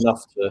 there's not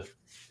enough to.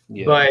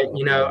 Yeah, but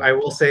I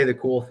will say the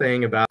cool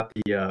thing about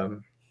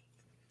the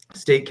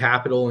state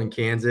capitol in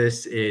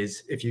Kansas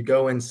is if you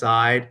go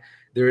inside,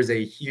 there is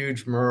a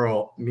huge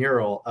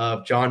mural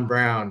of John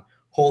Brown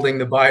holding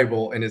the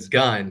Bible and his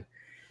gun,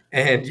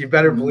 and you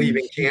better believe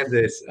in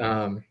Kansas.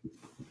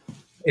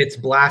 It's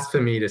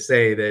blasphemy to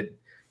say that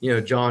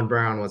John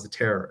Brown was a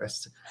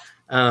terrorist,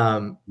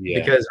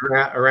 because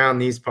around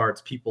these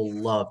parts people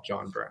love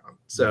John Brown.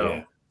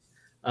 So,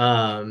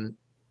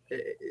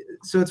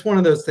 so it's one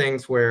of those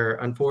things where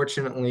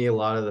unfortunately a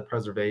lot of the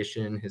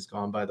preservation has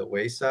gone by the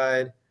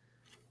wayside,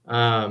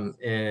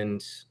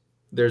 and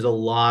there's a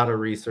lot of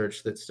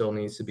research that still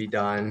needs to be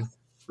done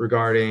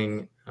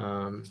regarding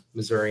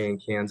Missouri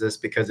and Kansas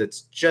because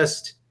it's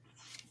just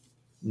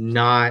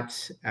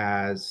not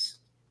as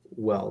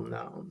well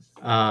known.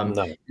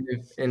 No.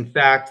 In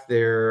fact,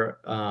 there's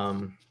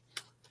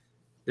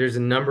a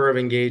number of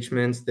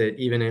engagements that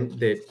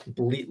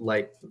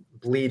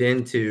bleed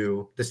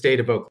into the state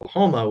of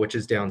Oklahoma, which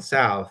is down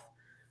south,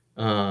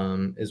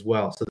 as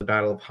well. So the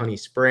Battle of Honey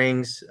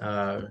Springs,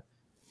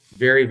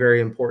 very,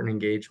 very important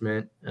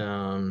engagement,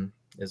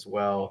 as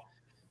well.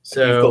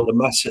 So you've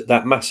got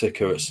that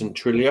massacre at St.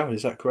 Trilia,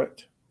 is that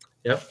correct?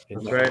 Yep,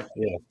 that's right.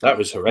 Yeah, that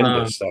was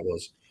horrendous. That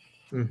was.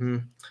 Mm-hmm.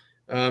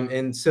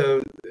 And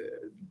so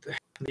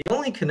the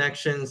only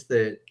connections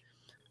that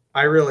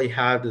I really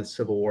have to the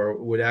Civil War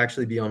would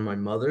actually be on my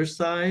mother's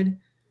side,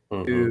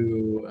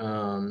 who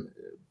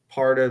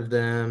part of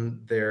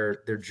them,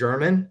 they're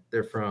German.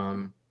 They're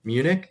from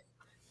Munich.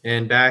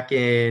 And back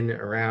in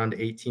around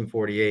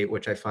 1848,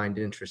 which I find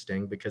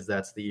interesting because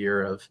that's the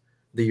year of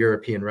the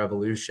European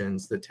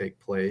revolutions that take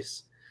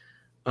place.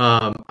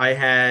 I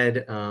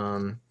had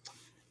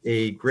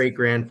a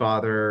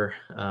great-grandfather.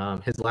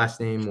 His last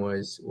name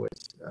was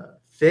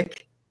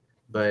Fick,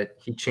 but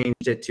he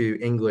changed it to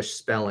English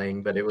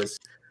spelling, but it was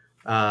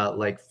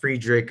like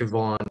Friedrich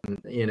von,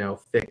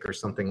 Fick or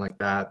something like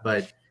that.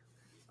 But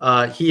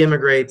he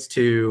immigrates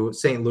to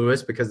St.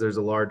 Louis because there's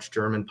a large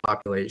German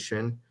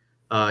population.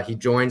 He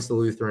joins the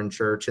Lutheran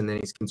Church, and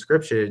then he's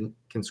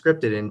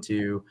conscripted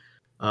into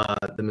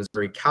the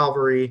Missouri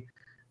Cavalry,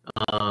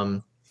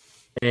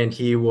 and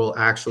he will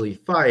actually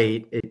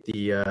fight at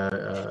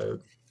the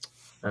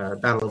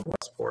Battle of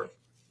Westport.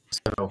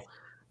 So,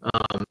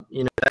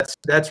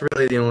 that's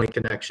really the only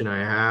connection I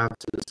have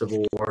to the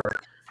Civil War.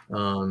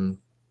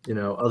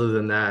 Other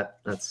than that,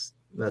 that's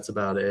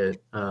about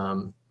it.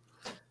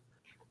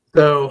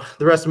 So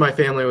the rest of my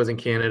family was in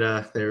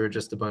Canada. They were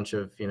just a bunch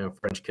of,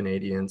 French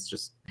Canadians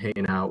just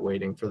hanging out,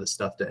 waiting for the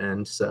stuff to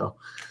end. So,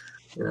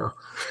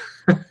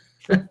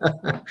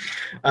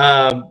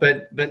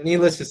 but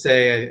needless to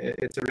say,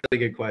 it's a really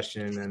good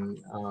question. And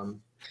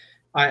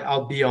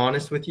I'll be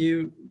honest with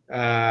you.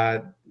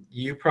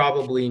 You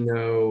probably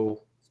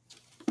know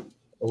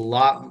a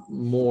lot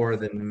more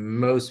than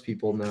most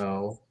people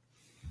know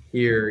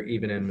here,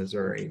 even in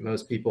Missouri.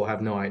 Most people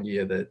have no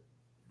idea that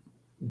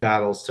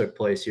battles took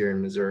place here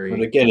in Missouri.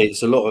 And again,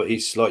 it's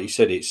like you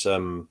said, it's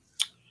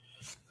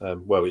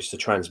it's the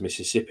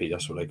Trans-Mississippi.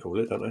 That's what they call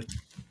it, don't they?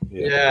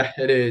 Yeah,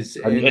 it is.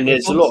 And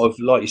there's a lot of,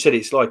 like you said,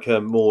 it's like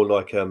more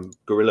like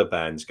guerrilla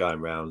bands going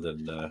around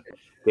and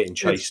getting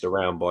chased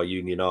around by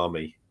Union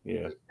Army.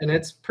 Yeah, and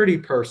it's pretty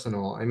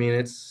personal. I mean,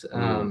 it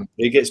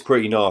gets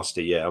pretty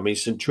nasty. Yeah, I mean,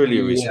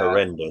 Centralia is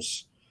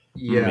horrendous.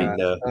 Yeah,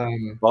 I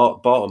mean,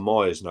 Barton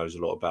Myers knows a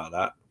lot about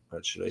that.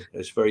 Actually,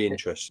 it's very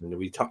interesting.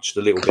 We touched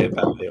a little bit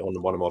about it on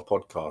one of my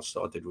podcasts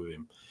that I did with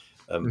him.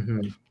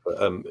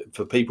 But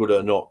for people that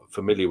are not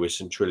familiar with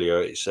Centralia,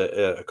 it's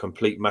a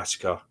complete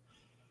massacre.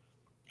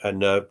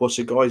 And what's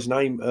the guy's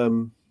name?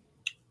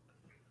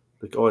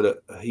 The guy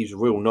he's a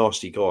real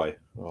nasty guy.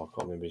 Oh, I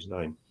can't remember his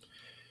name.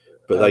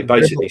 But they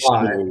basically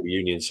slaughtered all the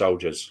Union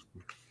soldiers.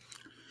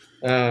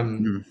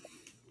 Was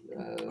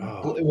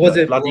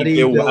it Bloody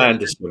Bill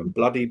Anderson?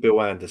 Bloody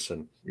Bill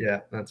Anderson. Yeah,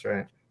 that's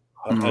right.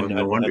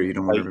 No wonder you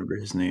don't remember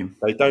his name.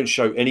 They don't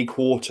show any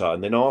quarter,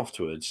 and then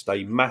afterwards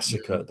they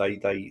massacre.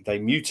 They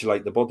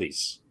mutilate the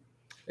bodies.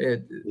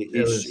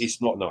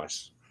 It's not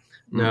nice.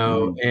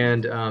 No,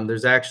 and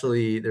there's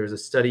a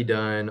study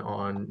done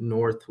on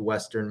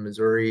northwestern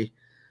Missouri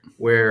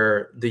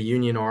where the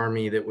Union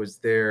Army that was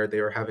there,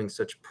 they were having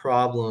such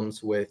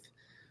problems with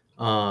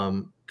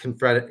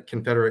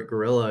Confederate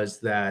guerrillas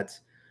that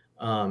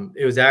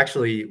it was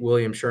actually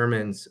William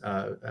Sherman's,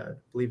 I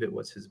believe it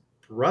was his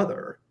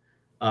brother,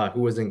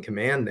 who was in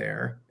command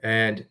there.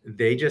 And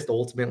they just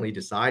ultimately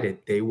decided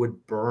they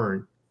would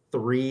burn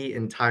 3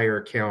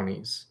 entire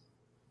counties.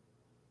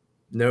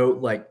 No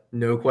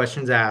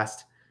questions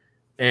asked.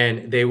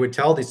 And they would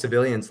tell the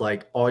civilians,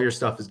 like, all your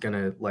stuff is going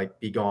to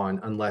be gone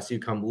unless you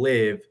come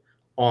live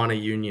on a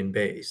Union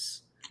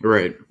base.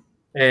 Right.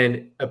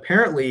 And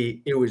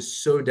apparently it was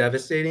so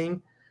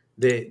devastating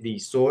that the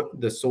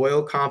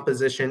soil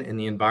composition and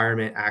the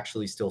environment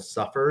actually still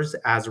suffers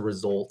as a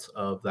result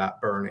of that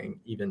burning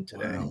even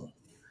today.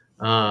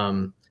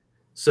 Wow.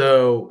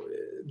 So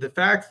the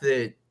fact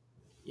that,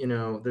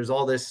 there's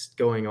all this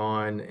going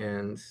on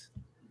and,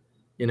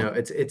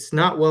 it's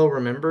not well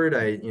remembered.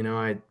 I've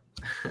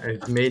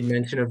made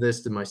mention of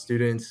this to my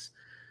students,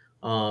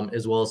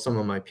 as well as some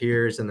of my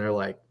peers, and they're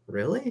like,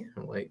 really?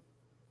 I'm like,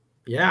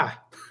 yeah.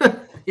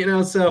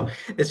 So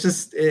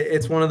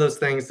it's one of those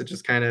things that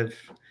just kind of.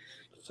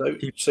 So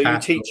you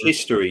teach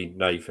history,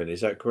 Nathan, is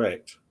that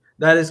correct?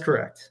 That is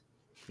correct.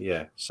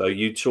 Yeah. So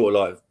you sort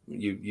of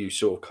you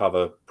sort of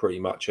cover pretty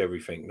much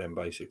everything then,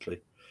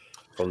 basically,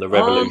 from the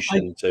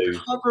Revolution to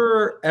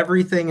cover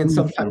everything and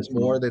sometimes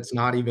more that's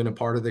not even a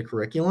part of the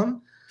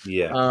curriculum.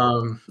 Yeah.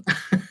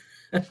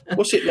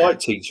 What's it like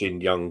teaching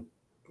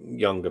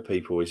younger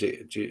people?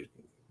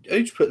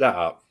 Who'd put that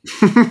up?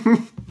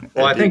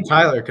 Well, I think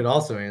Tyler could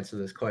also answer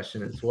this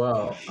question as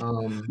well.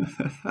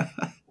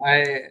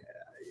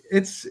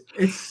 It's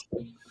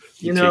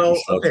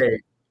okay.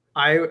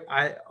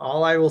 I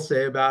all I will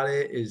say about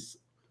it is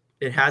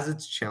it has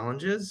its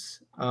challenges.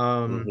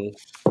 I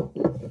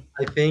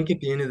think at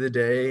the end of the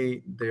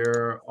day,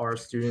 there are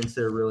students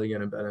that are really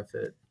going to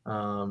benefit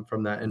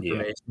from that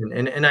information.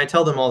 And I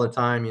tell them all the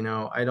time,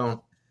 I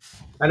don't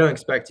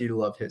expect you to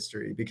love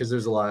history because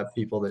there's a lot of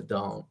people that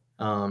don't.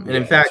 And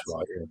in fact,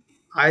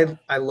 I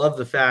love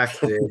the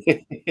fact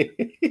that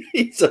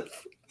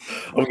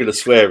I'm going to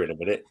swear in a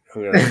minute.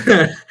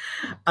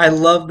 I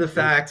love the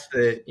fact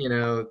that,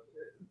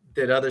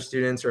 that other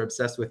students are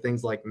obsessed with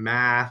things like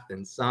math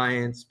and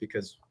science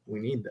because we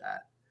need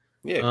that.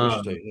 Yeah,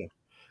 of course you do. Yeah.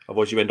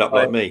 Otherwise, you end up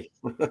like me.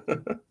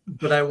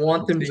 But I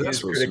want them to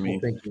use critical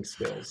thinking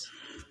skills.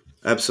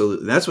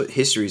 Absolutely. That's what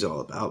history is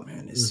all about,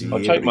 man. I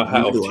take my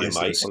hat off to you,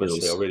 mate.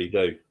 Honestly, I really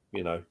do.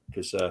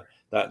 Because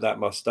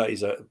that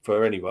is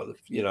for anyone.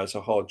 It's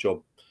a hard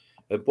job.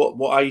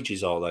 What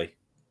ages are they?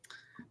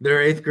 They're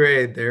 8th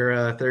grade.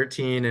 They're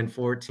 13 and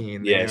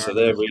 14. Yeah, so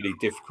they're really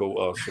difficult,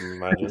 I can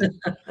imagine.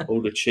 All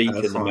the cheek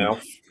in the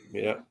mouth.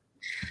 Yeah.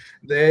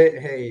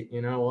 Hey,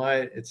 you know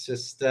what? It's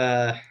just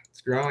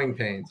it's growing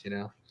pains,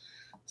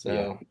 So.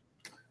 Yeah.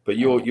 But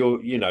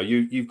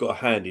you've got a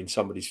hand in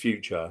somebody's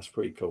future. That's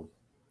pretty cool.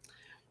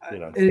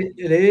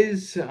 It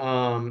is.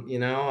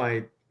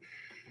 I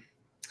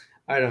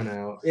don't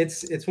know.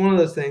 It's one of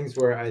those things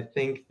where I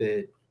think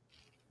that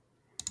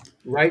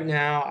right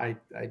now I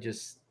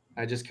just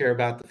care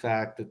about the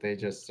fact that they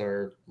just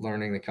are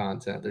learning the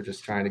content. They're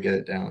just trying to get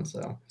it down.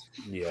 So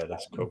yeah,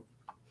 that's cool.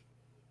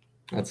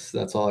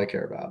 That's all I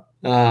care about.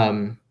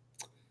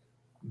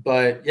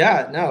 But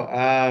yeah, no,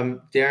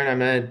 Darren, I'm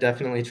gonna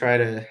definitely try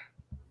to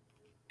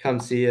come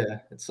see you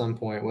at some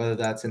point, whether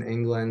that's in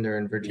England or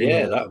in Virginia.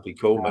 Yeah, that would be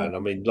cool, man. I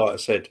mean, like I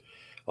said,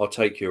 I'll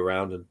take you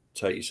around and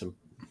take you some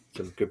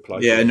good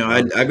places. Yeah, no,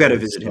 I've got to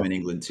visit him in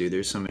England too.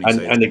 There's so many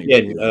sites. And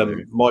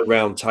again, my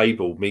round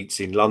table meets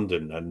in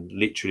London, and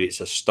literally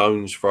it's a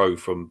stone's throw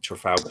from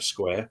Trafalgar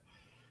Square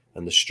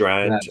and the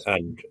Strand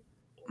and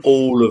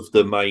all of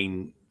the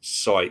main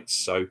sites.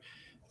 So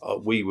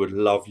we would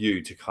love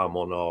you to come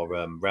on our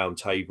round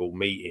table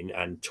meeting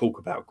and talk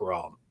about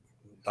Grant.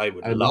 They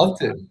would love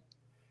to.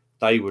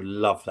 They would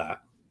love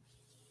that.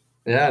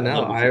 Yeah,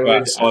 no, I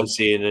would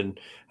sightseeing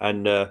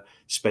and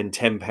spend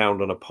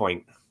 £10 on a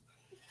pint.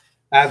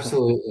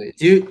 Absolutely.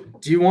 Do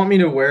you want me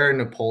to wear a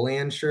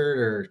Napoleon shirt,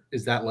 or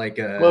is that like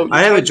a? Well,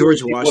 I have a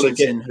George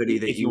Washington hoodie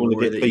that you wore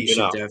that you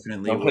should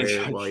definitely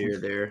wear while you're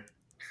there.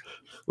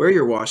 Wear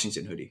your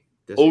Washington hoodie.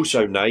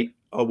 Also, Nate,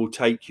 I will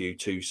take you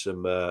to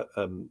some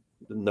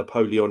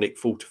Napoleonic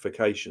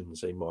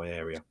fortifications in my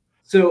area.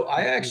 So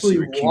I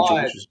actually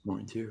watched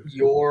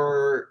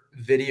your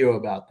video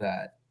about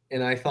that,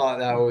 and I thought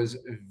that was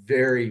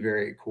very,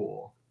 very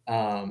cool.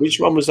 Which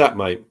one was that,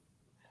 mate?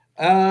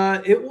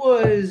 It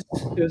was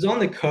on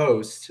the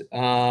coast.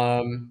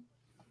 Oh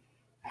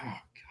God,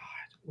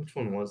 which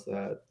one was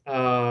that?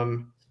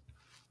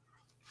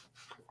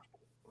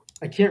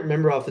 I can't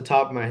remember off the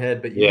top of my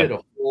head, but you did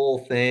a whole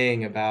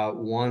thing about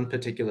one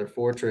particular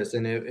fortress,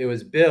 and it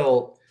was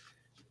built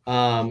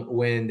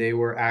when they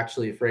were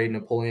actually afraid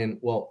Napoleon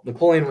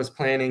was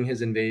planning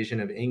his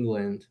invasion of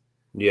England.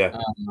 Yeah.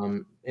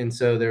 And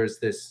so there's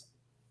this,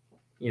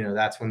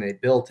 that's when they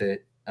built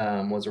it,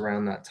 was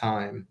around that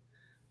time.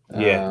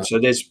 Yeah. So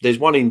there's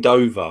one in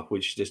Dover,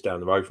 which is just down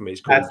the road from me.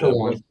 It's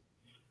called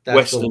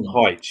Western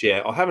Heights.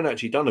 Yeah. I haven't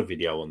actually done a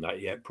video on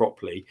that yet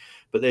properly,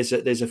 but there's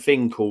a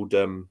thing called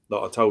that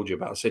I told you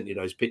about. I sent you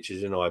those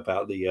pictures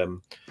about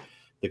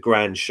the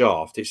grand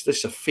shaft. It's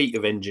just a feat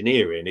of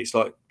engineering. It's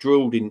like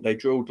they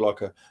drilled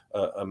like a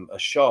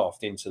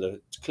shaft into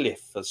the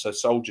cliff so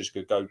soldiers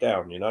could go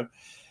down,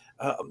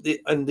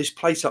 and this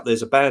place up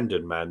there's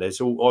abandoned, man.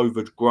 There's all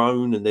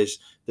overgrown, and there's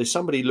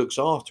somebody who looks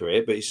after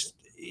it, but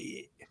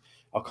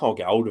I can't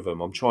get hold of them.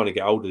 I'm trying to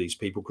get hold of these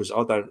people because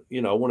I don't,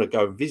 I want to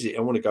go visit.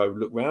 I want to go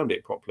look around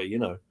it properly,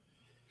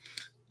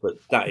 but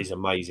that is an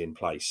amazing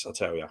place, I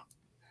tell you.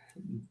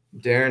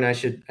 Darren,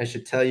 I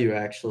should tell you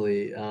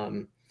actually,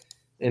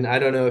 and I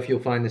don't know if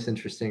you'll find this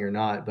interesting or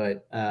not,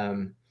 but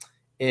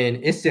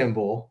in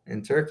Istanbul,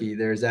 in Turkey,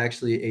 there's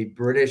actually a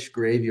British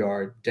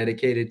graveyard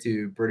dedicated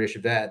to British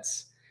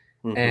vets.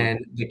 Mm-hmm.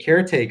 And the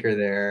caretaker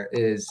there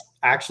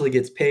actually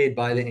gets paid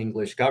by the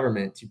English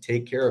government to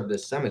take care of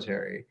this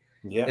cemetery.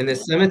 Yeah. And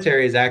this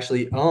cemetery is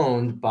actually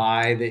owned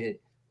by the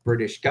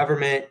British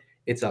government.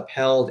 It's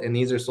upheld, and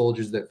these are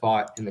soldiers that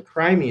fought in the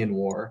Crimean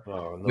War,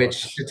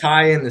 which to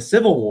tie in the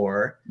Civil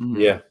War.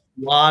 Yeah, a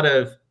lot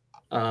of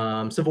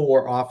Civil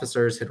War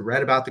officers had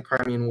read about the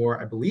Crimean War.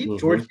 I believe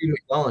George B.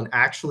 McClellan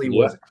actually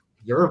was an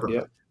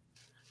observer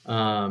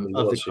of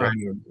the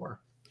Crimean War.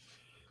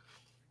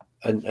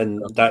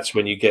 And that's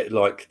when you get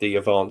like the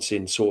advance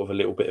in sort of a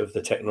little bit of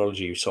the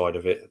technology side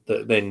of it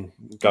that then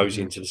goes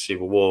into the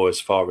Civil War as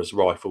far as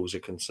rifles are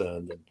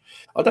concerned. And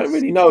I don't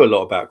really know a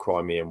lot about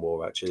Crimean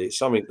War, actually. It's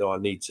something that I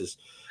need to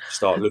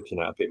start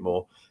looking at a bit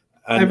more.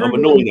 And I'm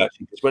annoyed,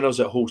 actually, because when I was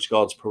at Horse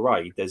Guards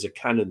Parade, there's a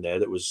cannon there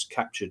that was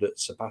captured at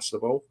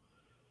Sebastopol.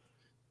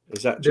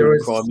 Is that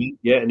during Crimean?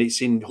 Yeah, and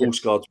it's in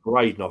Horse Guards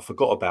Parade, and I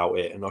forgot about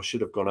it, and I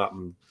should have gone up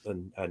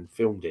and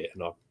filmed it,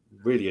 and I'm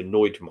really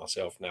annoyed with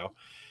myself now.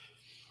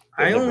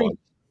 I only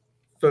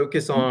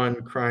focus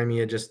on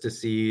Crimea just to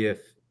see if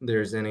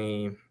there's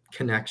any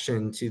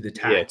connection to the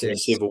tactics, to the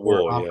Civil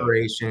War,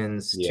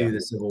 operations to the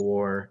Civil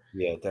War.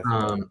 Yeah,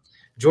 definitely.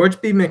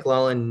 George B.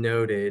 McClellan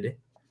noted,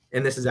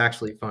 and this is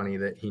actually funny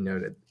that he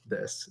noted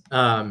this.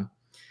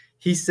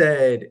 He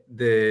said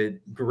the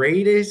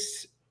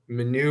greatest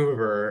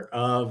maneuver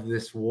of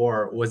this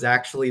war was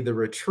actually the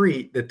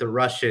retreat that the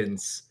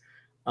Russians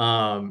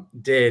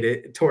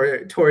did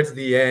towards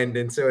the end,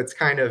 and so it's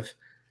kind of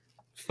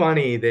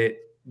funny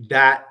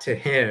that to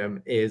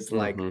him is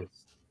like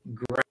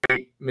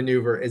great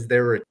maneuver is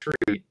their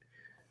retreat.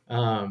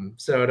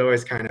 So it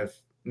always kind of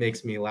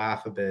makes me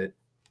laugh a bit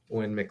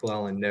when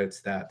McClellan notes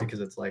that,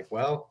 because it's like,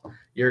 well,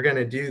 you're going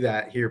to do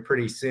that here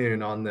pretty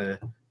soon on the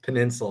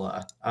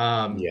peninsula.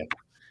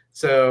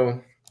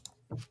 So,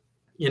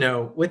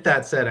 with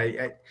that said,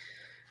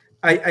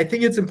 I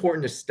think it's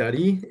important to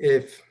study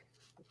if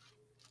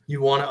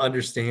you want to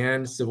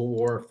understand Civil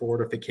War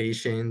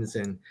fortifications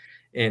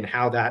and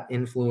how that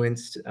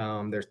influenced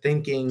their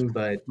thinking.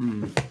 But,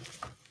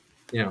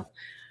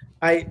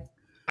 I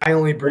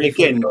only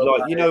briefly. And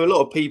again, a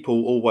lot of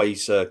people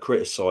always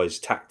criticize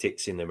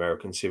tactics in the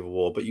American Civil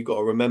War, but you've got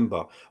to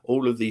remember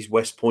all of these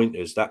West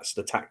Pointers, that's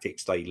the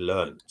tactics they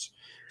learned.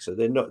 So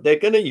they're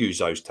going to use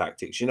those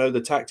tactics.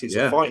 The tactics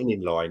of fighting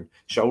in line,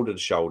 shoulder to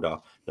shoulder,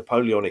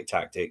 Napoleonic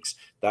tactics.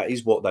 That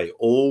is what they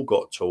all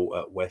got taught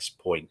at West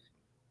Point.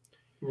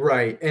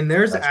 Right. And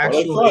there's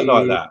actually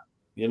like that.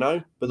 you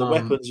know, but the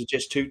weapons are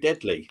just too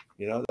deadly.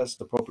 You know, that's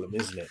the problem,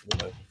 isn't it?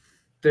 You know?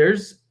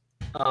 There's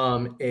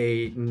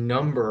a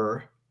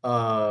number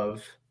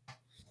of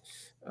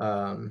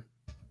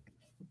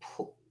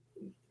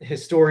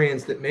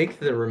historians that make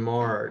the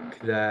remark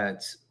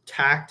that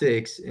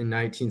tactics in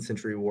 19th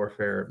century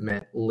warfare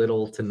meant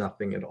little to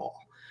nothing at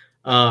all.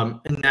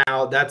 And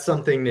now that's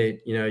something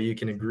that, you know, you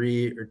can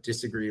agree or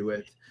disagree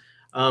with.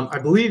 I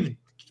believe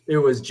it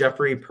was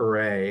Jeffrey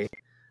Perret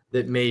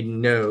that made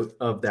note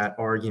of that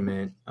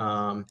argument.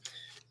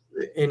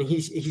 And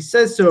he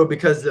says so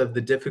because of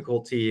the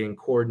difficulty in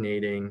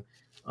coordinating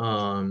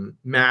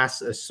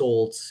mass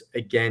assaults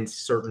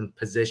against certain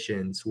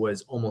positions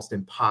was almost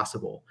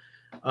impossible.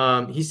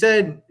 He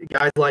said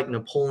guys like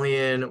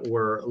Napoleon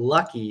were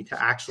lucky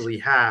to actually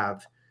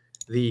have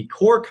the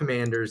corps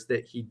commanders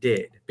that he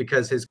did,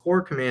 because his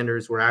corps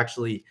commanders were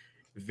actually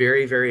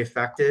very, very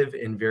effective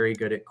and very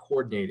good at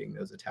coordinating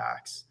those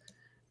attacks.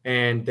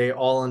 And they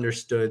all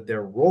understood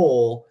their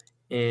role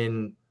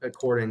in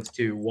accordance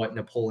to what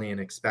Napoleon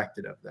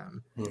expected of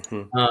them.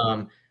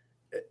 Mm-hmm.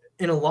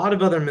 In a lot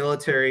of other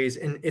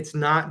militaries, and it's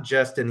not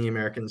just in the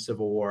American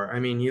Civil War. I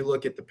mean, you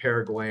look at the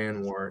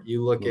Paraguayan War,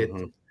 you look at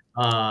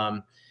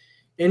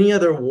any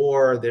other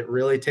war that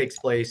really takes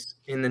place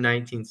in the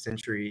 19th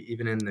century,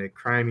 even in the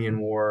Crimean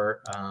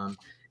War,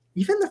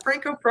 even the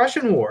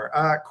Franco-Prussian War,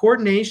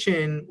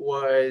 coordination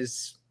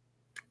was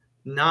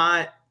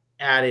not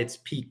at its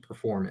peak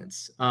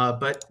performance.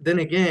 But then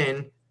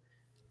again,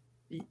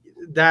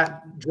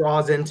 that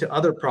draws into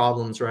other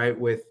problems, right,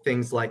 with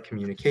things like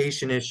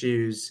communication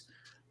issues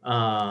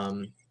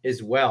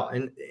as well.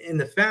 And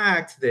the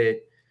fact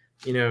that,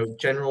 you know,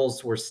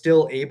 generals were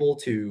still able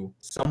to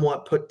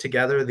somewhat put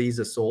together these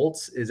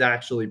assaults is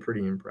actually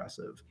pretty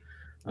impressive.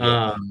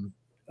 Yeah.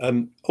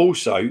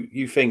 Also,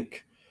 you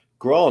think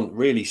Grant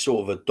really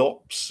sort of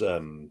adopts,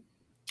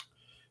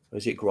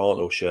 is it Grant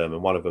or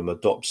Sherman? One of them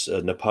adopts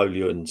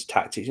Napoleon's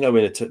tactics. You know,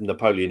 when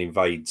Napoleon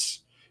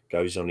invades,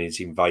 goes on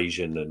his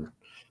invasion, and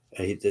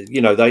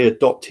you know, they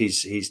adopt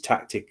his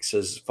tactics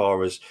as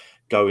far as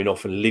going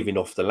off and living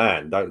off the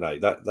land, don't they?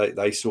 That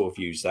they sort of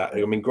use that.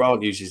 I mean,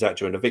 Grant uses that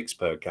during the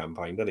Vicksburg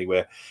campaign, doesn't he?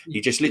 Where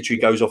he just literally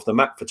goes off the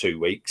map for 2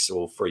 weeks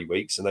or 3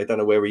 weeks, and they don't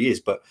know where he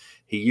is. But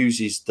he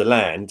uses the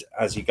land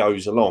as he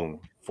goes along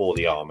for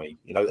the army.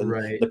 You know, and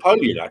right.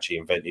 Napoleon actually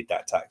invented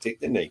that tactic,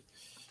 didn't he?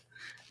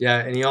 Yeah,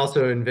 and he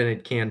also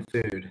invented canned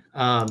food.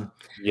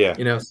 Yeah,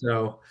 you know,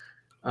 so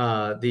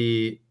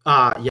hey,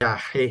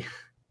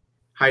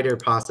 Hyder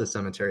Pasta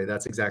Cemetery.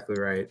 That's exactly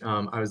right.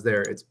 I was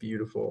there. It's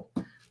beautiful.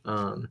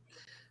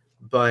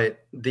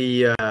 But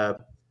the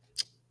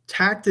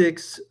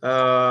tactics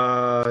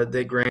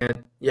that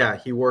Grant,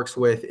 he works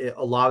with,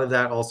 a lot of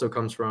that also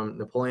comes from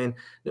Napoleon.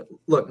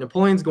 Look,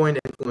 Napoleon's going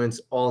to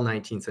influence all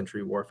 19th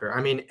century warfare.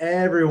 I mean,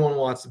 everyone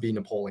wants to be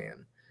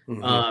Napoleon.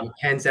 Mm-hmm.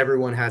 Hence,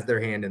 everyone has their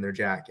hand in their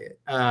jacket.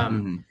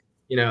 You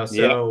know,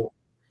 so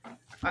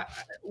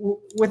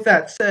with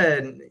that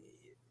said,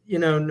 you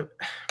know,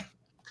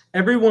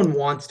 everyone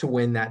wants to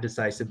win that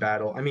decisive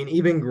battle. I mean,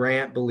 even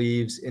Grant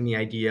believes in the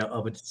idea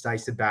of a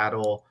decisive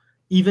battle.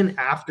 Even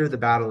after the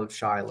Battle of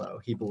Shiloh,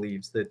 he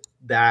believes that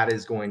that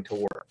is going to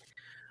work.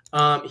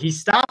 He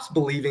stops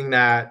believing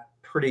that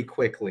pretty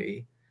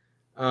quickly,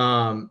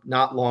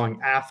 not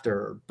long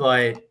after.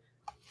 But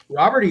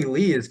Robert E.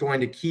 Lee is going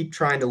to keep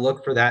trying to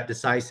look for that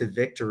decisive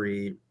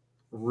victory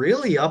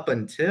really up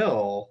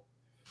until,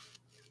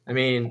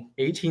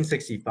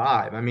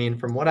 1865. I mean,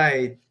 from what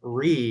I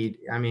read,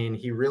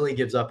 he really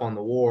gives up on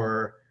the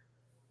war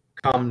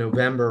come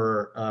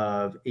November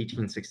of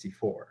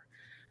 1864.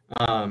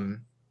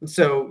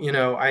 So, you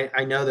know,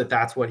 I know that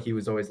that's what he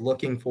was always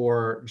looking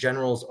for.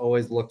 Generals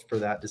always looked for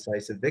that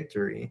decisive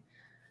victory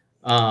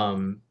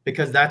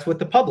because that's what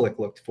the public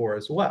looked for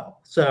as well.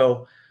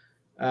 So,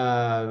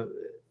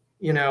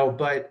 you know,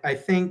 but I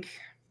think,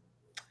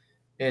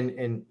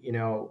 and you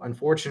know,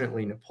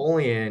 unfortunately,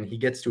 Napoleon, he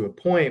gets to a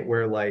point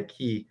where like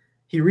he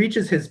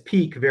reaches his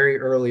peak very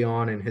early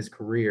on in his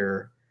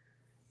career,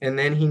 and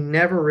then he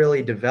never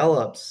really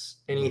develops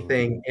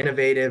anything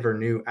innovative or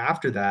new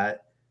after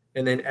that.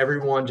 And then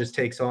everyone just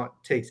takes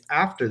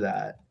after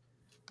that,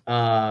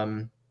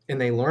 and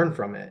they learn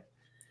from it.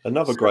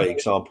 Another great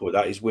example of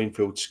that is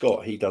Winfield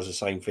Scott. He does the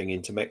same thing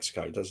into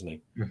Mexico, doesn't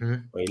he? Mm-hmm.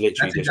 Where he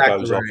literally just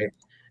goes off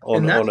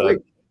on a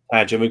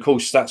tangent. Of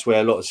course, that's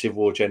where a lot of Civil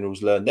War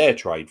generals learn their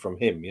trade from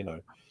him. You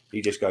know,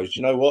 he just goes,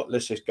 you know what?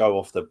 Let's just go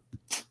off and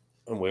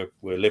we'll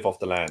live off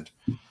the land.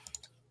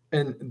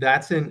 And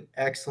that's an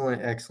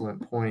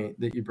excellent point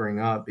that you bring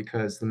up,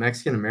 because the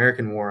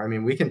Mexican-American War,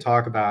 we can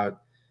talk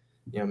about,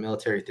 you know,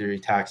 military theory,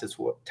 tactics,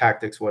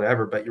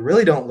 whatever, but you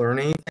really don't learn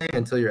anything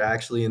until you're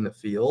actually in the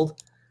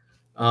field.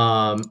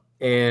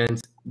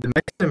 And the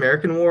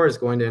Mexican-American War is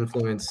going to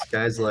influence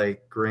guys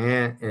like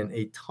Grant and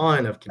a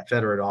ton of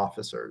Confederate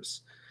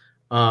officers.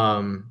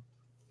 And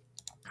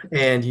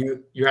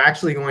you're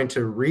actually going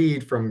to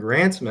read from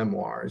Grant's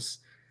memoirs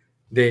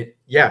that,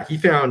 he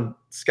found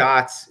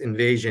Scott's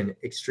invasion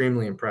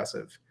extremely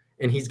impressive,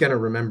 and he's going to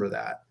remember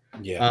that.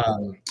 Yeah.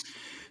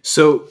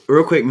 So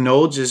real quick,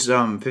 Noel just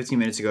 15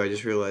 minutes ago, I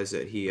just realized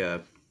that he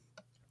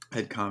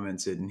had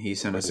commented, and he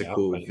sent us a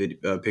cool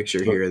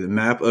picture here. The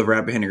map of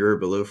Rappahannock River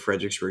below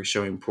Fredericksburg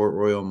showing Port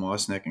Royal,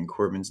 Moss Neck, and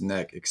Corbin's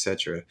Neck,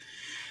 etc.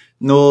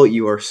 Noel,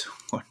 you are so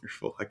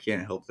wonderful. I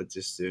can't help but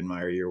just to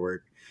admire your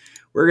work.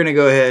 We're going to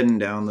go ahead and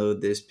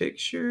download this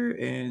picture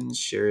and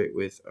share it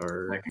with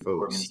our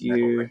folks here.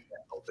 I can't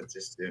help but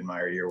just to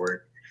admire your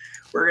work.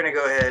 We're going to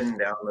go ahead and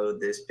download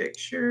this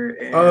picture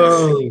and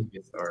share it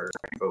with our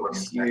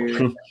folks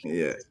here.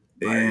 Yeah.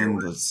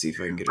 And let's see if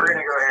I can get it. We're going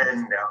to go ahead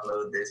and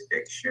download this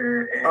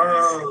picture and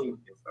see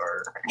with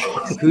our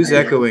folks. Who's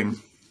echoing?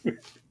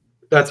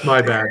 That's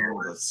my bad.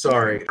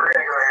 Sorry.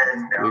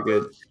 You're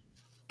good.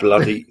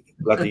 Bloody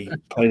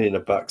pain in the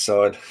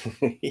backside.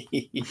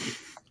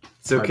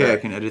 It's okay. I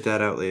can edit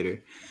that out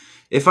later.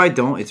 If I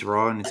don't, it's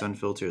raw and it's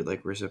unfiltered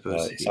like we're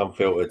supposed to. It's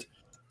unfiltered.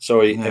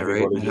 Sorry, yeah,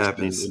 everybody. Right? It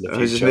happens. In the I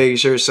was just making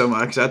sure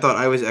because I thought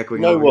I was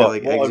echoing over here,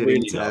 like exiting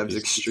really tabs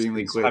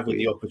extremely quickly. Having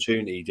the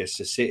opportunity just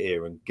to sit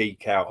here and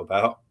geek out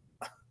about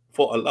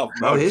what I love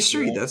about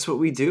history. Yeah. That's what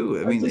we do.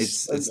 I mean,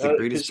 it's the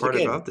greatest part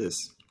about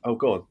this. Oh,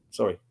 go on.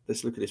 Sorry.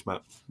 Let's look at this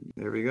map.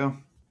 There we go.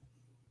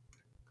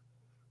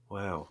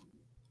 Wow.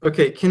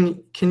 Okay,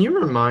 can you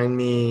remind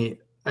me?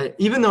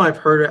 Even though I've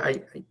heard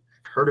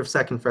of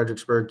Second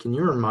Fredericksburg, can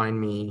you remind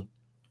me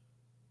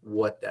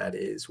what that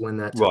is? When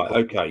that's right?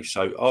 Okay,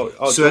 so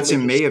so that's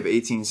in May of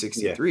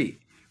 1863, yeah.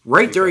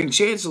 Right during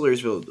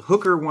Chancellorsville.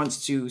 Hooker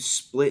wants to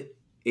split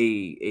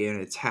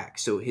an attack.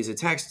 So his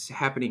attack's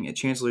happening at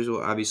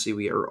Chancellorsville. Obviously,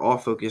 we are all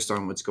focused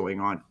on what's going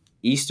on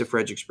east of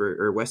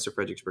Fredericksburg or west of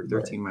Fredericksburg,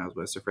 13 miles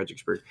west of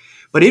Fredericksburg.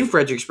 But in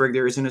Fredericksburg,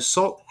 there is an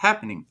assault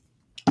happening.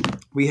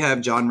 We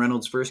have John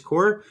Reynolds' First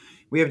Corps.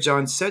 We have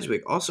John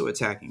Sedgwick also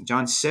attacking.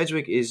 John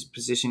Sedgwick is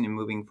positioned and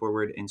moving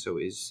forward, and so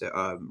is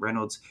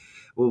Reynolds.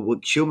 Well, what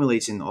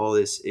accumulates in all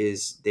this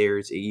is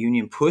there's a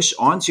Union push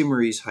onto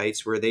Marie's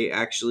Heights where they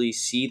actually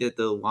see that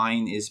the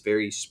line is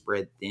very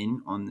spread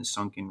thin on the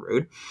sunken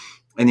road.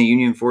 And the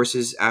Union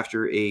forces,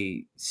 after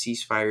a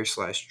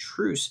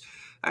ceasefire/truce,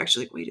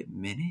 actually, wait a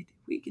minute,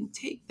 we can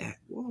take that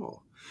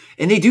wall.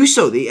 And they do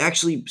so. They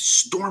actually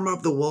storm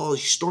up the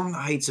walls, storm the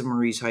heights of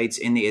Marie's Heights,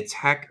 and they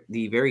attack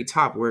the very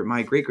top where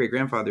my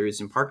great-great-grandfather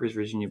is in Parker's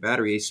Virginia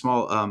Battery. A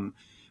small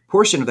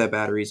portion of that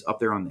battery is up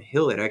there on the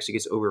hill. It actually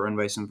gets overrun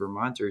by some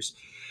Vermonters.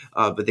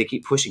 But they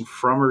keep pushing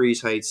from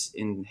Marie's Heights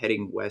and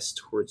heading west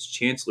towards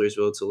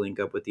Chancellorsville to link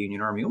up with the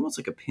Union Army, almost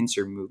like a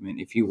pincer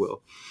movement, if you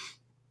will.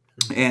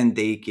 And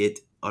they get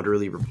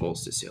utterly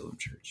repulsed at Salem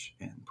Church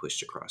and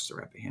pushed across the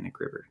Rappahannock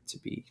River, to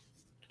be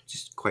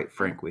just quite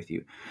frank with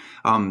you.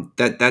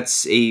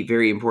 That's a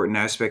very important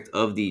aspect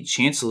of the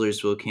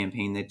Chancellorsville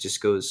campaign that just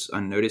goes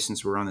unnoticed,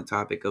 since we're on the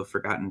topic of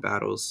forgotten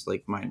battles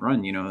like Mine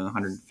Run,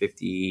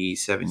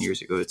 157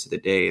 years ago to the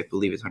day. I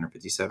believe it's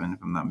 157, if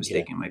I'm not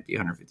mistaken. It might be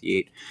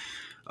 158.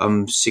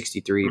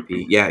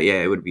 63. Yeah,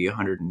 it would be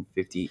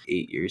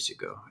 158 years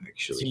ago,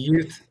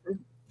 actually.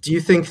 Do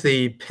you think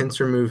the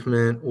pincer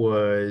movement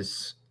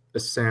was a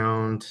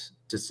sound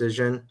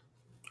decision?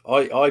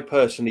 I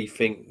personally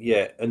think,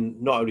 and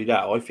not only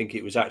that, I think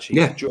it was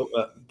actually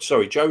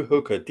Joe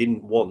Hooker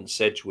didn't want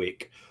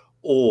Sedgwick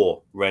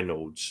or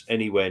Reynolds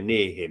anywhere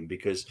near him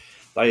because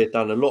they had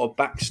done a lot of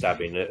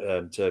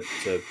backstabbing to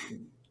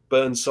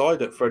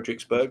Burnside at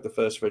Fredericksburg, the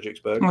first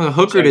Fredericksburg. Well,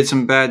 Hooker did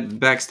some bad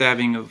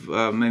backstabbing of.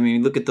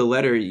 Look at the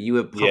letter you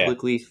have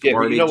publicly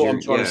thwarted. But you know what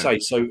I'm trying to say.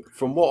 So,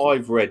 from what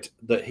I've read,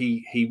 that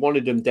he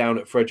wanted them down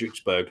at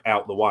Fredericksburg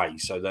out the way,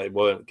 so they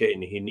weren't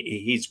getting in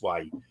his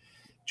way,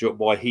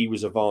 while he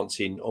was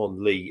advancing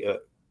on Lee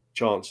at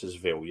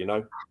Chancellorsville,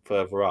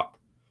 further up.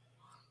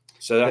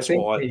 So that's the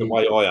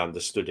way I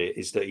understood it,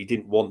 is that he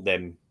didn't want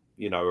them,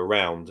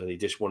 around, and he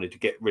just wanted to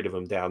get rid of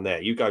them down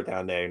there. You go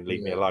down there and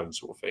leave me alone,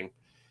 sort of thing.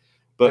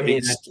 But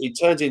it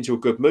turns into a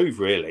good move,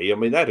 really. I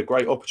mean, they had a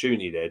great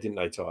opportunity there, didn't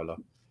they, Tyler?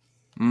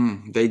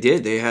 They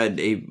did. They had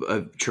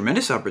a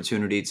tremendous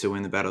opportunity to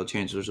win the Battle of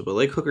Chancellorsville. But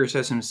like Hooker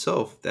says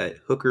himself, that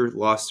Hooker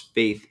lost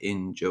faith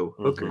in Joe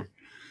Hooker. Mm-hmm.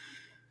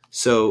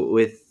 So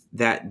with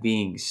that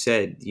being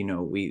said,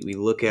 we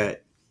look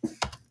at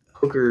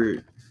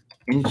Hooker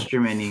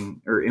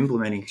implementing,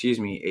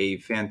 a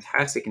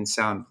fantastic and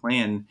sound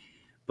plan.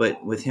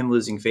 But with him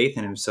losing faith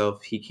in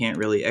himself, he can't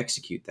really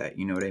execute that.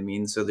 You know what I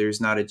mean? So there's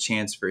not a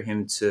chance for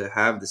him to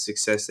have the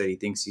success that he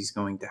thinks he's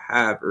going to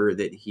have, or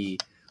that he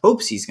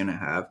hopes he's going to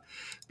have,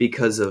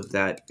 because of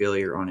that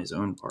failure on his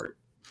own part.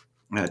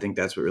 And I think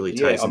that's what really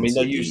ties into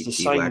they use the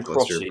same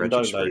crossing,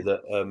 don't they,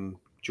 that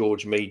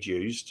George Meade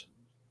used.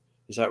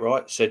 Is that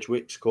right?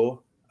 Sedgwick's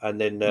Corps.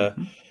 And then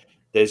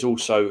there's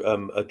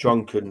also a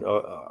drunken,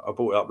 I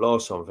brought it up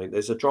last time, I think.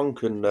 There's a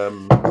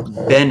drunken...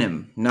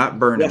 Benham, not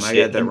Burnham. I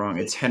got that wrong.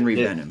 It's Henry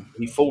Benham.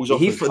 He falls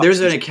off. There's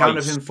an account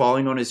of him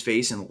falling on his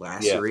face and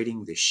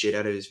lacerating the shit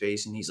out of his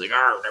face. And he's like,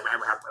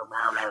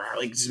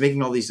 just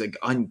making all these like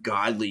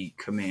ungodly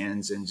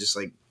commands and just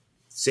like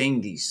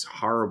saying these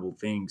horrible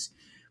things.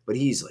 But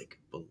he's like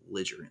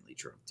belligerently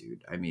drunk,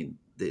 dude. I mean,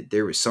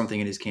 there was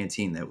something in his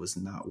canteen that was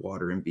not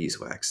water and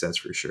beeswax, that's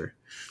for sure.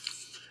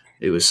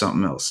 it was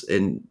something else.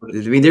 And But I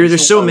mean, there's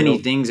it's so all many going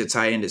on. things that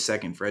tie into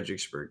Second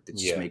Fredericksburg that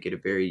just Yeah. make it a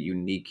very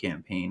unique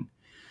campaign.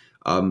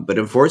 But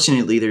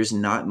unfortunately, there's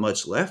not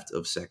much left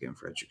of Second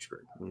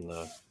Fredericksburg.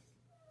 No.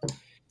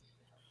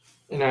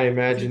 And I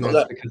imagine Got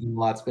that's that- because a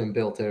lot's been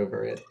built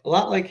over it. A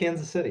lot like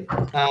Kansas City.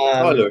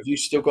 Tyler, have you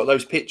still got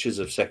those pictures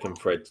of Second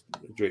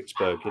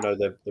Fredericksburg? You know,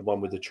 the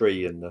one with the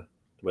tree and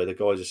where the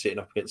guys are sitting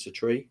up against the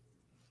tree?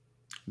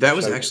 That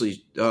was Showed-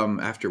 actually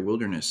after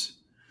Wilderness,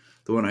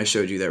 the one I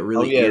showed you, that Oh,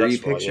 really yeah, eerie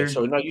that's right. picture. Yeah.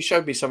 So, no, you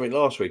showed me something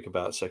last week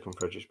about Second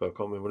Fredericksburg. I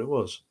can't remember what it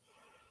was.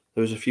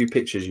 There was a few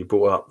pictures you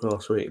brought up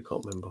last week. I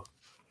can't remember.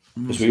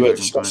 Because we were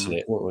discussing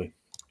it, weren't we?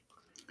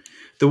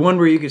 The one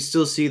where you could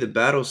still see the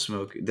battle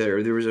smoke. There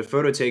was a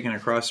photo taken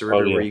across the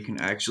river yeah. where you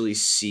can actually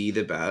see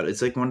the battle.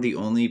 It's like one of the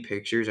only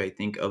pictures, I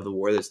think, of the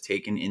war that's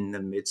taken in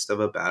the midst of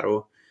a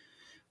battle,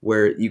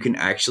 where you can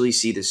actually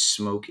see the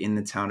smoke in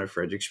the town of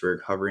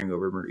Fredericksburg hovering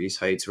over Maurice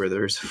Heights, where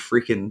there's a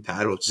freaking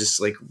battle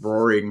just like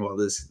roaring while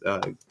this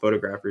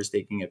photographer is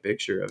taking a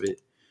picture of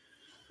it.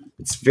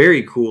 It's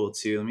very cool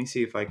too. Let me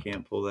see if I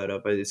can't pull that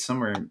up. It's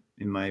somewhere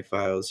in my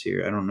files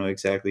here. I don't know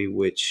exactly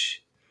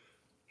which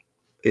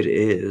it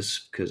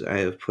is because I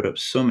have put up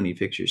so many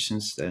pictures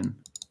since then.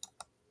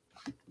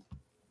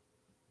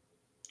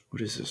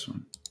 What is this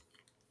one?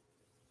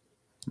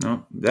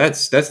 No,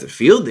 that's the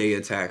field day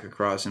attack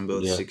across in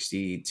both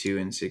 62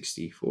 and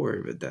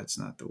 64, but that's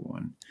not the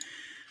one.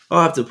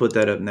 I'll have to put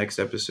that up next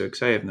episode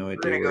because I have no idea.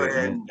 We're gonna go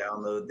ahead and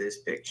download this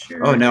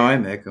picture. Oh, now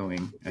I'm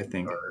echoing, I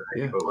think.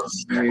 Yeah.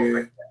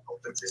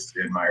 Just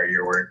to admire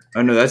your work.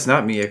 Oh no, that's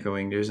not me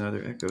echoing. There's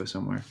another echo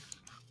somewhere.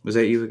 Was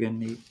that you again,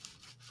 Nate?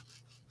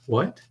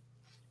 What?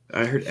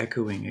 I heard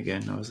echoing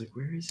again. I was like,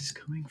 where is this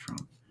coming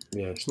from?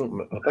 Yeah, it's not.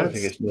 I don't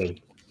think it's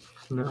me.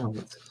 No,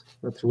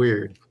 that's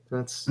weird.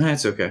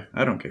 That's okay.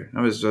 I don't care.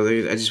 I just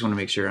want to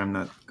make sure I'm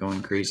not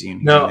going crazy.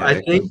 And no. I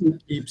think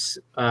it keeps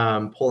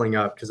pulling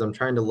up because I'm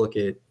trying to look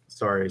at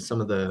some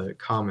of the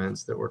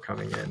comments that were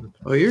coming in.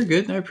 Oh, you're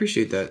good. I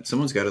appreciate that.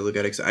 Someone's got to look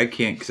at it. 'Cause I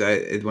can't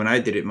because when I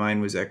did it, mine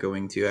was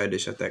echoing too. I had to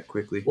shut that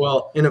quickly.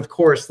 Well, and of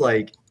course,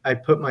 like I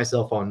put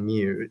myself on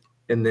mute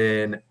and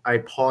then I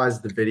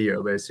paused the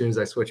video, but as soon as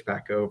I switch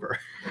back over,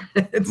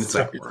 it's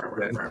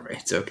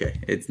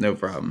okay. It's no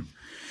problem.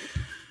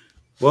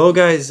 Well,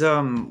 guys,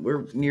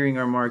 we're nearing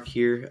our mark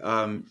here.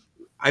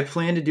 I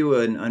plan to do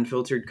an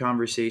unfiltered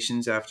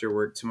conversations after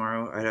work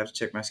tomorrow. I'd have to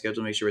check my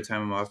schedule, make sure what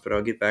time I'm off, but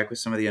I'll get back with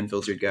some of the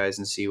unfiltered guys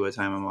and see what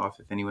time I'm off.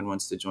 If anyone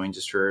wants to join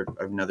just for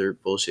another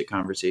bullshit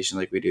conversation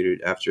like we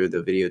did after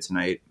the video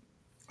tonight,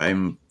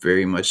 I'm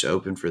very much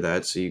open for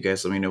that. So you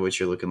guys let me know what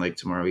you're looking like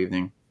tomorrow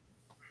evening.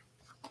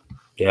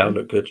 Yeah, I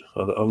look good.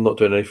 I'm not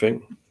doing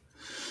anything.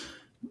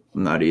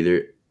 I'm not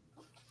either.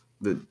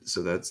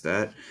 So that's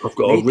that. I've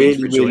got a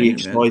really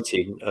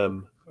exciting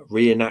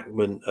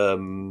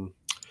reenactment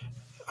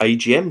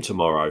AGM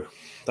tomorrow.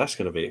 That's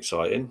going to be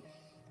exciting.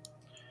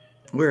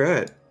 Where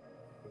at?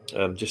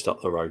 Just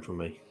up the road from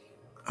me.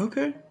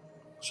 Okay.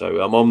 So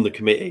I'm on the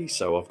committee,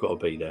 so I've got to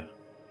be there.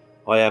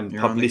 I am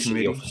You're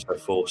publicity officer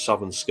for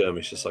Southern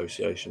Skirmish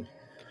Association.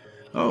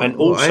 Oh, and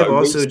well, I have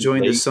also recently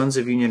joined the Sons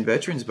of Union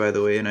Veterans, by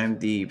the way, and I'm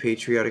the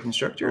patriotic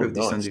instructor of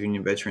the Sons of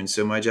Union Veterans.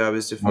 So my job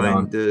is to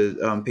find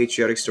the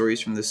patriotic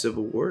stories from the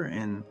Civil War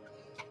and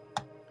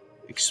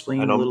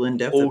explain a little in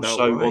depth about why.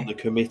 Also on the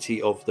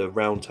committee of the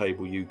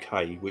Roundtable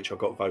UK, which I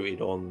got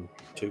voted on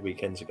 2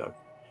 weekends ago.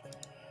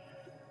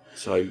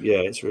 So yeah,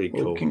 it's really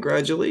cool.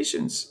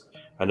 Congratulations!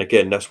 And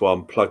again, that's why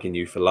I'm plugging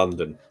you for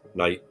London,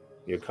 Nate.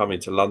 You're coming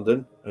to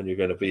London, and you're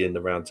going to be in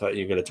the Roundtable.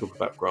 You're going to talk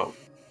about Grant.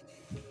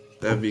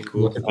 That'd be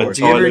cool. And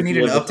do you ever need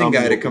an Upton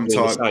guy to come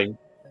talk? I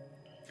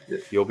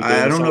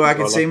don't know. I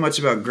can say much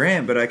about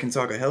Grant, but I can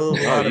talk a hell of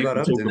a lot about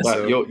Upton.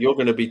 You're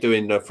going to be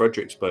doing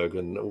Fredericksburg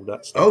and all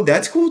that stuff. Oh,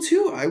 that's cool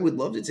too. I would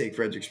love to take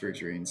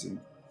Fredericksburg's reins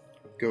and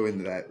go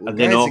into that. Well, and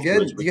guys, then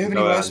again, do you have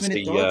any last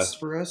minute thoughts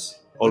for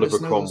us? Oliver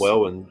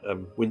Cromwell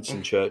and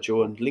Winston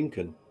Churchill and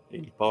Lincoln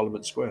in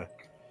Parliament Square.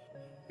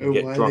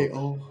 Get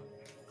drunk.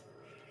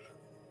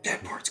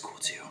 That part's cool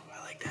too.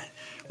 I like that.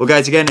 Well,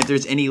 guys, again, if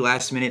there's any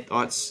last minute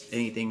thoughts,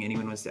 anything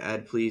anyone wants to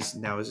add, please,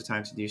 now is the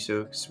time to do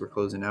so because we're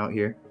closing out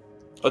here.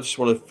 I just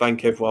want to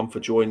thank everyone for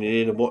joining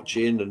in and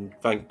watching, and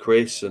thank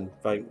Chris and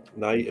thank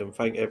Nate and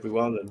thank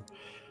everyone. And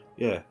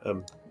yeah,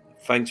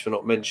 thanks for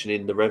not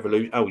mentioning the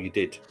revolution. Oh, you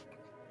did.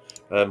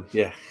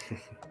 Yeah.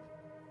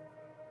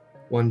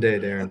 One day,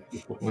 Darren.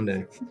 One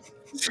day.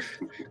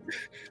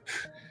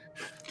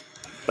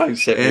 Don't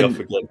set me off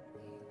again.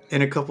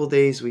 In a couple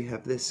days, we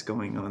have this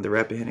going on, the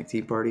Rappahannock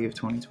Tea Party of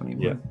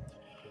 2021. Yeah.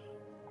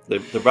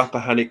 The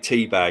Rappahannock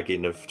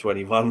teabagging of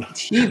 21.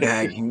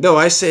 Teabagging? No,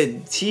 I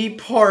said tea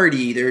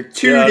party. There are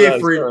two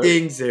different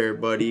things there,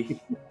 buddy.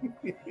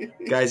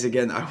 Guys,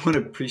 again, I want to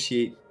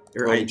appreciate,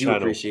 I do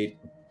appreciate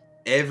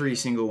every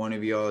single one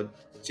of y'all.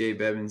 Jay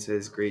Bevan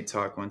says, great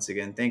talk once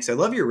again. Thanks. I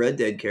love your Red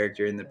Dead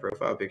character in the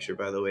profile picture,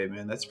 by the way,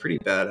 man. That's pretty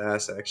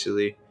badass,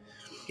 actually.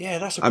 Yeah,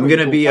 that's a I'm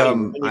gonna cool be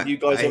game. Have you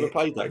guys ever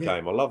played that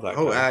game? I love that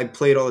game. I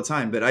play it all the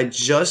time, but I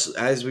just,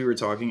 as we were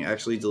talking,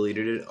 actually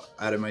deleted it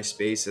out of my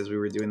space as we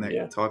were doing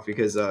that talk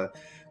because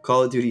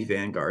Call of Duty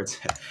Vanguard's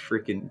at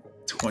freaking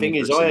 20%. Thing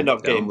is, I end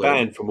up getting download.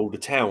 banned from all the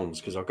towns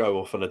because I go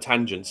off on a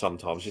tangent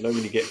sometimes. You know,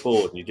 when you get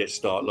bored and you just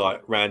start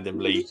like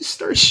randomly You just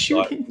start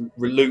shooting.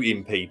 like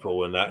looting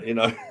people and that, you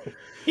know.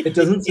 It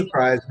doesn't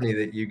surprise me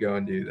that you go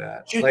and do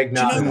that. Do you Like,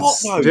 know not what,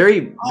 though?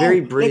 Very,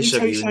 very Let British me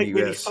of tell you you in something the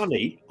really US.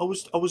 funny.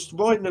 I was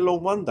riding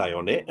along one day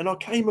on it, and I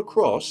came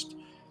across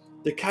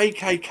the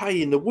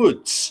KKK in the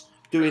woods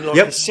doing like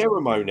a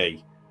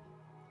ceremony.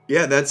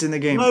 Yeah, that's in the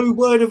game. No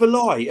word of a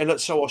lie, and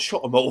so I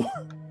shot them all.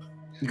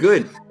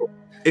 Good.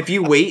 If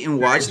you wait and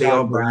watch, they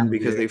all burn Dude.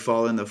 because they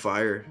fall in the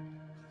fire.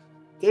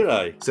 Did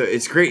they? So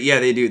it's great. Yeah,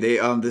 they do. They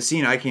the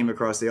scene I came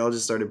across, they all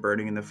just started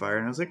burning in the fire,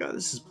 and I was like, oh,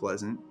 this is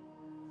pleasant.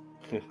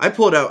 I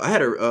pulled out. I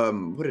had a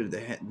what did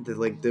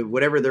the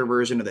whatever their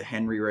version of the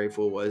Henry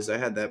rifle was. I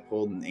had that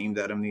pulled and aimed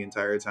at them the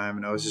entire time,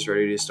 and I was just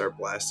ready to start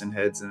blasting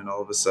heads, and then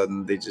all of a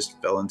sudden they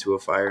just fell into a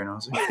fire, and I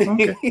was like,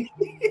 okay,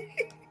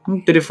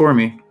 did it for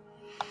me.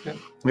 Yep.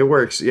 It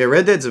works. Yeah,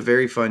 Red Dead's a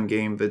very fun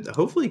game, but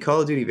hopefully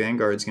Call of Duty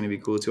Vanguard's going to be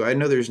cool too. I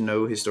know there's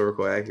no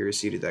historical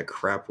accuracy to that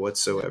crap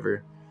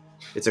whatsoever.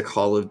 It's a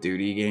Call of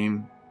Duty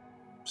game,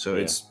 so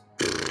it's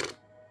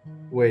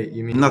Wait,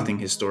 you mean nothing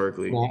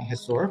historically. not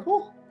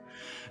historical?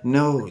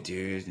 No,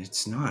 dude,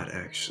 it's not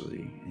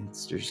actually.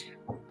 It's just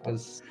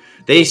Was-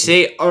 they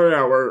say, "Oh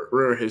yeah,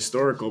 we're a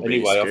historical."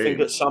 Anyway, I based think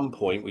game. at some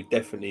point we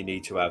definitely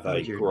need to have Oh, a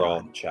you're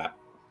grant chat,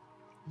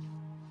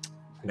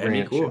 That'd be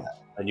Grant cool. chat.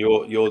 and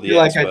you're I the feel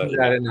like I expert do in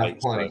that that, enough mate,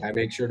 plenty. so I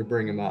make sure to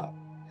bring him up.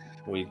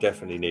 we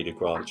definitely need a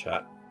grant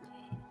chat.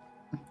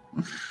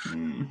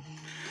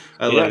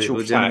 I In love actual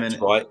it. fact,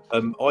 right,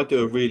 I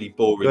do a really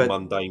boring, Go ahead.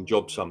 mundane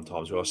job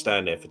sometimes where I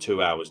stand there for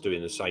 2 hours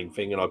doing the same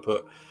thing, and I'm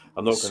not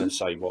going to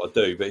say what I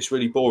do, but it's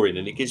really boring,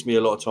 and it gives me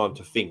a lot of time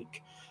to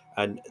think.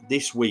 And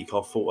this week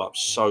I've thought up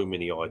so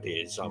many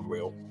ideas, it's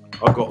unreal.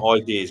 I've got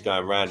ideas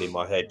going around in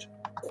my head.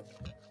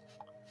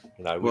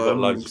 You know, we've Well, got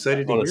I'm loads.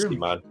 excited to hear Honestly, 'em.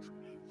 man,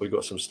 we've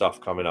got some stuff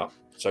coming up.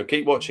 So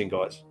keep watching,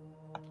 guys.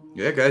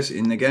 Yeah, guys,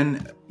 and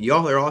again,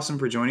 y'all are awesome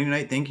for joining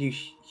tonight. Thank you,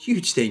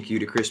 huge thank you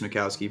to Chris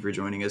Mackowski for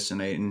joining us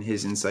tonight, and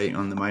his insight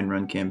on the Mine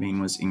Run campaign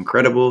was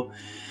incredible.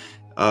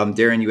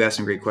 Darren, you asked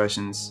some great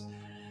questions.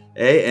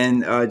 Hey,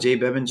 and Jay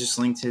Bevan just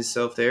linked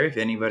himself there. If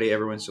anybody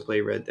ever wants to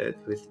play Red Dead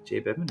with Jay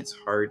Bevan, it's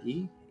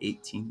Hardy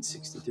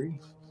 1863.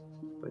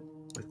 But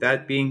with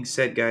that being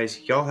said,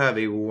 guys, y'all have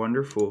a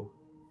wonderful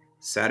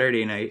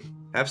Saturday night.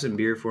 Have some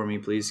beer for me,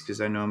 please,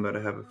 because I know I'm about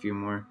to have a few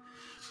more.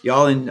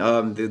 Y'all in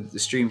the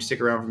stream, stick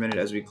around for a minute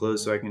as we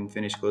close so I can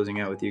finish closing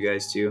out with you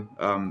guys too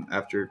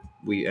after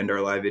we end our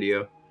live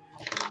video.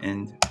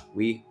 And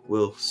we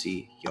will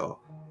see y'all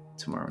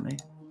tomorrow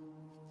night.